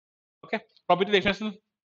 অ'কে? প্ৰবিটি ডেফিনেশ্যন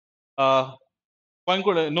পইণ্ট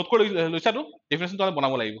কৰি নোট কৰি লৈছাতো, ডেফিনেশ্যন তোমালোকে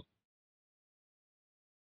বনাব লাগিব।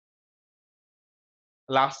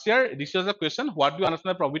 Last year, this was a question, what do you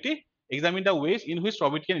understand by probity? Examine the ways in which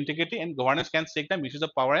probity and integrity and governance can shake the misuse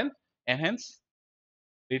of power and enhance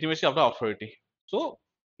legitimacy of the authority. So,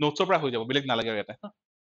 notes পৰা হৈ যাব, বেলেগ নালাগে ইয়াতে।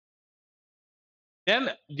 Then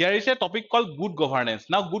there is a topic called good governance.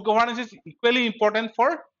 Now, good governance is equally important for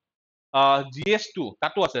GS2,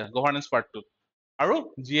 তাতো আছে governance part 2 আৰু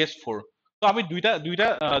GS4. So, আমি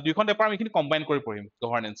দুইখন পেপাৰ আমি এইখিনি কম্বাইন কৰি পঢ়িম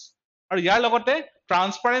governance। আৰু ইয়াৰ লগতে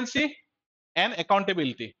transparency and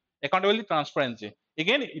accountability, transparency,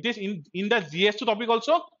 again it is in the GS2 topic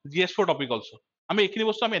also, GS4 topic also, আমি এইখিনি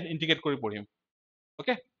বস্তু আমি ইন্টিগ্ৰেট কৰি পঢ়িম,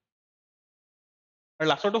 ওকে? আৰু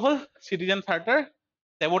লাষ্টৰটো হ'ল চিটিজেন চাৰ্টাৰ,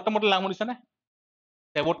 চেভট্টা মডেল নাম শুনিছানে?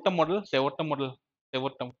 চেভট্টা মডেল,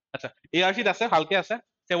 আচ্ছা, ARC ত আছে, ভালকে আছে,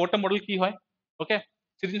 চেভট্টা মডেল কি হয়, ওকে?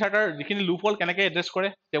 চিটিজেন চাৰ্টাৰ যিখিনি লুপ হ'ল কেনেকে এড্ৰেছ কৰে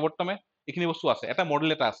চেভট্টমে, এইখিনি বস্তু আছে, এটা মডেল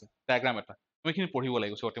এটা আছে, ডায়াগ্ৰাম এটা, আমি এইখিনি পঢ়িব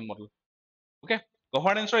লাগিব চেভট্টা মডেল, ওকে?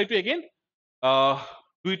 গভাৰ্নেন্সৰ এইটো এগেইন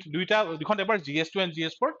দুইখন পেপাৰ GS2 and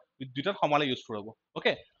GS4 দুইটাত সমানে ইউজফুল হ'ব,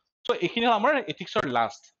 ওকে? চ' এইখিনি হ'ল আমাৰ এথিক্সৰ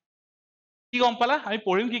লাষ্ট। কি গম পালা? আমি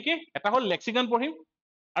পঢ়িম কি কি? এটা হ'ল লেক্সিকন পঢ়িম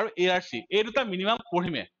আৰু ARC, এই দুটা মিনিমাম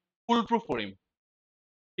পঢ়িমে, ফুল প্ৰুফ পঢ়িম,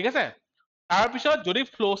 ঠিক আছে? তাৰপিছত যদি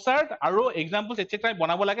ফ্ল' চাৰ্ট আৰু এক্সাম্পল এটচেট্ৰা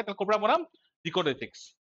বনাব লাগে, তাত ক'ৰ পৰা বনাম? ডিক'ড এথিক্স,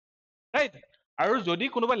 ৰাইট? আৰু যদি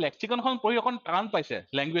কোনোবা লেক্সিকনখন পঢ়ি অকণ টান পাইছে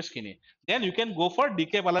লেংগুৱেজখিনি, দেন ইউ কেন গ' for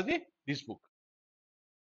DK Balaji this book,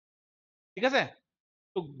 ঠিক আছে?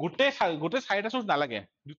 তো গোটেই চাৰিটা চৰ্চ নালাগে,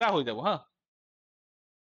 দুটা হৈ যাব হা।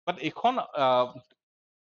 বাট এইখন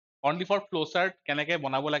অনলি ফৰ ফ্ল' চাৰ্ট কেনেকে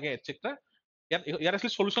বনাব লাগে এটচেট্ৰা, ইয়াত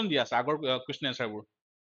আচলি চলিউশ্যন দিয়া আছে আগৰ কুৱেশ্যন এনচাৰবোৰ,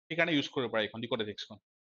 সেইকাৰণে ইউজ কৰিব পাৰে এইখন ডিক'ড এথিক্সখন,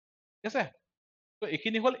 ঠিক আছে। তো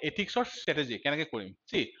এইখিনি হ'ল এথিক্সৰ ষ্ট্ৰেটেজি কেনেকে কৰিম।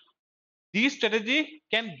 চি দিছ ষ্ট্ৰেটেজি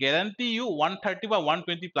কেন গেৰাণ্টি ইউ 130 বা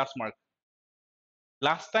 120 plus mark.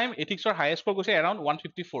 Last time এথিক্সৰ highest score গৈছে এৰাউণ্ড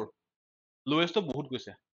 154, লোৱেষ্টটো বহুত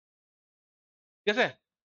গৈছে, ঠিক আছে।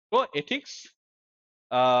 তো এথিক্স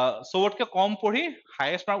চবতকে কম পঢ়ি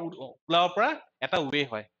হাইয়েষ্ট মাৰ্ক ওলাব পৰা এটা ৱে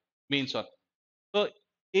হয় মেইনছত। তো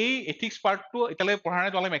এই এথিক্স পাৰ্টটো এতিয়ালৈকে পঢ়া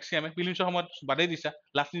নাই তোমালোকে মেক্সিমামে, প্ৰিলিমছৰ সময়ত বাদেই দিছা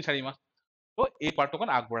লাষ্ট 3-4 মাহ। তো এই পাৰ্টটো অকণ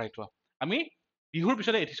আগবঢ়াই থোৱা, আমি বিহুৰ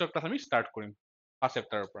পিছতে এথিক্সৰ ক্লাছ আমি ষ্টাৰ্ট কৰিম ফাৰ্ষ্ট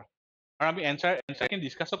চেপ্টাৰৰ পৰা, আৰু আমি এনচাৰখিনি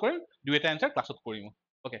ডিছকাছো কৰিম, দুই এটা এনচাৰ ক্লাছত কৰিম।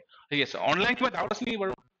 অ'কে, ঠিক আছে। অনলাইন কিবা ডাউট আছে নেকি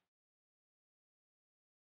বাৰু?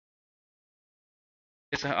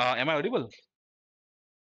 এম আই অডিবল?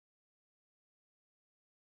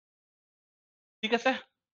 ঠিক আছে,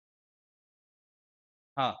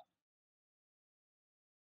 হা।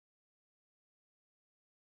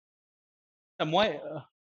 মই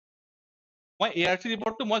ARC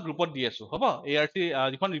ৰিপৰ্টটো মই গ্ৰুপত দি আছো, হ'ব। ARC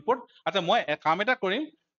যিখন ৰিপৰ্ট, আচ্ছা মই কাম এটা কৰিম,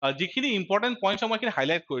 যিখিনি ইম্পৰ্টেণ্ট পইণ্টছ মই এইখিনি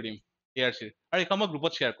হাইলাইট কৰি দিম ARC আৰু এইখন মই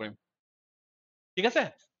গ্ৰুপত শ্বেয়াৰ কৰিম, ঠিক আছে।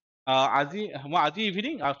 আজি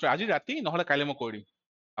ইভিনিং, আজি ৰাতি নহ'লে কাইলৈ মই কৰি দিম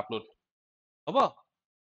আপলোড, হ'ব।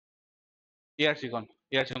 ARC খন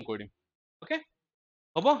কৰি দিম, অ'কে,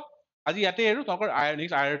 হ'ব। আজি ইয়াতে এৰো, তোমালোকৰ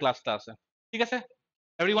নেক্সট IR ক্লাছ এটা আছে, ঠিক আছে।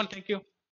 Everyone thank U.